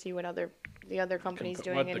 because you'll see what the other company's what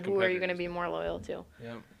doing, the and who are you going to competitors be do. more loyal to?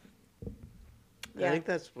 Yeah. Yeah. I think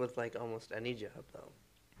that's with like almost any job though.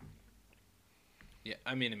 Yeah,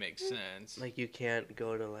 I mean it makes sense. Like you can't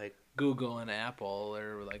go to like Google and Apple,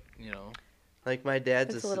 or like like my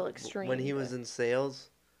dad's That's a little extreme, when he was but- in sales.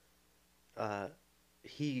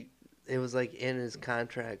 It was like in his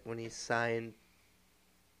contract when he signed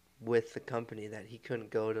with the company that he couldn't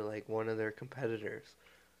go to like one of their competitors.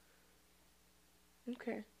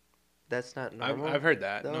 Okay. That's not normal. I've heard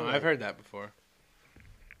that. No, No, like- I've heard that before.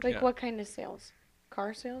 Like Yeah. what kind of sales?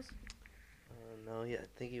 Car sales? No, yeah, I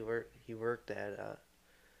think he worked at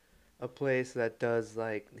a place that does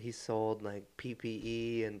like he sold like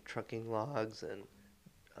PPE and trucking logs and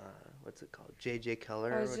what's it called? JJ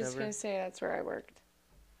Keller I or was just whatever. gonna say that's where I worked.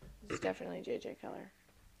 It's definitely JJ Keller.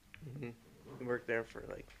 He worked there for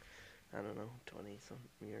like, I don't know, 20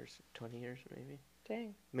 years maybe.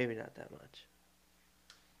 Dang. Maybe not that much.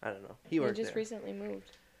 I don't know. He He worked just there. recently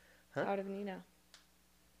moved Huh? out of Nina.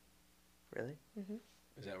 Really?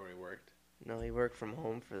 Is that where he worked? No, he worked from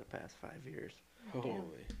home for the past 5 years. Damn.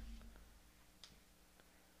 Holy.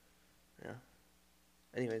 Yeah.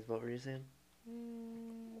 Anyways, what were you saying?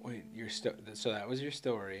 Wait, so that was your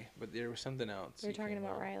story, but there was something else. We were you talking came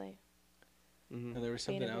about on. Riley. Mm-hmm. No, there was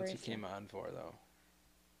Being something a else you barista. came on for though.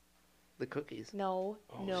 The cookies. No,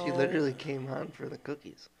 Oh, no. She literally came on for the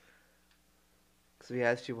cookies. Because we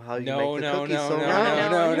asked you how you No, make the no, cookies no, so no, round. no,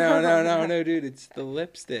 no, no, no, no, no. no, dude! It's the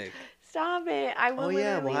lipstick. Stop it! I will Oh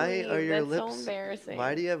yeah, literally why leave. are your That's lips? so embarrassing.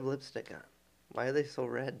 Why do you have lipstick on? Why are they so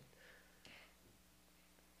red?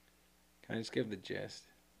 Can I just give the gist?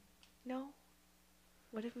 No.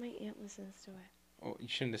 What if my aunt listens to it? Oh, you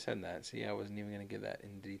shouldn't have said that. See, I wasn't even gonna give that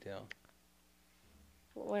in detail.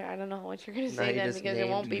 Well, I don't know what you're gonna Now say you then just because it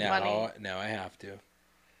won't be funny. No, I have to.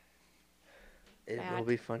 It will Bad.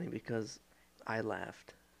 be funny because I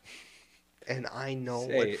laughed, and I know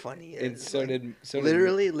Say what it. funny And is. so Like, did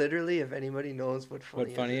literally, if anybody knows what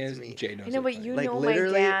What funny it's is? me. Jay knows. I know, what but funny you is. Like, know my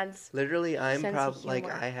literally- dad's. Literally, I'm Sense of like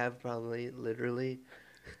humor. I have probably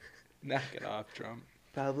Knock it off, Trump.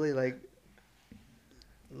 like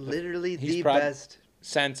literally He's the prob- best.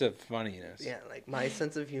 Sense of funniness. Yeah, like my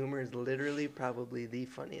sense of humor is literally probably the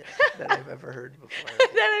funniest that I've ever heard before.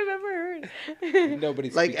 that I've ever heard.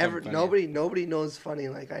 Nobody's Like become ever, funny. nobody knows funny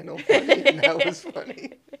like I know funny, and that was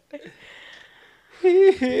funny.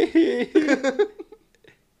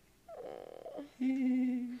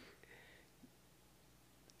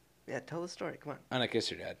 Yeah, tell the story. Come on. Anna,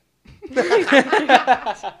 kiss your dad.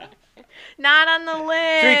 Not on the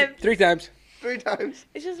lip. Three times. 3 times.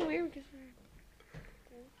 It's just weird because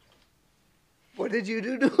What did you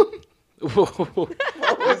do to him? Whoa!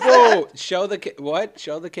 Whoa! Show the what?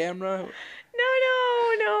 Show the camera.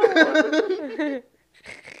 no.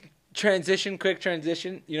 Quick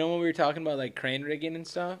transition. You know when we were talking about like crane rigging and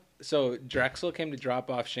stuff? So Drexel came to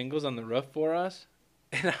drop off shingles on the roof for us,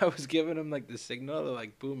 and I was giving him like the signal to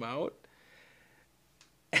like boom out.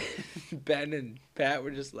 Ben and Pat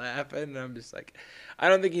were just laughing, and I'm just like, I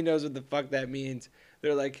don't think he knows what the fuck that means.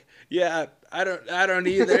 They're like, yeah, I don't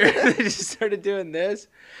either. They just started doing this.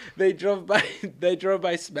 They drove by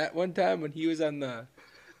Smet one time when he was on the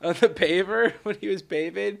paver, when he was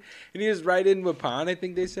paving, and he was right in Waupun, I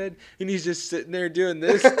think they said, and he's just sitting there doing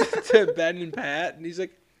this to Ben and Pat, and he's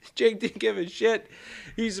like, Jake didn't give a shit.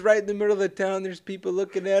 He's right in the middle of the town. There's people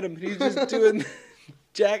looking at him. He's just doing,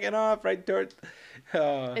 jacking off right toward.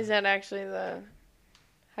 Is that actually the?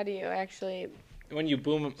 How do you actually? When you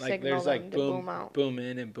boom, like Signal there's like them to boom, boom out. boom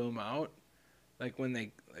in and boom out. Like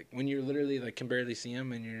when you're literally like can barely see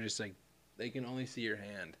them and you're just like, they can only see your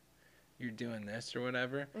hand. You're doing this or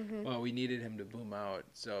whatever. Mhm. Well, we needed him to boom out,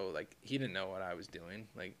 so like he didn't know what I was doing.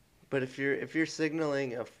 Like But if you're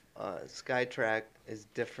signaling a SkyTrack is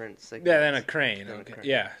different signals. yeah, then a crane. Than a Okay. crane.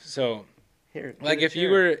 Yeah. So Here, like get a if you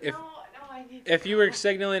chair. were I need. if you were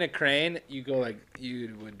signaling a crane, you go like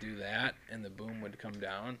you would do that, and the boom would come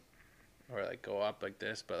down, or like go up like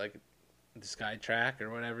this. But like the SkyTrack or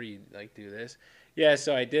whatever, you like do this. Yeah.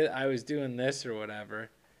 So I was doing this or whatever.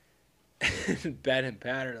 Ben and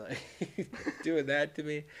Pat are like doing that to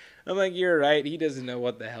me. I'm like, you're right. He doesn't know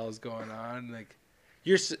what the hell's going on. Like,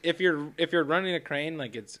 if you're running a crane,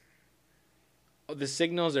 like the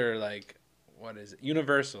signals are like, what is it?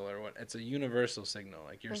 Universal or what? It's a universal signal.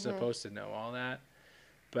 Like you're supposed to know all that.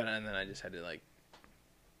 But and then I just had to like,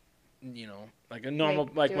 you know, like a normal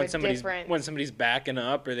Like, like do when it somebody's different. backing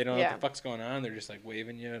up or they don't know Yeah. what the fuck's going on. They're just like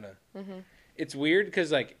waving you to. Mm-hmm. It's weird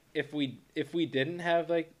because like if we didn't have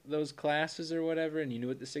like those classes or whatever and you knew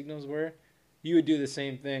what the signals were, you would do the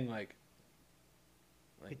same thing. Like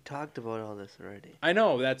We talked about all this already. I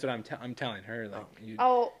know that's what I'm telling her. Like you,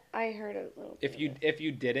 Oh, I heard a little. if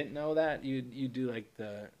you didn't know that, you do like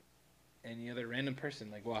any other random person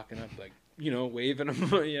like walking up like you know waving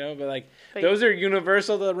them you know, but like But- those are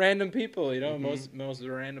universal to random people. You know, Mhm. most of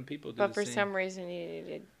the random people do But the for same. some reason, you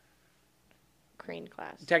needed crane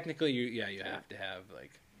class. Technically, you have to have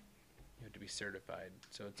like you have to be certified,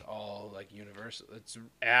 so it's all like universal. It's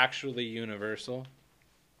actually universal.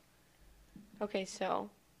 Okay, so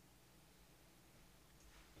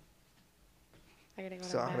I gotta go. So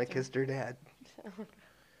to the Anna bathroom. kissed her dad.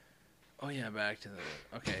 Oh yeah, back to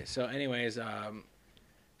the okay. So, anyways,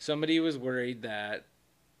 somebody was worried that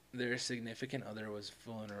their significant other was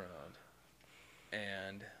fooling around,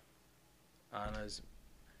 and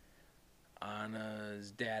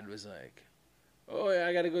Anna's dad was like, "Oh yeah,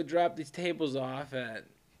 I gotta go drop these tables off at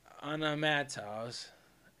Anna Matt's house,"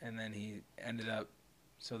 and then he ended up.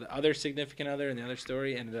 So the other significant other in the other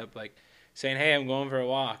story ended up like saying, "Hey, I'm going for a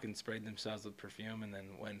walk," and sprayed themselves with perfume, and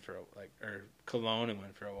then went for or cologne and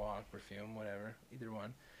went for a walk, perfume, whatever, either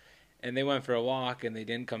one. And they went for a walk, and they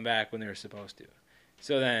didn't come back when they were supposed to.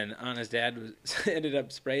 So then Anna's dad ended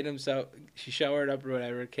up spraying himself. She showered up or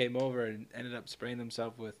whatever, came over and ended up spraying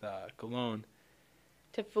himself with cologne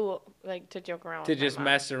To joke around. to with my just mom.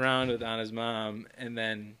 mess around with Anna's mom. And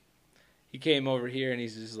then he came over here and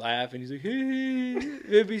he's just laughing. He's like, "Hey,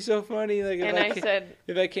 it'd be so funny like And I said,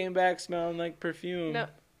 if I came back smelling like perfume." No.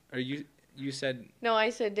 Or you said, no, I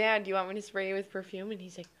said, Dad, do you want me to spray you with perfume? And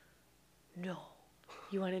he's like, no.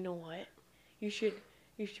 You want to know what? You should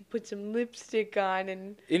put some lipstick on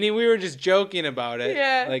and we were just joking about it.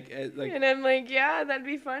 Yeah. Like and I'm like, yeah, that'd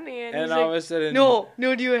be funny. And, and he's all like, of a sudden, no,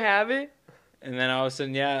 do you have it? And then all of a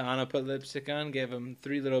sudden, yeah, Anna put lipstick on, gave him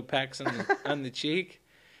 3 little pecks on the on the cheek,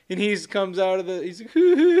 and comes out of he's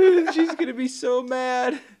like, she's gonna be so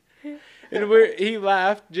mad. And he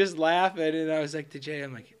laughed, just laughing, and I was like to Jay,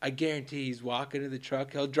 I'm like, I guarantee he's walking to the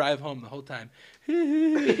truck, he'll drive home the whole time,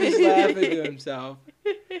 just laughing to himself.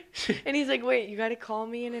 And he's like, wait, you got to call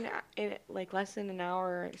me in like less than an hour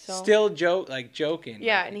or so. Still joking.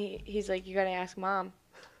 Yeah, and he's like, you got to ask Mom.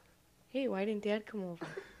 Hey, why didn't Dad come over?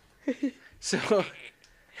 So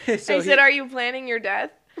I said, are you planning your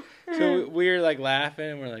death? So we were like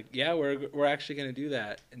laughing, and we're like, yeah, we're actually gonna do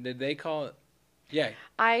that. And did they call it? Yeah.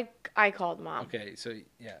 I called Mom. Okay, so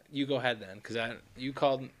yeah, you go ahead then, cause you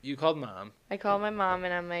called Mom. I called my mom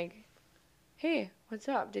and I'm like, hey, what's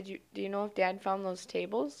up? Do you know if Dad found those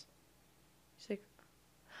tables? She's like,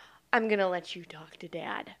 I'm gonna let you talk to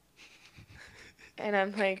Dad. And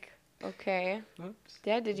I'm like, okay. Oops.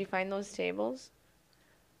 Dad, did you find those tables?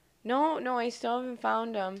 No, I still haven't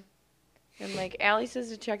found them. And like, Allie says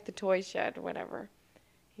to check the toy shed, whatever.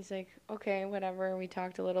 He's like, okay, whatever. We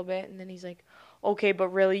talked a little bit, and then he's like, okay, but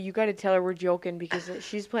really, you got to tell her we're joking because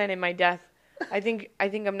she's planning my death. I think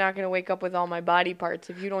I'm not gonna wake up with all my body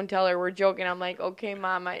parts if you don't tell her we're joking. I'm like, okay,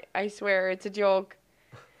 Mom, I swear it's a joke.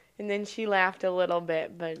 And then she laughed a little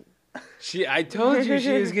bit, but I told you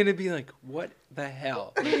she was gonna be like, what the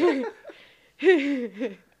hell?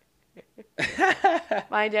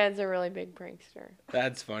 my dad's a really big prankster.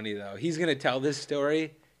 That's funny though. He's gonna tell this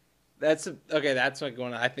story. That's like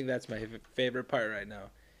going on. I think that's my favorite part right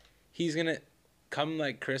now. He's gonna come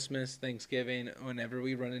like Christmas, Thanksgiving, whenever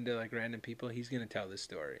we run into like random people, he's gonna tell this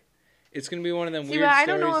story. It's gonna be one of them weird but I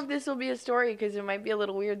stories. don't know if this will be a story because it might be a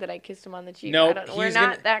little weird that I kissed him on the cheek. Nope, We're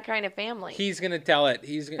not that kind of family. He's gonna tell it.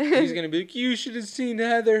 He's gonna be like, you should have seen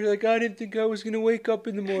Heather. Like, I didn't think I was gonna wake up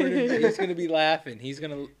in the morning. And he's gonna be laughing.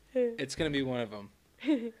 It's gonna be one of them.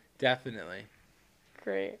 Definitely.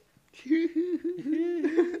 Great.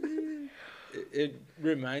 It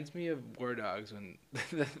reminds me of War Dogs when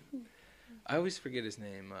I always forget his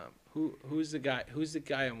name. Who's the guy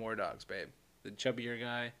in War Dogs, babe? The chubbier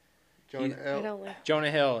guy. Jonah I Hill. don't like.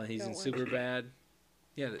 Jonah Hill, and he's in Don't like- Superbad.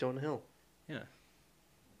 Yeah. Jonah Hill.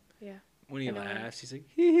 Yeah. When he I know him. laughs, he's like,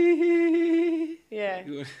 Yeah.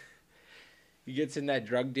 He gets in that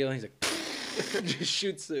drug deal, and he's like, just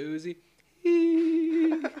shoots the Uzi.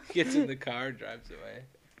 Gets in the car, drives away.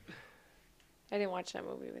 I didn't watch that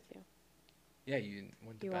movie with you. Yeah, you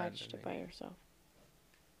went to You bed. watched I it think. by yourself.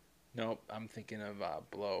 Nope, I'm thinking of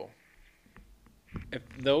Blow. If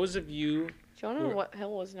those of you, Jonah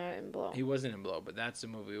Hill was not in Blow. he wasn't in Blow, but that's the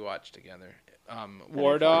movie we watched together. I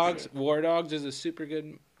War thought Dogs. War Dogs is a super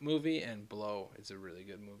good movie, and Blow is a really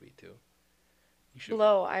good movie too. You should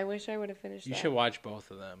Blow. I wish I would have finished you that. should watch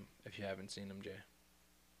both of them if you haven't seen them, Jay.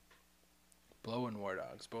 Blow and War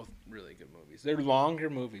Dogs, both really good movies. They're longer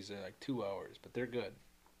movies. They're like 2 hours, but they're good.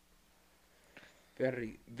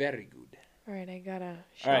 Very, very good. All right, I got a All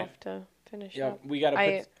shelf right. to finish Yeah, up. we gotta put.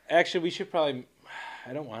 I- Actually, we should probably.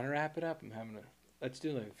 I don't want to wrap it up. Let's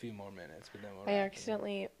do like a few more minutes, but then we'll. I wrap it up.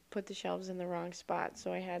 accidentally put the shelves in the wrong spot,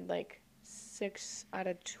 so I had like 6 out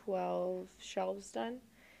of 12 shelves done,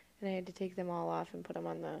 and I had to take them all off and put them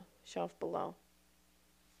on the shelf below.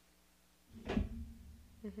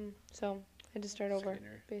 So I had to start over,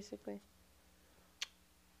 Skinner. basically.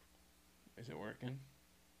 Is it working?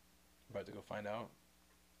 About to go find out.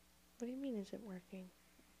 What do you mean, is it working?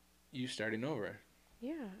 You starting over?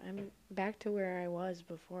 Yeah, I'm back to where I was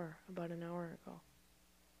before, about an hour ago.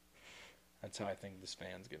 That's how I think this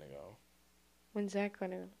fan's gonna go. When's that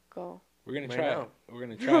gonna go? We're gonna Right try now. it. We're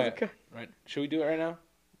gonna try it. God. Right? Should we do it right now?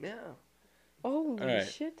 Yeah. Holy right.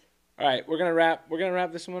 shit! All right, we're gonna wrap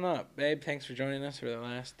this one up, babe. Thanks for joining us for the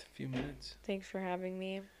last few minutes. Thanks for having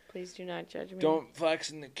me. Please do not judge me. Don't flex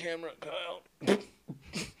in the camera, Kyle.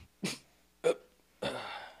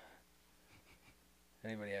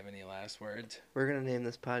 Anybody have any last words? We're gonna name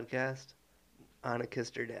this podcast Anna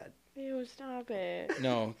Kissed Her Dad. Ew, stop it.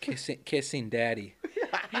 No, kissing daddy.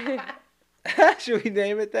 Should we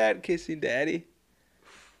name it that? Kissing daddy?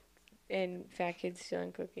 And fat kids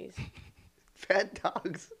stealing cookies. Fat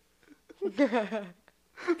dogs.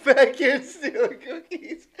 Fat kids stealing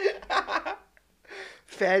cookies.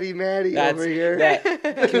 Fatty Maddie over here.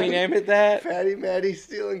 Can we name it that? Fatty Maddie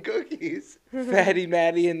stealing cookies. Fatty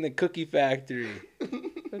Maddie in the Cookie Factory.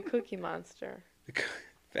 The Cookie Monster.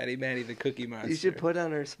 Fatty Maddie the Cookie Monster. You should put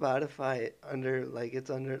on our Spotify under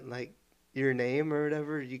your name or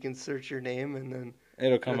whatever. You can search your name and then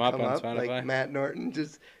It'll come up on Spotify. Like Matt Norton,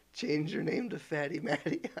 just change your name to Fatty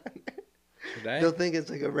Maddie on there. Should I? They'll think it's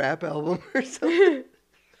like a rap album or something.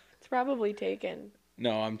 It's probably taken.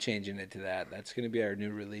 No, I'm changing it to that. That's gonna be our new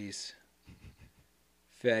release.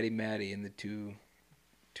 Fatty Maddie and the two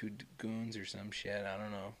goons or some shit. I don't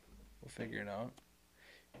know. We'll figure it out.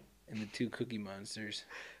 And the two Cookie Monsters.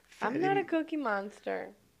 I'm not a Cookie Monster.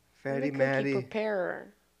 I'm Fatty a cookie Maddie,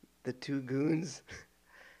 preparer. the two goons,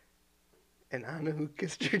 and Anna who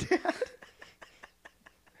kissed her dad.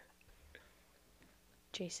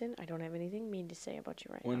 Jason, I don't have anything mean to say about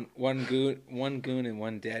you right now. One goon and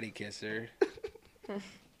one daddy kisser.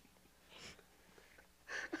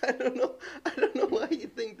 I don't know why you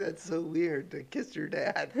think that's so weird to kiss your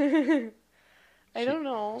dad. I don't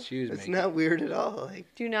know. She was It's making. not weird at all. Like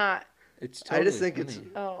Do not. It's totally I just think funny.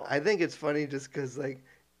 Oh. I think it's funny just because like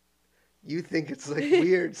you think it's like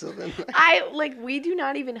weird. So then We do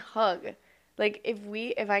not even hug. Like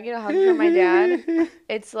if I get a hug from my dad,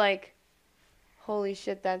 it's like, holy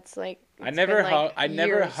shit, that's like. I it's never been, like, I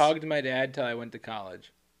never years. hugged my dad till I went to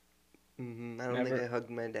college. I don't Never. think I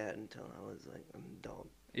hugged my dad until I was like an adult.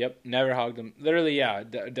 Yep, never hugged him. Literally, yeah,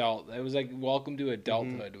 adult. It was like welcome to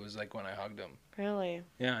adulthood. It was like when I hugged him. Really?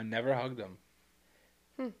 Yeah, I never hugged him.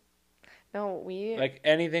 No, we. Like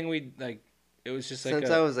anything we like, it was just like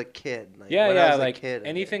Since I was a kid. Like, yeah, when I yeah, was like a kid,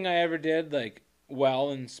 anything I ever did, like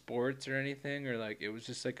well in sports or anything, or like it was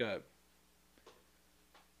just like a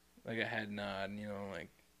head nod, you know, like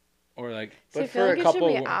or like. See, I But feel for like a it couple,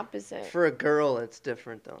 should be opposite. For a girl, it's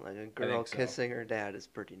different though. Like a girl think so. kissing her dad is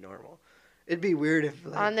pretty normal. It'd be weird if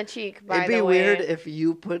like, On the cheek, by it'd the be way. weird if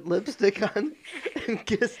you put lipstick on and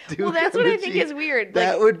kissed Duke. Well, that's on what the I think cheek. is weird.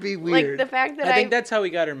 That Like, would be weird. like the fact that I think that's how we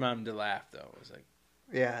got her mom to laugh though. It was like.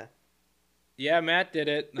 Yeah. Yeah, Matt did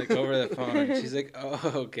it, like, over the phone. She's like,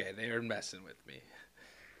 oh, okay, they were messing with me.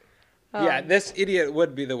 Yeah, this idiot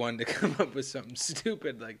would be the one to come up with something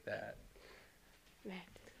stupid like that.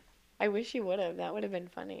 I wish you would have. That would have been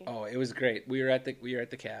funny. Oh, it was great. We were at the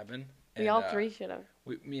cabin. We all three should have.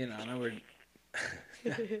 Me and Anna were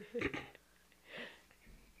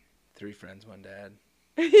three friends, one dad.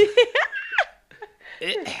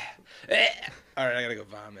 All right, I gotta go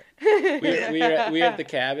vomit. We were at the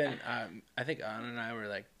cabin. I think Anna and I were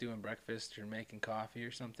like doing breakfast or making coffee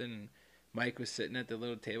or something, and Mike was sitting at the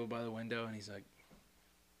little table by the window, and he's like,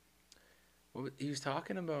 he was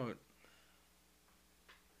talking about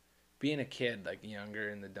being a kid, like younger,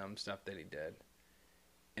 and the dumb stuff that he did,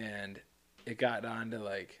 and it got on to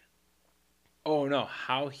like, oh no,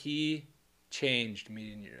 how he changed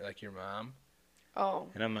meeting your mom. Oh.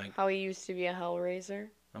 And I'm like, How he used to be a hellraiser.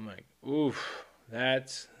 I'm like, oof,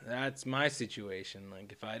 that's my situation.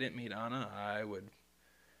 Like, if I didn't meet Anna, I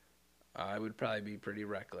would probably be pretty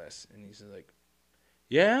reckless. And he's like,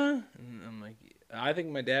 yeah? And I'm like, I think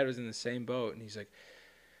my dad was in the same boat. And he's like,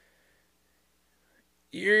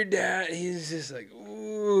 your dad, he's just like,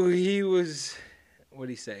 ooh, he was, what'd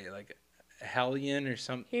he say? Like, a hellion or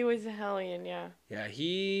something? He was a hellion, yeah. Yeah,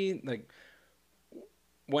 he, like,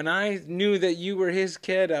 when I knew that you were his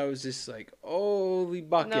kid, I was just like, holy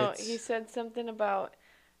buckets. No, he said something about,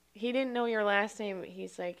 he didn't know your last name.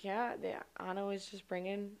 He's like, yeah, Anna was just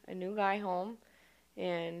bringing a new guy home,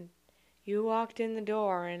 and you walked in the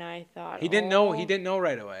door, and I thought, He didn't know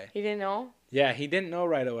right away. He didn't know? Yeah, he didn't know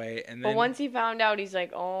right away, and then But once he found out, he's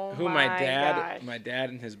like, oh who my dad, gosh.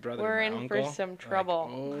 and his brother, We're and my in for uncle, some trouble.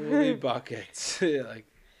 Like, holy buckets! Like,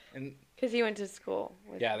 and Because he went to school.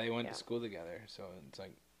 yeah, they went to school together, so it's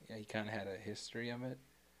like, yeah, he kind of had a history of it.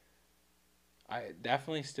 I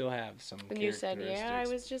definitely still have some. And you said, yeah, I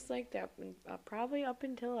characteristics was just like that, probably up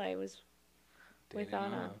until I was with dating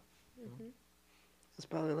Anna. It's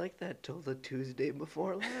probably like that till the Tuesday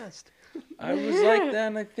before last. I was like that,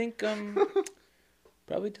 and I think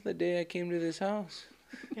probably to the day I came to this house.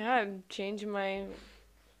 Yeah, I'm changing my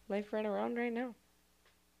life right around right now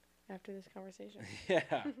after this conversation.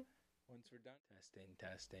 Yeah. Once we're done.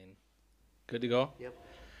 Testing. Good to go? Yep.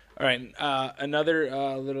 All right.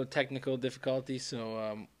 Another little technical difficulty.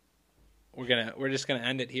 So we're just gonna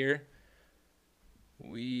end it here.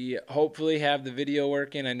 We hopefully have the video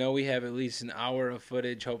working. I know we have at least an hour of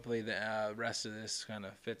footage. Hopefully the rest of this kind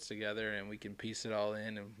of fits together and we can piece it all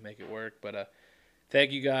in and make it work. But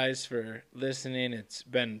thank you guys for listening. It's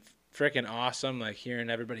been freaking awesome, like hearing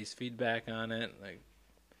everybody's feedback on it. Like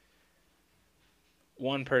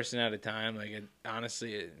one person at a time. Like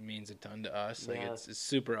honestly, it means a ton to us. Like Yeah. it's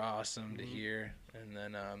super awesome to hear. And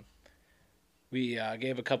then we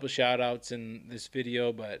gave a couple shout outs in this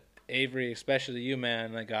video, but Avery, especially you,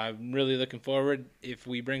 man, like I'm really looking forward if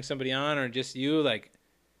we bring somebody on or just you, like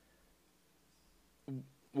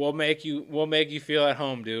we'll make you feel at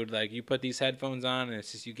home, dude. Like you put these headphones on and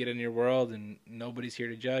it's just you get in your world and nobody's here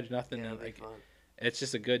to judge, nothing. Yeah, it'll be Like fun. it's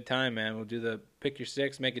just a good time, man. We'll do the pick your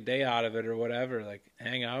six, make a day out of it or whatever, like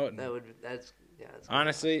hang out. And That's gonna be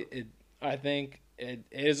honestly, awesome. I think it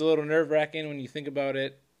is a little nerve-wracking when you think about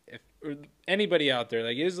it. If or anybody out there,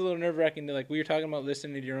 like it is a little nerve-wracking to, like we were talking about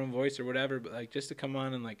listening to your own voice or whatever, but like just to come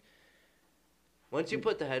on and like Once you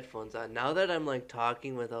put the headphones on, now that I'm like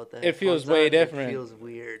talking without the It headphones feels way on, different. It feels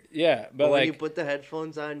weird. yeah, But but when like you put the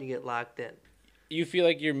headphones on, you get locked in. you feel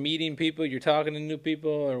like you're meeting people, you're talking to new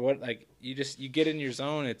people or what, like you get in your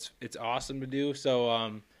zone. It's awesome to do.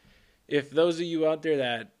 So if those of you out there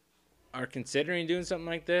that are considering doing something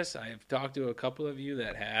like this, I've talked to a couple of you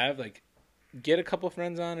that have, like get a couple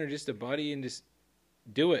friends on or just a buddy and just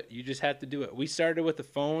do it. You just have to do it. We started with the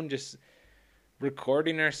phone, just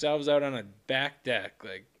recording ourselves out on a back deck,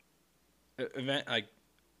 like event. Like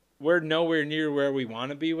we're nowhere near where we want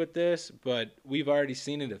to be with this, but we've already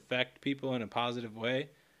seen it affect people in a positive way.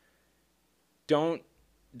 Don't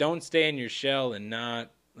stay in your shell and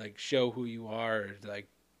not like show who you are, or, like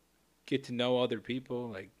get to know other people.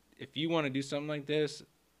 Like if you want to do something like this,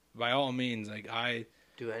 by all means, like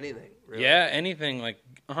Do anything. Really. yeah, anything, like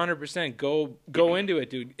 100%. Go into it,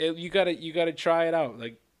 dude. You gotta try it out.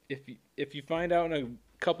 Like if you find out in a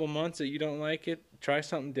couple months that you don't like it, try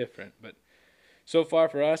something different. But so far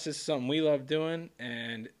for us, it's something we love doing,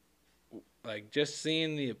 and like just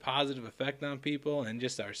seeing the positive effect on people and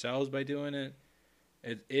just ourselves by doing it,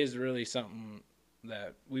 it is really something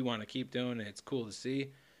that we want to keep doing. And it's cool to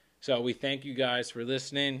see. So we thank you guys for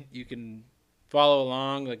listening. You can follow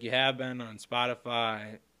along like you have been on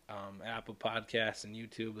Spotify, Apple Podcasts, and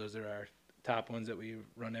YouTube. Those are our top ones that we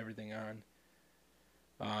run everything on.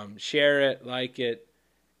 Share it, like it,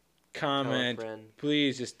 comment. Tell a friend.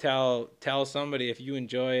 Please just tell somebody if you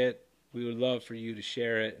enjoy it. We would love for you to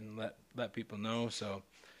share it and let people know. So,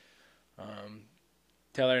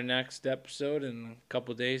 till our next episode in a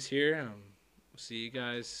couple days here. We'll see you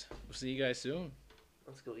guys soon.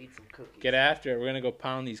 Let's go eat some cookies. Get after it. We're gonna go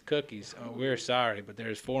pound these cookies. Oh, we're sorry, but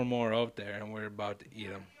there's 4 more out there, and we're about to eat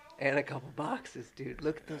them. And a couple boxes, dude.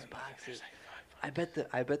 Look at those boxes. I bet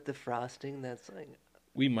the frosting that's like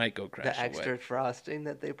We might go crash the away. extra frosting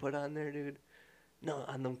that they put on there, dude. No,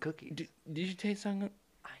 on them cookies. Did you taste something?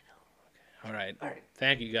 I know. All right. All right.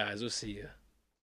 Thank you guys. We'll see you.